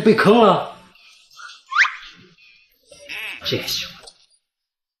我真是被坑了。这个行。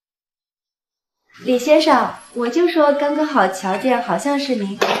李先生，我就说刚刚好瞧见，好像是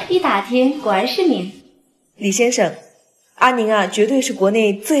您，一打听果然是您。李先生，阿宁啊，绝对是国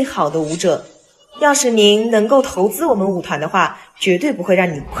内最好的舞者。要是您能够投资我们舞团的话，绝对不会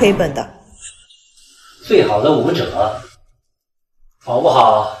让你亏本的。最好的舞者，好不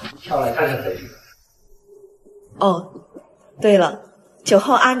好？跳来看看才知道。哦，对了，9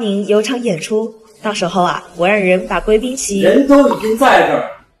号阿宁有场演出，到时候啊，我让人把贵宾席……人都已经在这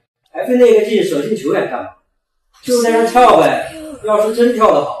儿，还费那个劲舍近求远干嘛？就在这跳呗。要是真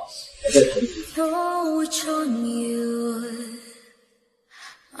跳得好，再投资。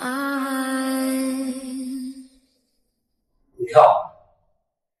你跳，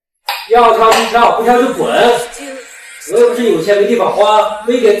要跳就跳，不跳就滚。我又不是有钱没地方花，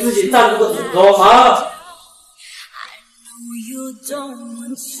非给自己赞助个祖宗啊！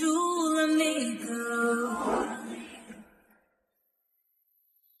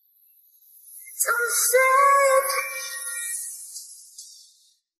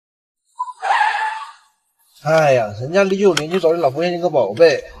哎呀，人家李909找你老婆像你个宝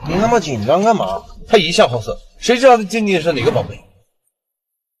贝，你他妈紧张干嘛？他一向好色，谁知道他仅仅是哪个宝贝？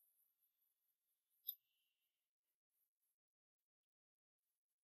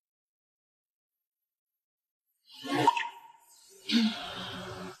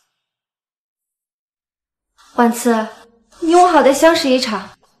婉慈，你我好歹相识一场，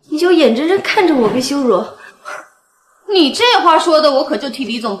你就眼睁睁看着我被羞辱。你这话说的，我可就替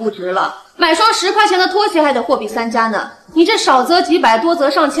李总不值了。买双10块钱的拖鞋还得货比3家呢，你这少则几百，多则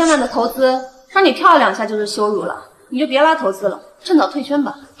上千万的投资，让你跳2下就是羞辱了，你就别拉投资了，趁早退圈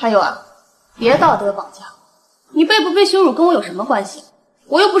吧。还有啊，别道德绑架，你被不被羞辱跟我有什么关系？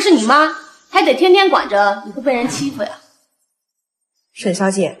我又不是你妈，还得天天管着你不被人欺负呀。沈小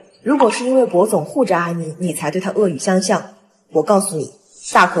姐，如果是因为博总护着阿宁，你才对他恶语相向，我告诉你，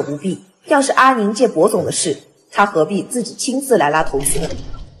大可不必。要是阿宁借博总的事，他何必自己亲自来拉投资呢？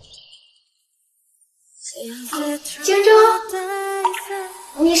荆州，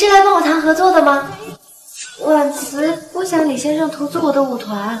你是来帮我谈合作的吗？婉慈不想李先生投资我的舞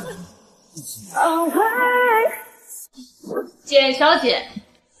团。简小姐，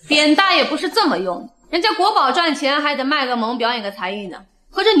扁大也不是这么用的，人家国宝赚钱还得卖个萌，表演个才艺呢。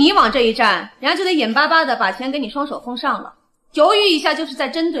合着你往这一站，人家就得眼巴巴的把钱给你双手封上了，犹豫一下就是在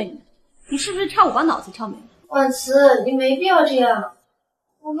针对你。你是不是跳舞把脑子跳没了？婉慈，你没必要这样，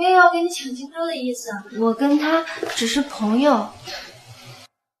我没有要跟你抢荆州的意思，我跟他只是朋友。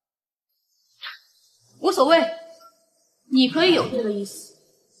无所谓，你可以有这个意思。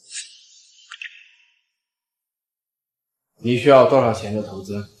你需要多少钱的投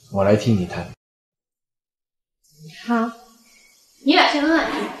资？我来替你谈。好，你俩先恩爱，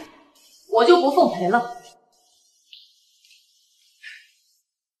我就不奉陪了。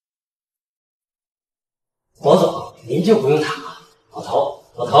博总，您就不用谈了，老头，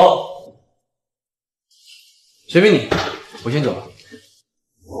老头，随便你，我先走了。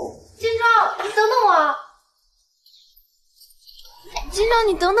金州，你等等我。金州，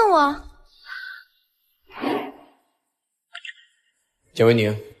你等等我。简维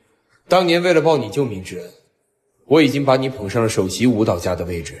宁，当年为了报你救命之恩，我已经把你捧上了首席舞蹈家的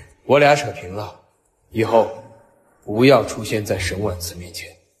位置，我俩扯平了，以后不要出现在沈婉慈面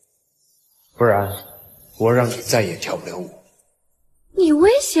前，不然我让你再也跳不了舞。你威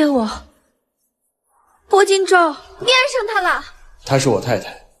胁我？薄金州，你爱上他了？她是我太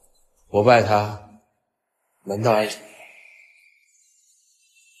太，我不爱她，难道爱什么？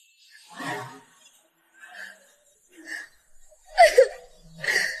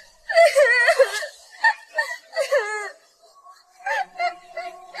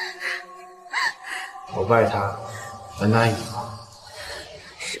我不爱他，难道爱你吗？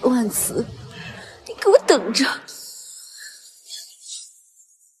沈婉慈，你给我等着！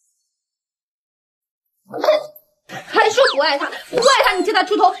还说不爱他，不爱他你替他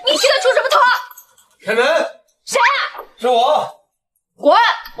出头，你替他出什么头啊？开门！谁啊？是我。滚！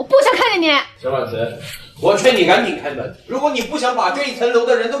我不想看见你。沈婉慈，我劝你赶紧开门。如果你不想把这一层楼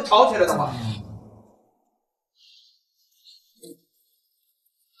的人都吵起来的话。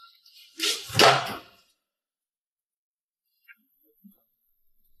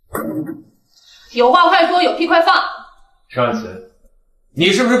有话快说，有屁快放。沈婉慈，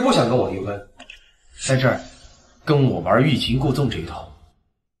你是不是不想跟我离婚？在这儿，跟我玩欲擒故纵这一套。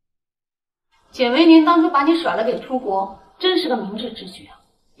简为宁当初把你甩了给出国，真是个明智之举啊！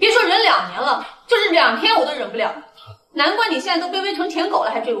别说忍2年了，就是2天我都忍不了。难怪你现在都卑微成舔狗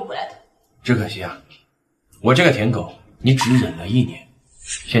了，还追不回来的。只可惜啊，我这个舔狗，你只忍了1年，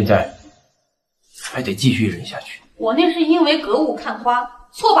现在还得继续忍下去。我那是因为格物看花，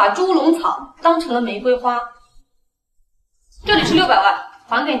错把猪笼草当成了玫瑰花。这里是600万，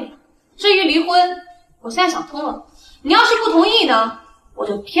还给你。至于离婚，我现在想通了，你要是不同意呢，我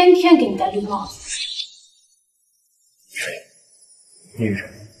就天天给你戴绿帽子。聂雨辰，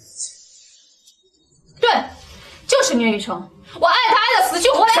对，就是聂雨辰，我爱他爱的死去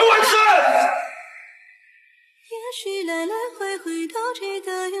活来。陈婉之。也许来来回回都这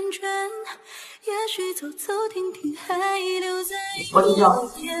个圆圈，也许走走停停还留在我知道，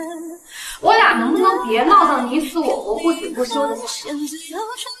我俩能不能别闹到你死我活不死不休的？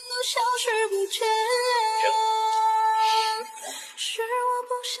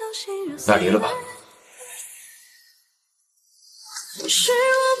那离了吧。是我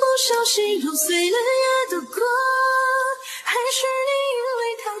不小心揉碎了夜的锅，还是你因为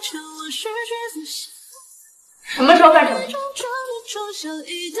太沉我失去自信？什么时候干什么？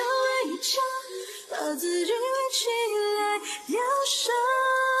把自己围起来疗伤。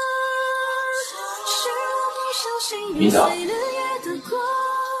是我不小心揉碎了夜的锅，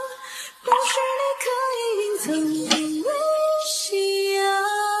不是你刻意隐藏的微笑。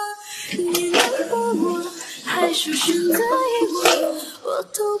你爱过我，还是选择遗忘，我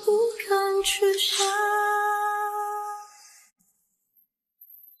都不敢去想。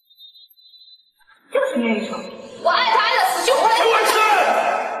就是聂雨辰，我爱他爱的死去活来。我是。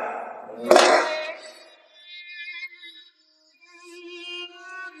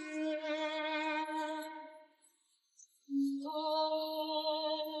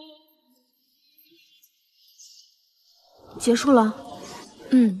结束了，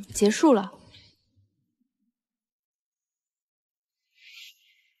结束了。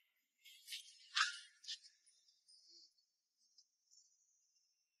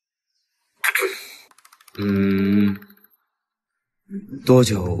多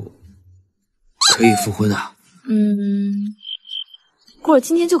久可以复婚啊？过了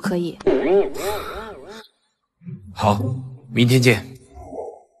今天就可以。好，明天见。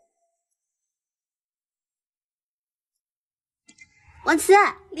婉慈，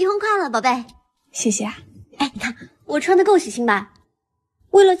离婚快乐，宝贝！谢谢啊。哎，你看我穿的够喜庆吧？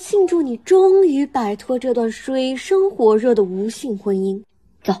为了庆祝你终于摆脱这段水深火热的无性婚姻，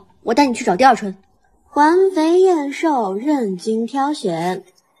走，我带你去找第二春。环肥燕瘦，任君挑选。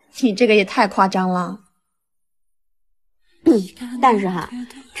你这个也太夸张了。但是哈，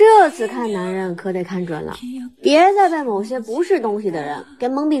这次看男人可得看准了，别再被某些不是东西的人给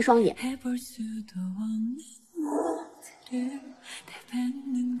蒙蔽双眼。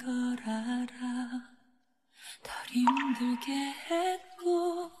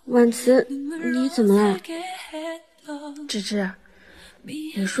婉慈，你怎么了？芝芝，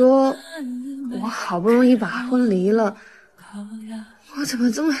你说我好不容易把婚离了，我怎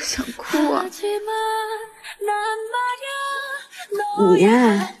么这么想哭啊？你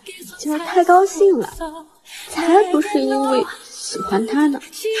呀，就是太高兴了，才不是因为喜欢他呢。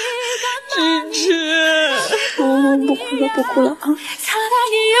芝芝，不哭了，不哭了啊！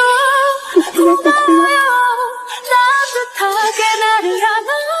不哭了，不哭了。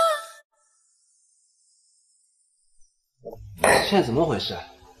现在怎么回事？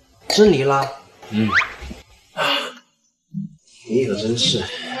真离了？你可真是。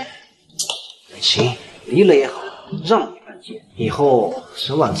行，离了也好，让你办结。以后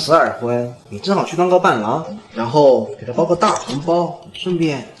沈婉慈二婚，你正好去当个伴郎，然后给他包个大红包，顺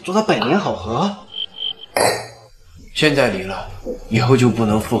便祝他百年好合。现在离了，以后就不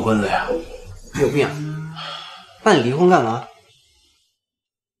能复婚了呀？有病！那你离婚干嘛？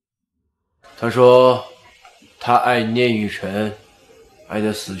他说他爱聂雨辰，爱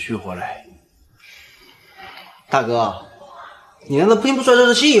得死去活来。大哥，你难道听不出来这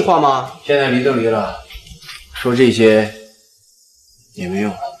是心里话吗？现在离都离了，说这些也没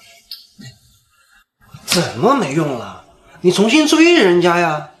用了。怎么没用了？你重新追人家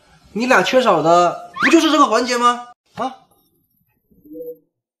呀！你俩缺少的不就是这个环节吗？啊？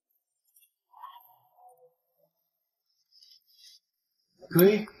可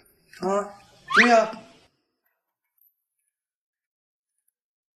以啊，追呀！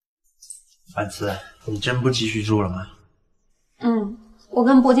婉慈，你真不继续住了吗？我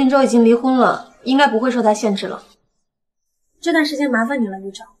跟柏金周已经离婚了，应该不会受他限制了。这段时间麻烦你了，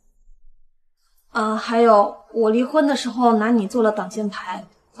局长。还有我离婚的时候拿你做了挡箭牌，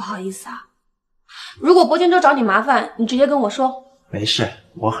不好意思啊。如果柏金州找你麻烦，你直接跟我说。没事，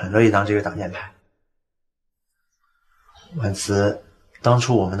我很乐意当这个挡箭牌。婉慈，当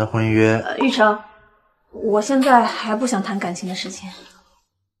初我们的婚约，玉成，我现在还不想谈感情的事情。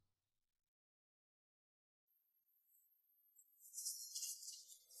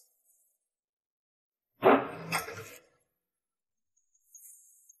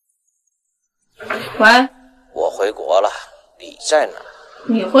喂，我回国了，你在哪？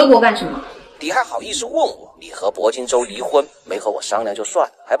你回国干什么？你还好意思问我？你和柏金州离婚，没和我商量就算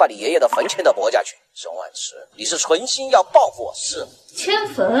了，还把你爷爷的坟迁到柏家去。沈婉慈，你是存心要报复我是吗？迁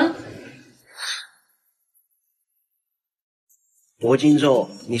坟？柏金州，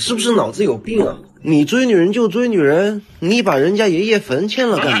你是不是脑子有病啊？你追女人就追女人，你把人家爷爷坟迁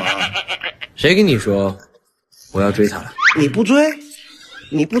了干嘛？谁跟你说我要追她了？你不追？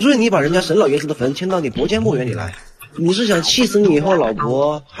你不追，你把人家沈老爷子的坟迁到你柏家墓园里来，你是想气死你以后老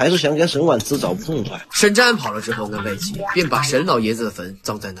婆，还是想给沈婉慈找不痛快？沈占跑了之后，跟魏琪便把沈老爷子的坟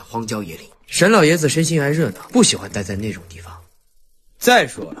葬在那荒郊野岭。沈老爷子身心爱热闹，不喜欢待在那种地方。再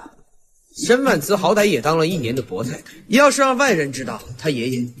说了，沈婉慈好歹也当了1年的薄太太，要是让外人知道他爷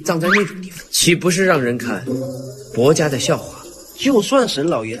爷葬在那种地方，岂不是让人看薄家的笑话？就算沈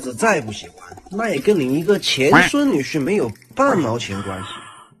老爷子再不喜欢，那也跟你一个前孙女婿没有半毛钱关系。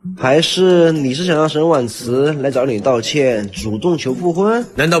还是你是想让沈婉慈来找你道歉，主动求复婚？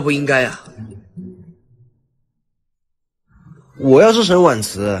难道不应该啊？我要是沈婉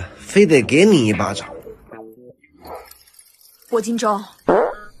慈，非得给你一巴掌。柏金州，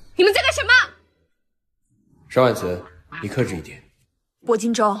你们在干什么？沈婉慈，你克制一点。柏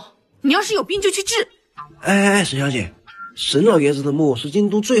金州，你要是有病就去治。哎，沈小姐，沈老爷子的墓是京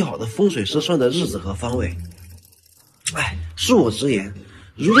都最好的风水师算的日子和方位。哎，恕我直言，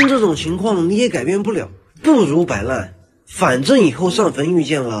如今这种情况你也改变不了，不如摆烂。反正以后上坟遇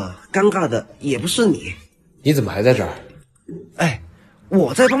见了，尴尬的也不是你。你怎么还在这儿？哎，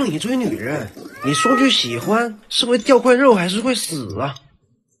我在帮你追女人，你说句喜欢，是会掉块肉还是会死啊？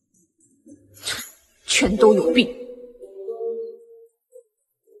全都有病。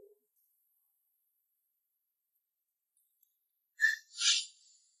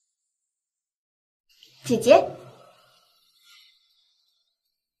姐姐，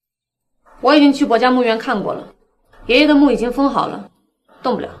我已经去柏家墓园看过了，爷爷的墓已经封好了，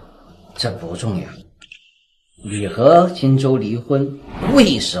动不了。这不重要。你和荆州离婚，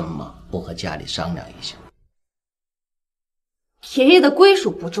为什么不和家里商量一下？爷爷的归属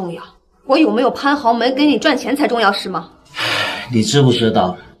不重要，我有没有攀豪门给你赚钱才重要是吗？你知不知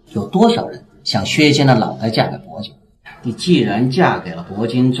道有多少人想削尖了脑袋嫁给柏家？你既然嫁给了柏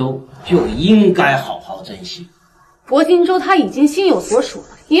金州，就应该好好珍惜。柏金州他已经心有所属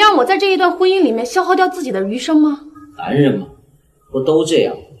了，你让我在这一段婚姻里面消耗掉自己的余生吗？男人嘛，不都这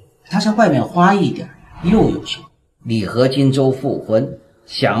样？他在外面花一点又有什么？你和荆州复婚，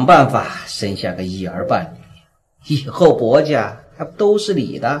想办法生下个一儿半女，以后柏家还不都是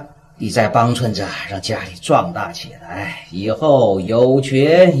你的？你再帮衬着让家里壮大起来，以后有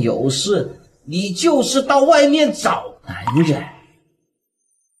权有势，你就是到外面找男人，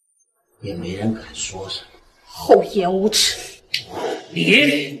也没人敢说什么。厚颜无耻！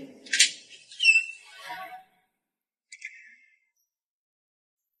你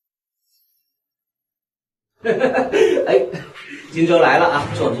哎，荆州来了啊！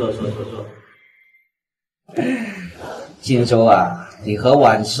坐。荆州啊，你和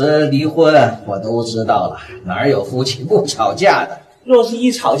婉慈离婚，我都知道了。哪有夫妻不吵架的？若是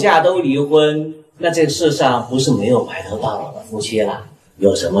一吵架都离婚，那这世上不是没有白头到老的夫妻了？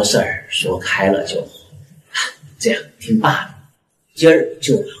有什么事儿说开了就好。这样，听爸的，今儿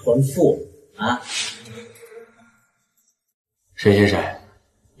就把婚复了啊！沈先生，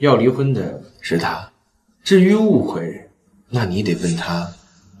要离婚的是他。至于误会人，那你得问他，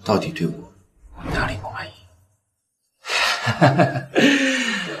到底对我哪里不满意？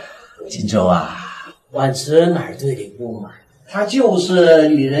荆州啊，婉慈哪儿对你不满？她就是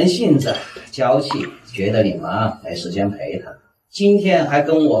女人性子，娇气，觉得你忙没时间陪她。今天还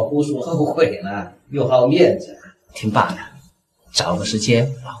跟我哭诉后悔呢，又好面子。听爸的，找个时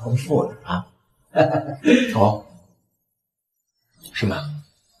间把婚复了啊！哦，是吗？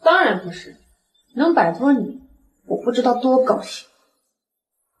当然不是。能摆脱你，我不知道多高兴。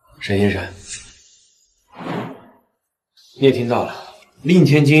沈先生，你也听到了，令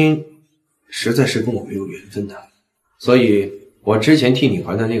千金实在是跟我没有缘分的，所以我之前替你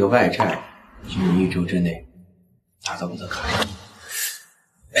还的那个外债，今日1周之内打到我的卡上。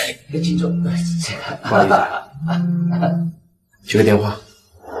荆州，不好意思，接个电话。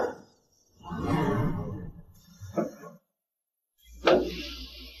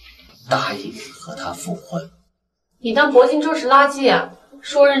答应和他复婚。你当铂金州是垃圾啊？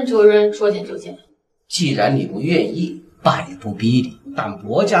说扔就扔，说捡就捡。既然你不愿意，爸也不逼你。但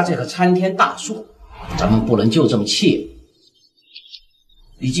薄家这棵参天大树，咱们不能就这么弃。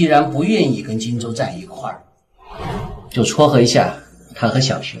你既然不愿意跟荆州在一块儿，就撮合一下他和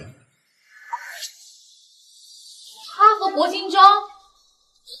小璇。他和铂金州，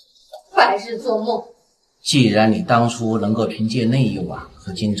白日做梦。既然你当初能够凭借那一晚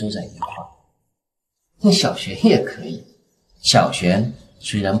和荆州在一块儿，那小璇也可以。小璇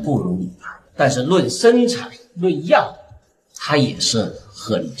虽然不如你爸，但是论身材、论样，她也是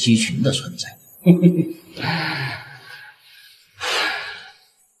鹤立鸡群的存在。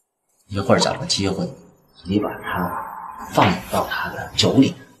一会儿找个机会，你把她放到他的酒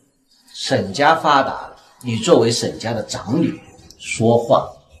里。沈家发达了，你作为沈家的长女，说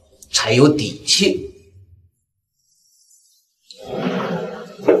话才有底气。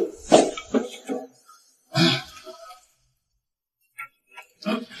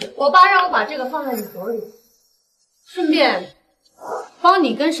我爸让我把这个放在你手里，顺便帮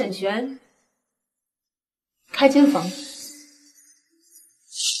你跟沈璇开间房。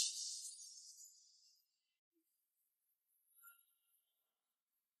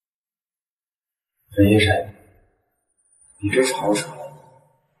陈先生，你这吵什么？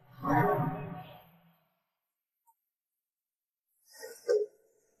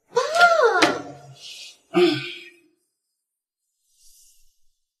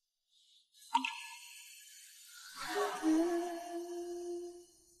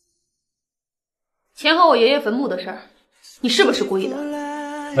钱和我爷爷坟墓的事儿，你是不是故意的？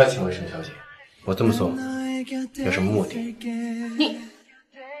那请问沈小姐，我这么做有什么目的？你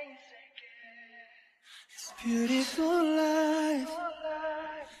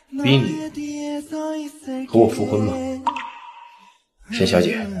逼你和我复婚吗？沈小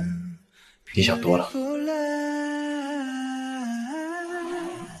姐，你想多了。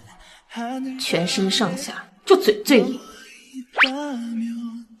全身上下就嘴最硬。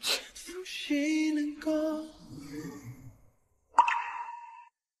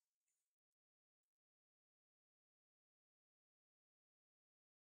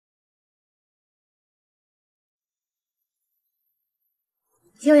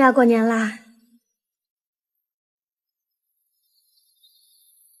又要过年啦！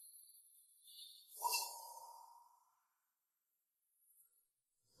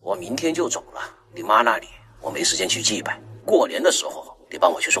我明天就走了，你妈那里我没时间去祭拜。过年的时候，你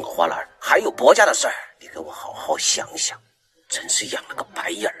帮我去送个花篮。还有薄家的事儿，你给我好好想想。真是养了个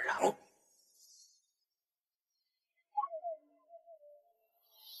白眼狼。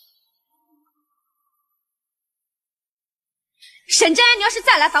沈真，你要是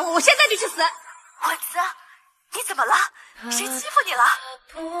再来烦我，我现在就去死！婉子，你怎么了？谁欺负你了？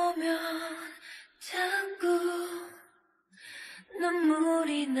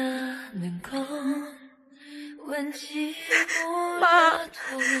妈，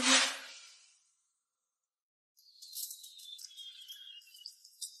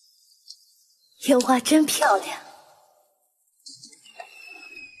烟花真漂亮。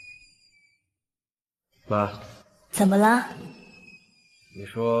妈，怎么了？你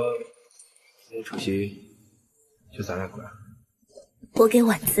说今天除夕就咱俩过来？我给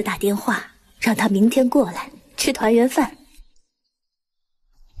婉子打电话，让她明天过来吃团圆饭。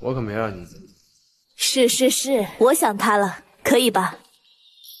我可没让你。是，我想她了，可以吧？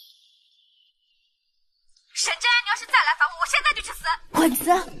沈真，你要是再来烦我，我现在就去死！婉子，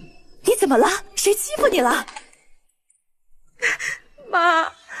你怎么了？谁欺负你了？妈，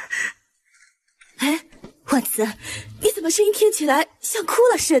哎，婉子，你怎么声音听起来像哭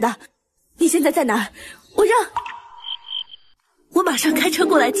了似的？你现在在哪儿？我马上开车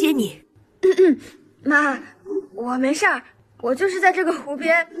过来接你。妈，我没事儿，我就是在这个湖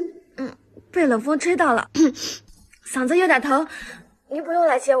边，被冷风吹到了，嗓子有点疼。你不用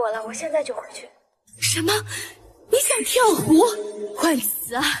来接我了，我现在就回去。什么？你想跳湖？婉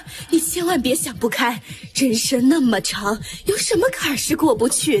子啊，你千万别想不开，人生那么长，有什么坎儿是过不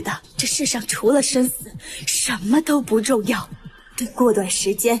去的？这世上除了生死，什么都不重要，等过段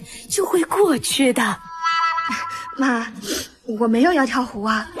时间就会过去的。妈，我没有要跳湖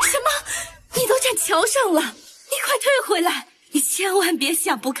啊。什么？你都站桥上了，你快退回来！你千万别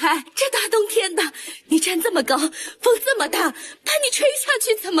想不开，这大冬天的，你站这么高，风这么大，把你吹下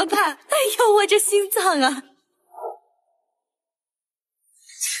去怎么办？哎呦，我这心脏啊！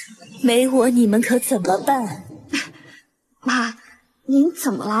没我你们可怎么办？妈，您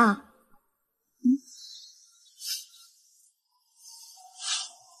怎么了？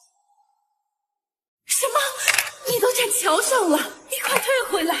什么？你都站桥上了，你快退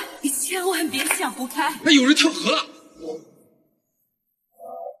回来！你千千万别想不开。那有人跳河了，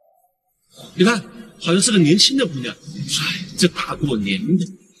你看，好像是个年轻的姑娘。哎，这大过年的，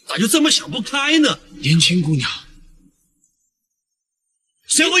咋就这么想不开呢？年轻姑娘，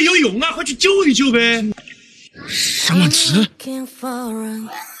谁会游泳啊？快去救一救呗！沈婉慈，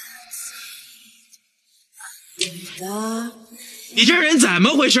你这人怎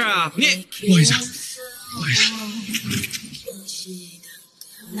么回事啊？你，不好意思，不好意思。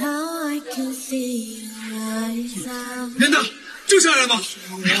人呢？救下来了吗？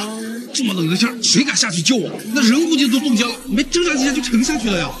哎呀，这么冷的天，谁敢下去救啊？那人估计都冻僵了，没挣扎几下就沉下去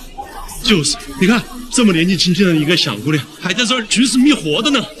了呀。就是，你看这么年纪轻轻的一个小姑娘，还在这儿寻死觅活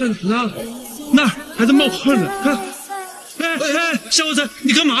的呢。在哪？那儿还在冒汗呢。看，哎，小伙子，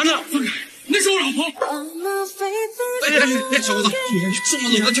你干嘛呢？那是我老婆。哎，小伙子，这么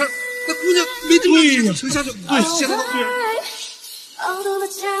冷的天，那姑娘没对呀，沉下去。对，现在都对。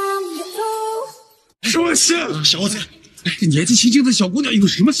说是小伙子。哎，这年纪轻轻的小姑娘有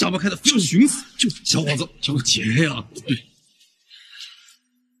什么想不开的，非要寻死？就小伙子，小姐呀，对。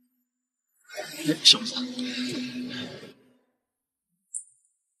哎，小伙子，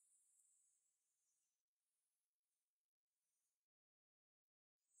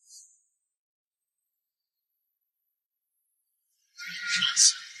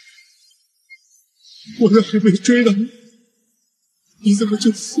我这还没追呢，你怎么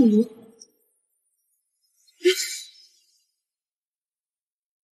就负我？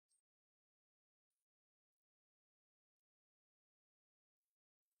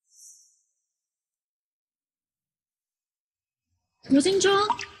罗金忠，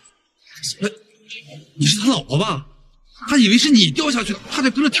你是他老婆吧？他以为是你掉下去了，他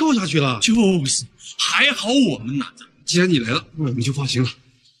就跟着跳下去了。就是，还好我们拦着。既然你来了，我们就放心了。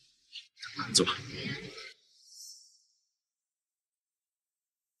走吧。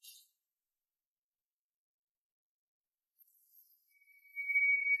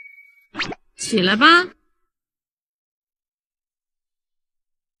起来吧。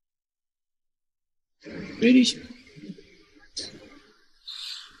没力气。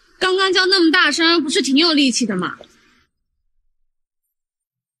刚刚叫那么大声，不是挺有力气的吗？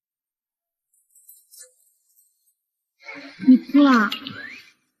你哭了？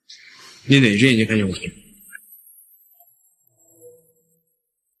你哪只眼睛看见我？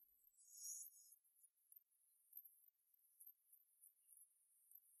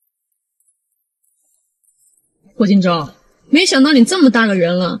霍金洲，没想到你这么大个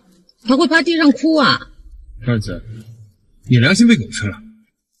人了，还会趴地上哭啊！二子，你良心被狗吃了。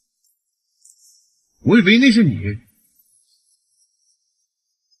我以为那是你。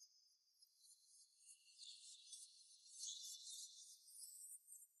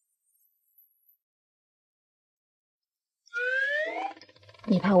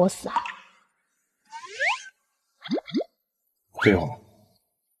你怕我死啊？对哦。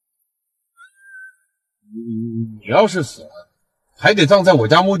你要是死了，还得葬在我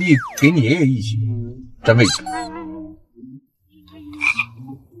家墓地，给你爷爷一起占位置。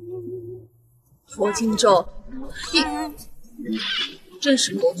霍金洲，你真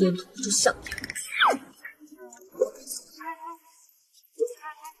是狗嘴吐不出象牙。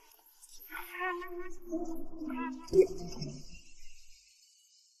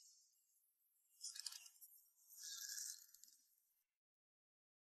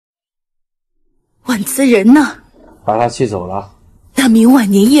婉慈人呢？把他气走了。那明晚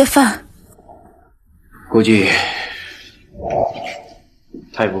年夜饭，估计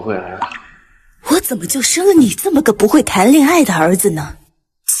他也不会来了。我怎么就生了你这么个不会谈恋爱的儿子呢？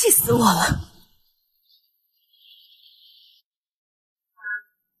气死我了！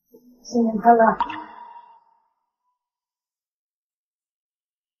新年快乐！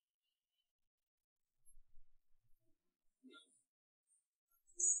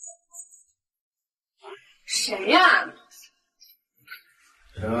谁呀？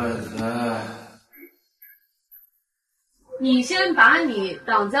沈婉慈，你先把你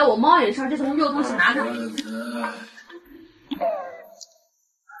挡在我猫眼上这层肉东西拿开。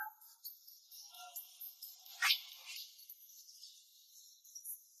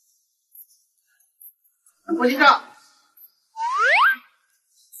我知道，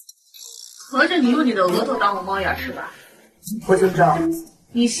合着你用你的额头当我猫眼是吧？我就知道，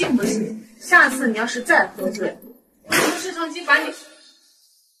你信不信？下次你要是再喝醉，我用摄像机把你。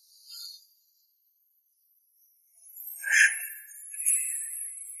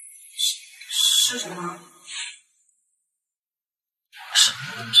是什么？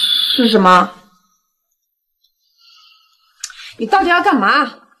是什么？你到底要干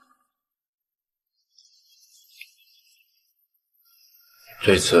嘛？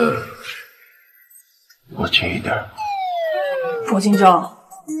这次我轻一点。柏金正，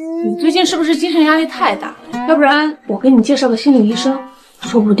你最近是不是精神压力太大？要不然我给你介绍个心理医生，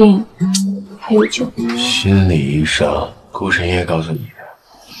说不定还有救。心理医生，顾神爷告诉你的。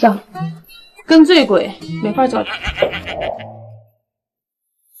算了，跟醉鬼没法交流。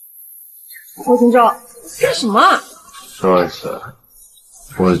柏金正，干什么啊？上一次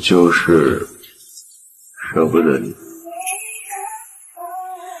我就是舍不得你。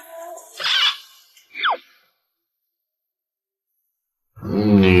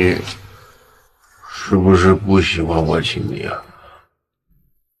你是不是不喜欢我亲你啊？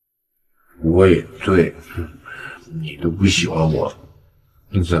我也对，你都不喜欢我，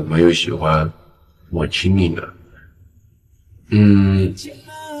你怎么又喜欢我亲你呢？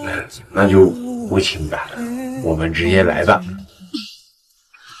那就不亲吧，我们直接来吧。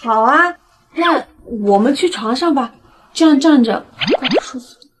好啊，那我们去床上吧，这样站着怪不舒服。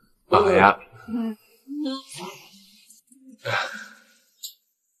好呀。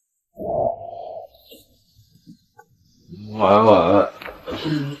晚安。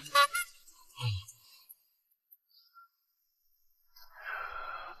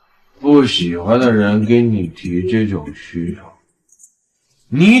不喜欢的人给你提这种需求，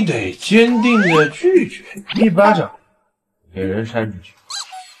你得坚定的拒绝，一巴掌给人扇出去。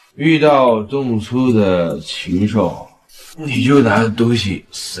遇到动粗的禽兽，你就拿东西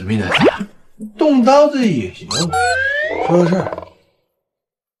死命的打，动刀子也行。说事儿，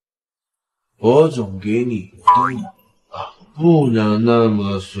我总给你不能那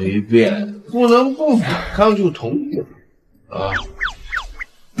么随便，不能不反抗就同意啊。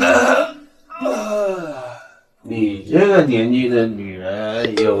你这个年纪的女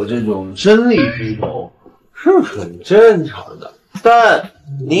人有这种生理需求是很正常的，但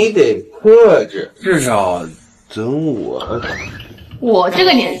你得克制，至少等我这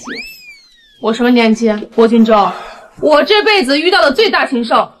个年纪，我什么年纪？柏金正，我这辈子遇到的最大禽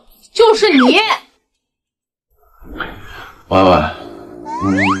兽就是你。婉婉，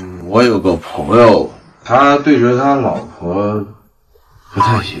我有个朋友，他对着他老婆不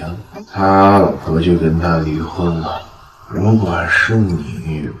太行，他老婆就跟他离婚了。如果是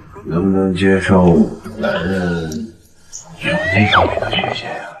你，能不能接受男人有那方面的缺陷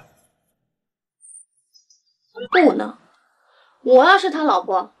呀？不能，我要是他老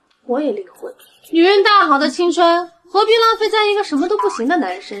婆，我也离婚。女人大好的青春，何必浪费在一个什么都不行的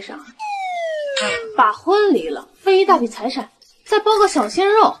男人身上？把婚离了，分一大笔财产，再包个小鲜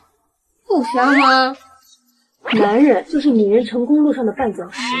肉，不香吗？男人就是女人成功路上的绊脚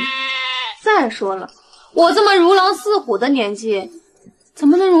石。再说了，我这么如狼似虎的年纪，怎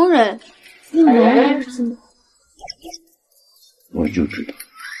么能容忍一男人日子呢？我就知道。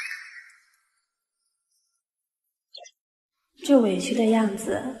这委屈的样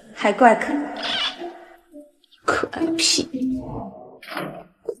子还怪可爱。可爱个屁！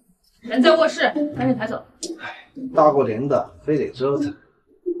人在卧室，赶紧抬走。大过年的非得折腾，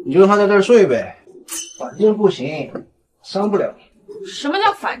你就让他在这儿睡呗，反正不行，伤不了你。什么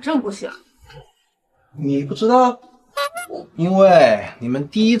叫反正不行？你不知道？因为你们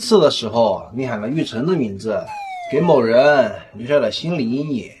第一次的时候，你喊了玉成的名字，给某人留下了心理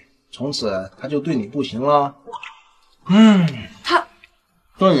阴影，从此他就对你不行了。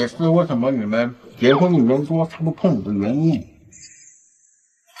这也是为什么你们结婚1年多他不碰你的原因。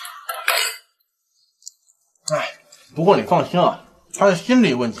不过你放心啊，他的心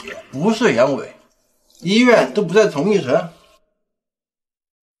理问题不是阳痿，医院都不在同一层。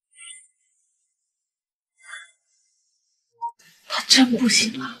他真不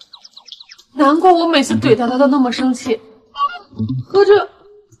行了，难怪我每次怼他，他都那么生气。合着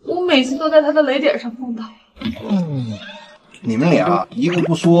我每次都在他的雷点上碰到。你们俩一个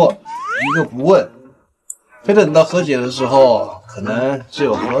不说，一个不问，非等到和解的时候，可能只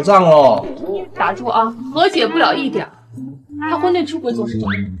有合葬喽。打住啊，和解不了一点。他婚内出轨总是这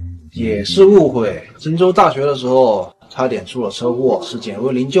样。也是误会。荆州大学的时候，差点出了车祸，是简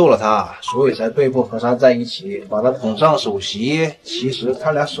卫林救了他，所以才被迫和他在一起，把他捧上首席。其实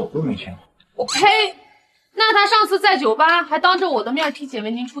他俩手都没牵。我呸！那他上次在酒吧还当着我的面替简卫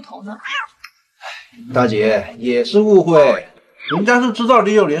宁出头呢。大姐，也是误会。人家是知道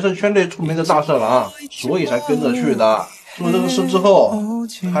你有连胜圈内出名的大色狼，所以才跟着去的。做这个事之后，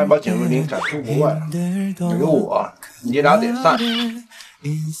他还把简卫林赶出国外了。有我，你俩得散。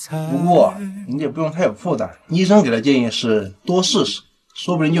不过你也不用太有负担，医生给的建议是多试试，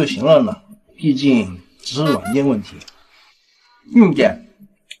说不定就行了呢。毕竟只是软件问题，硬件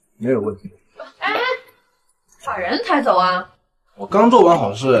没有问题。把人抬走啊！我刚做完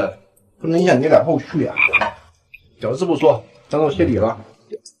好事，不能影响你俩后续啊。小事不说，当做谢礼了。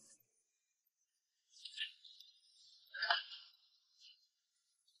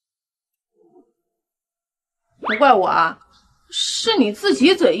不怪我啊，是你自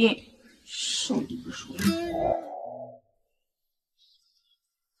己嘴硬，受你不说。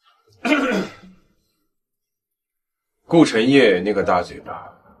顾晨烨那个大嘴巴，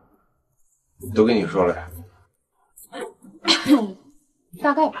都跟你说了呀？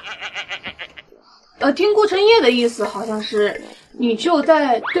大概吧。听顾晨烨的意思，好像是你只有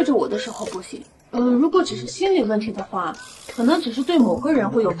在对着我的时候不行。如果只是心理问题的话，可能只是对某个人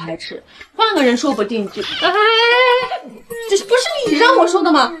会有排斥，换个人说不定就……哎，这不是你让我说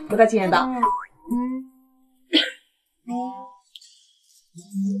的吗？不带禁言的。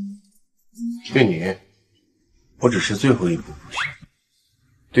对你，我只是最后一步不行，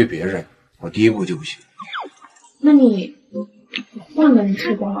对别人，我第一步就不行。那你换个人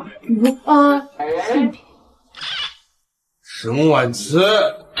试过吗？比如性别。沈婉辞。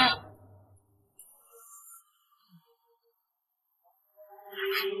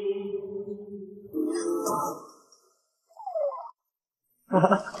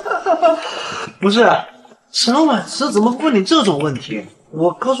不是，沈婉辞怎么问你这种问题？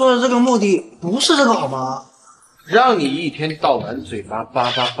我哥说的这个目的不是这个好吗？让你一天到晚嘴巴叭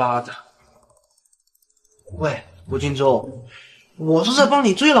叭叭的。喂，吴金洲，我是在帮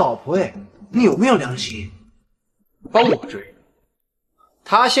你追老婆哎，你有没有良心？帮我追？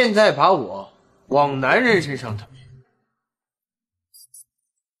他现在把我往男人身上推。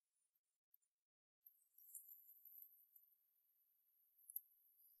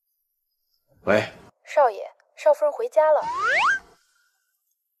喂，少爷，少夫人回家了。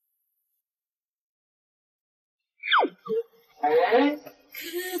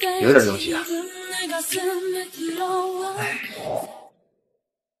有点东西啊。小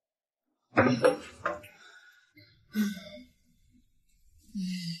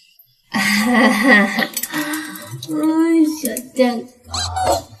蛋糕。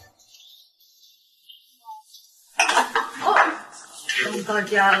我到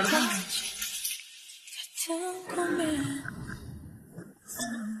家了。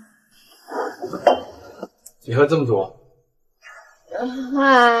你喝这么多？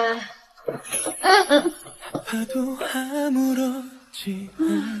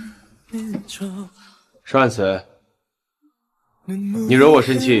沈婉辞，你惹我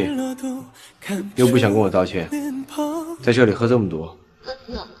生气，又不想跟我道歉，在这里喝这么多，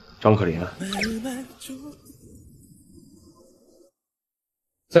装可怜啊！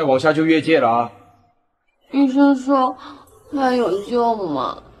再往下就越界了啊！医生说还有救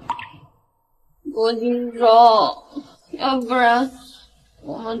吗？郭金洲，要不然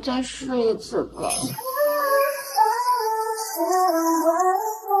我们再试一次吧。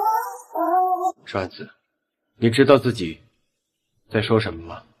沈婉辞，你知道自己在说什么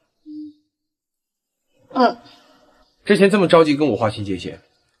吗？之前这么着急跟我划清界限，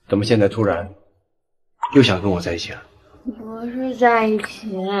怎么现在突然又想跟我在一起了？不是在一起，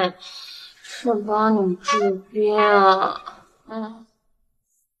是帮你治病。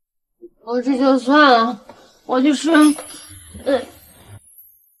我这就算了，我去睡。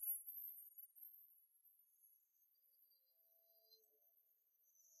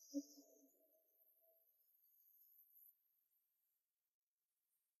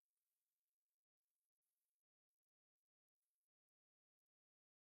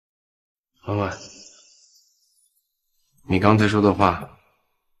婉婉，你刚才说的话，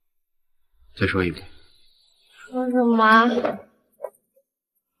再说一遍。说什么？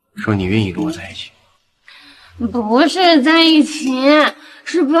说你愿意跟我在一起。不是在一起，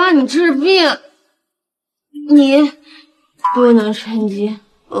是帮你治病。你不能趁机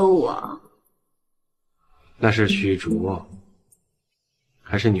我。那是驱逐，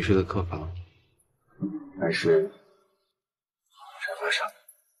还是你睡的客房，还是沙发上？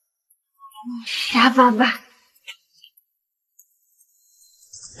沙发吧。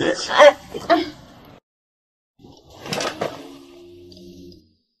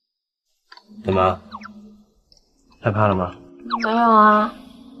怎么？害怕了吗？没有啊。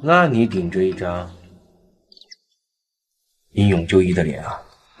那你顶着一张英勇就义的脸啊！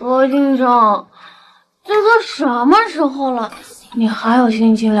罗金城，这都什么时候了，你还有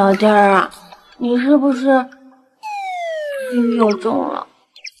心情聊天啊？你是不是病又重了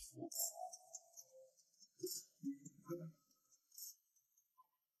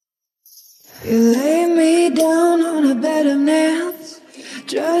？You lay me down on a bed of nails,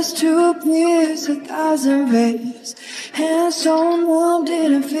 just to pierce 1,000 veins. Hands so numb,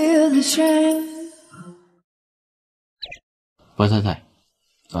 didn't feel the shame. 罗太太，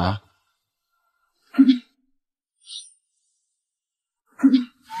早啊。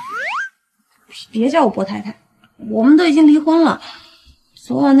别叫我波太太，我们都已经离婚了。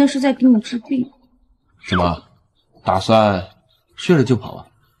昨晚那是在给你治病。什么？打算睡了就跑啊？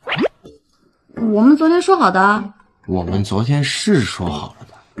我们昨天说好的。我们昨天是说好了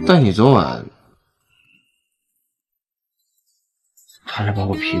的，但你昨晚差点把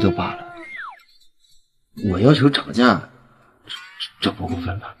我皮都扒了。我要求吵架，这不过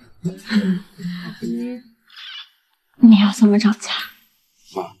分吧？你要怎么吵架？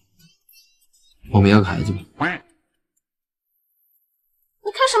我们要个孩子吗？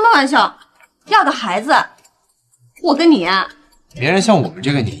你开什么玩笑？要个孩子，我跟你啊？别人像我们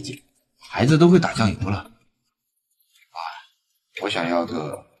这个年纪，孩子都会打酱油了。我想要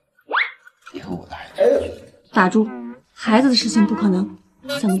个你和我的孩子。打住，孩子的事情不可能，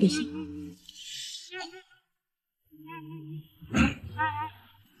咱们别信。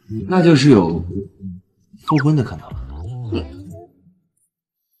那就是有复婚的可能。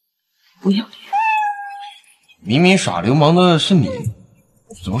不要脸！明明耍流氓的是你，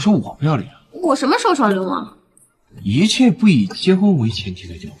怎么说我不要脸？我什么时候耍流氓？一切不以结婚为前提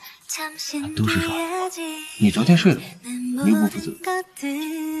的交往，都是耍流氓。你昨天睡了，你又不负责，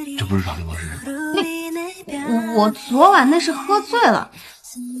这不是耍流氓是什么？我昨晚那是喝醉了，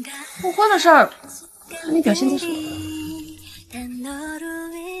复婚的事儿看你表现再说。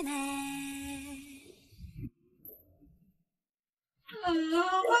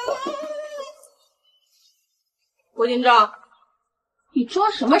郭金钊，你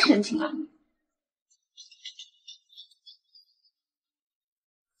装什么神情啊？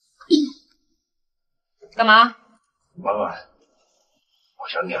干嘛？婉婉，我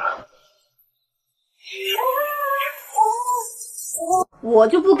想你了。我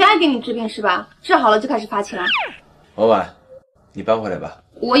就不该给你治病是吧？治好了就开始发情啊？婉婉，你搬回来吧。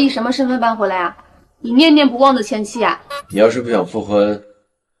我以什么身份搬回来啊？你念念不忘的前妻啊？你要是不想复婚，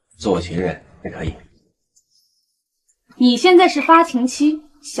做我情人也可以。你现在是发情期，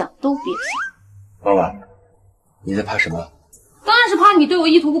想都别想。婉婉，你在怕什么？当然是怕你对我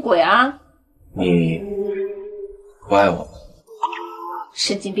意图不轨啊！你不爱我吗？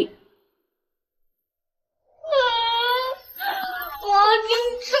神经病！我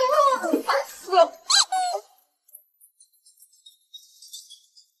真的烦死了！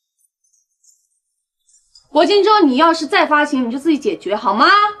国金州，你要是再发情，你就自己解决好吗？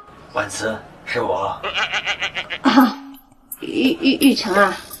婉慈，是我。啊，玉成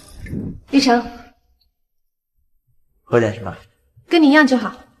啊，玉成，喝点什么？跟你一样就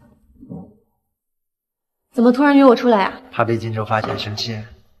好。怎么突然约我出来啊？怕被荆州发现生气？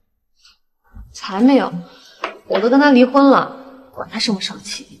才没有，我都跟他离婚了，管他生不生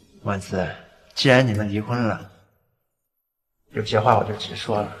气。婉慈，既然你们离婚了，有些话我就直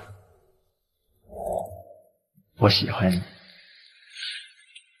说了。我喜欢你。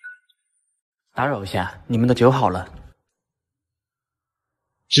打扰一下，你们的酒好了。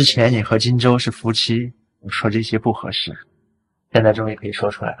之前你和荆州是夫妻，我说这些不合适，现在终于可以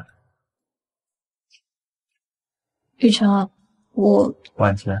说出来了。玉成，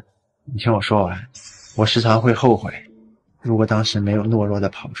婉慈，你听我说完。我时常会后悔，如果当时没有懦弱的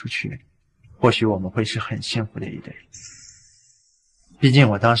跑出去，或许我们会是很幸福的一对。毕竟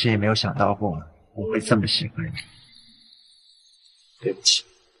我当时也没有想到过我会这么喜欢你。对不起。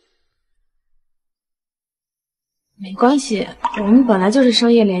没关系，我们本来就是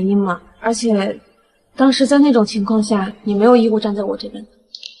商业联姻嘛，而且当时在那种情况下，你没有义务站在我这边。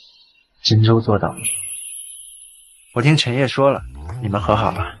荆州做到了。我听陈烨说了，你们和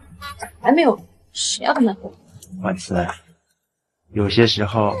好了。还没有，谁要跟他和？婉慈，有些时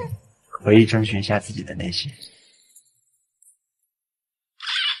候可以征询一下自己的内心。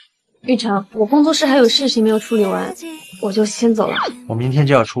玉成，我工作室还有事情没有处理完，我就先走了。我明天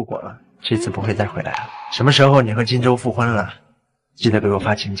就要出国了，这次不会再回来了。什么时候你和荆州复婚了，记得给我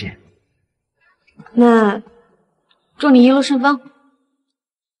发请柬。那祝你一路顺风。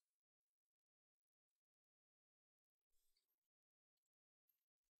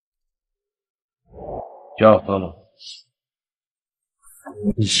就要喝吗？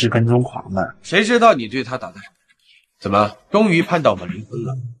你是跟踪狂吗？谁知道你对他打的什么主意？怎么，终于盼到我们离婚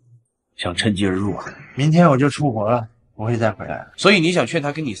了，想趁机而入啊？明天我就出国了，不会再回来了。所以你想劝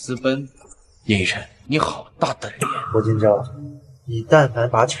他跟你私奔？叶一晨，你好大的脸！郭金钊，你但凡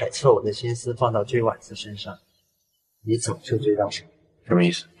把揣测我的心思放到追婉慈身上，你早就追到手。什么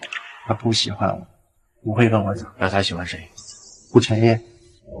意思？他不喜欢我，不会跟我走。那他喜欢谁？顾晨烨。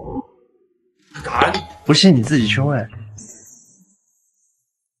敢？不信你自己去问。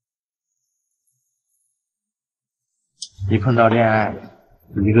一碰到恋爱，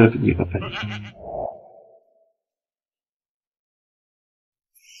一个比一个笨。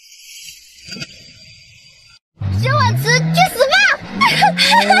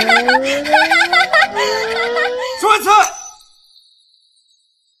说一次。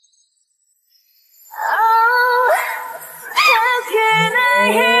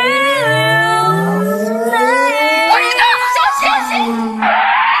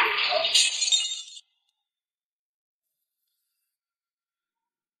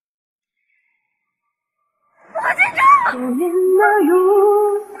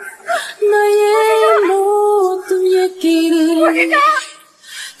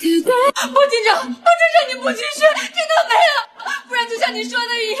不警长，你不去世，真的没有，不然就像你说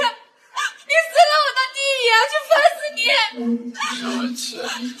的一样，你死了，我当第一也要去烦死你。你不许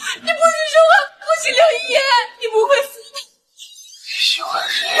说话，不许留遗言，你不会死的。你喜欢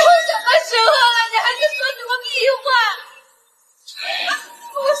谁？我什么时候了，你还在说什么屁话？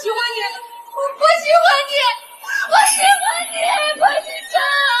我喜欢你，我喜欢你，我喜欢你，关警长。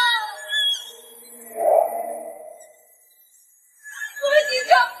关警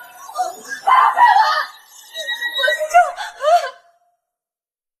长，爸爸了！关警长，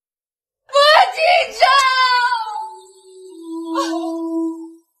关警长，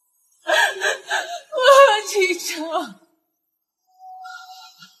关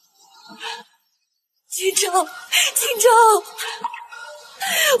警长，警长，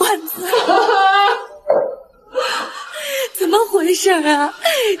丸子，怎么回事啊？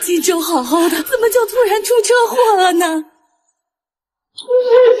荆州好好的，怎么就突然出车祸了呢？是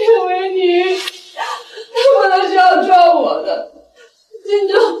因为你，他本来是要抓我的，荆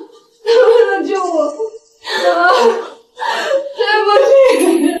州，他为了救我，对不起，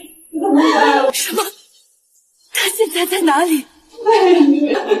怎么办？什么？他现在在哪里？被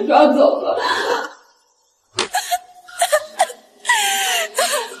你抓走了。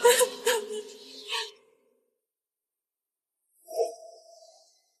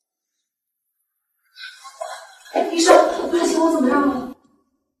医生，我的情况怎么样了？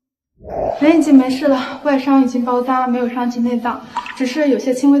人已经没事了，外伤已经包扎，没有伤及内脏，只是有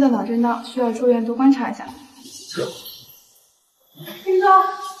些轻微的脑震荡，需要住院多观察一下。林总，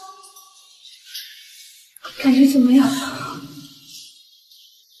感觉怎么样？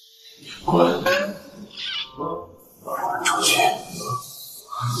滚出去！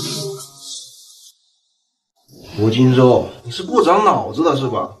吴荆州，你是不长脑子的是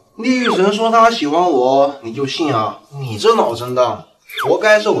吧？厉雨神说他喜欢我，你就信啊？你这脑震荡，活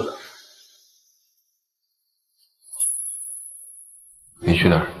该受的。你去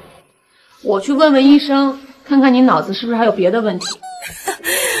哪儿？我去问问医生，看看你脑子是不是还有别的问题。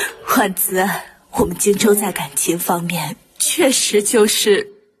婉子，我们荆州在感情方面确实就是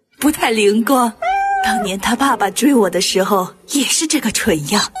不太灵光。当年他爸爸追我的时候也是这个蠢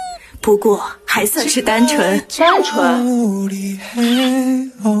样，不过还算是单纯。单纯。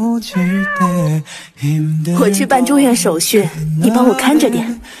我去办住院手续，你帮我看着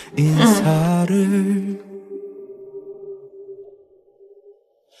点。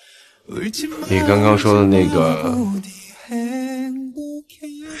你刚刚说的那个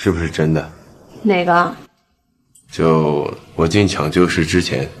是不是真的？哪个？就我进抢救室之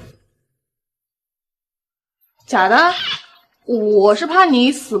前。假的？我是怕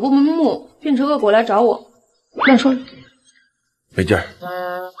你死不瞑目，变成恶鬼来找我。乱说。没劲儿。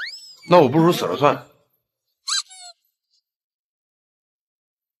那我不如死了算了。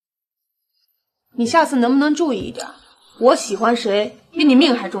你下次能不能注意一点？我喜欢谁比你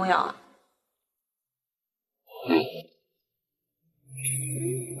命还重要啊！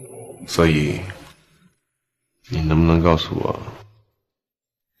所以，你能不能告诉我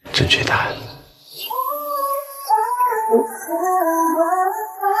正确答案？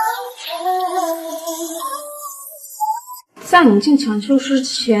在你进抢救室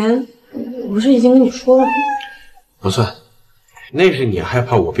前，我不是已经跟你说了吗？不算，那是你害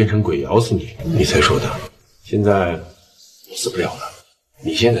怕我变成鬼咬死你，你才说的。现在我死不了了，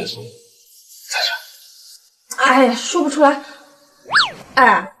你现在说才算。哎呀，说不出来。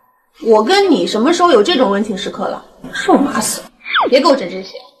哎，我跟你什么时候有这种温情时刻了？是我麻死，别给我整这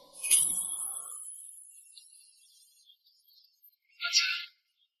些。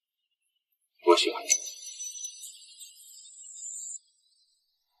我喜欢你。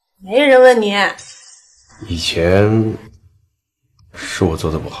没人问你。以前是我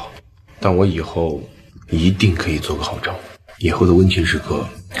做的不好，但我以后一定可以做个好丈夫。以后的温情时刻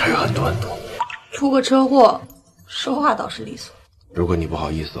还有很多很多。出个车祸，说话倒是利索。如果你不好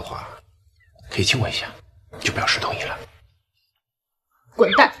意思的话，可以亲我一下，就表示同意了。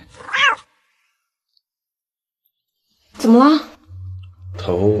滚蛋！怎么了？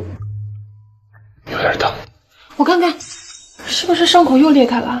头有点疼。我看看，是不是伤口又裂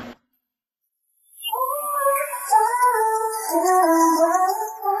开了？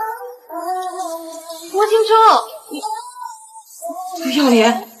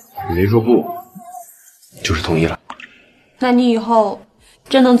没说不，就是同意了。那你以后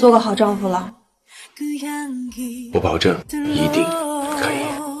真能做个好丈夫了？我保证一定可以。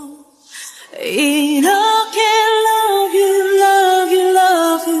 이렇게 love you, love you,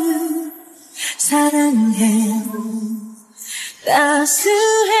 love you 사랑해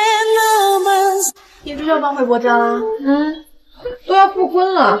따스해 너만 你这就要搬回婆家了？都要复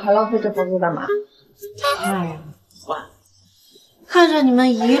婚了，还浪费这房子干嘛？哎呀，看着你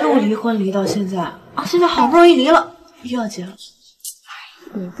们一路离婚离到现在啊，现在好不容易离了，又要结了。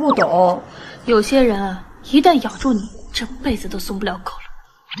你不懂，有些人啊，一旦咬住你，这辈子都松不了口了。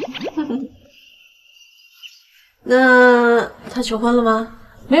那他求婚了吗？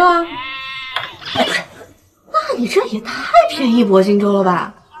没有啊。哎，不是，那你这也太便宜薄荆州了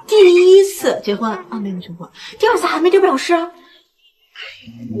吧？第一次结婚啊，没有求婚；第二次还没丢表示啊。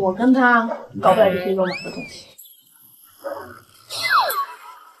我跟他搞不来这些肉麻的东西。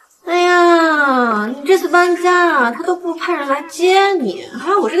哎呀，你这次搬家，他都不派人来接你，还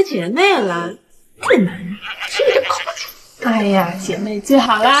有我这个姐妹来，这男人真有点靠不住。哎呀，姐妹最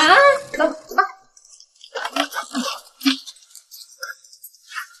好啦！走走吧。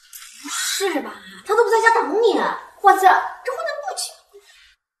不是吧？他都不在家等你，华子，这婚能不结？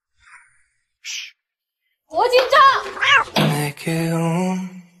我紧张。 내게 온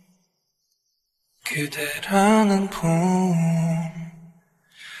그대라는 봄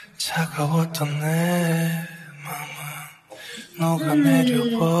차가웠던 내 맘은 녹아내려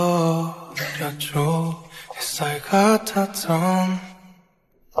버렸죠 햇살 같았던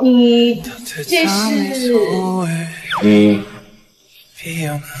你这是？你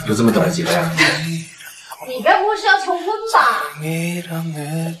有这么短的急呀？你该不会是要求婚吧？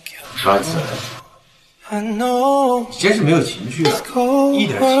上一次。 你真是没有情绪啊！一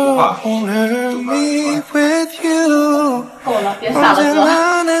点情话都没有。够了，别撒了哥，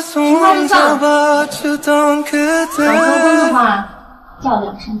情话就算了。想求婚的话，叫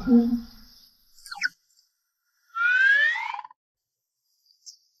2声亲。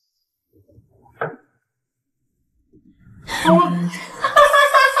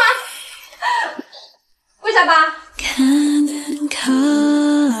跪下吧。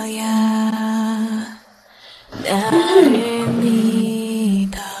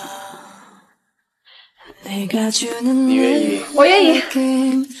 你愿意？我愿意。上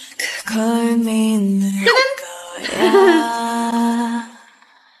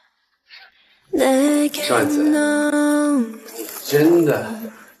一次，你真的。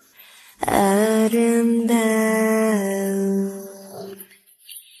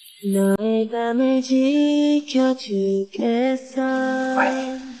 너의 밤을 지켜주겠어.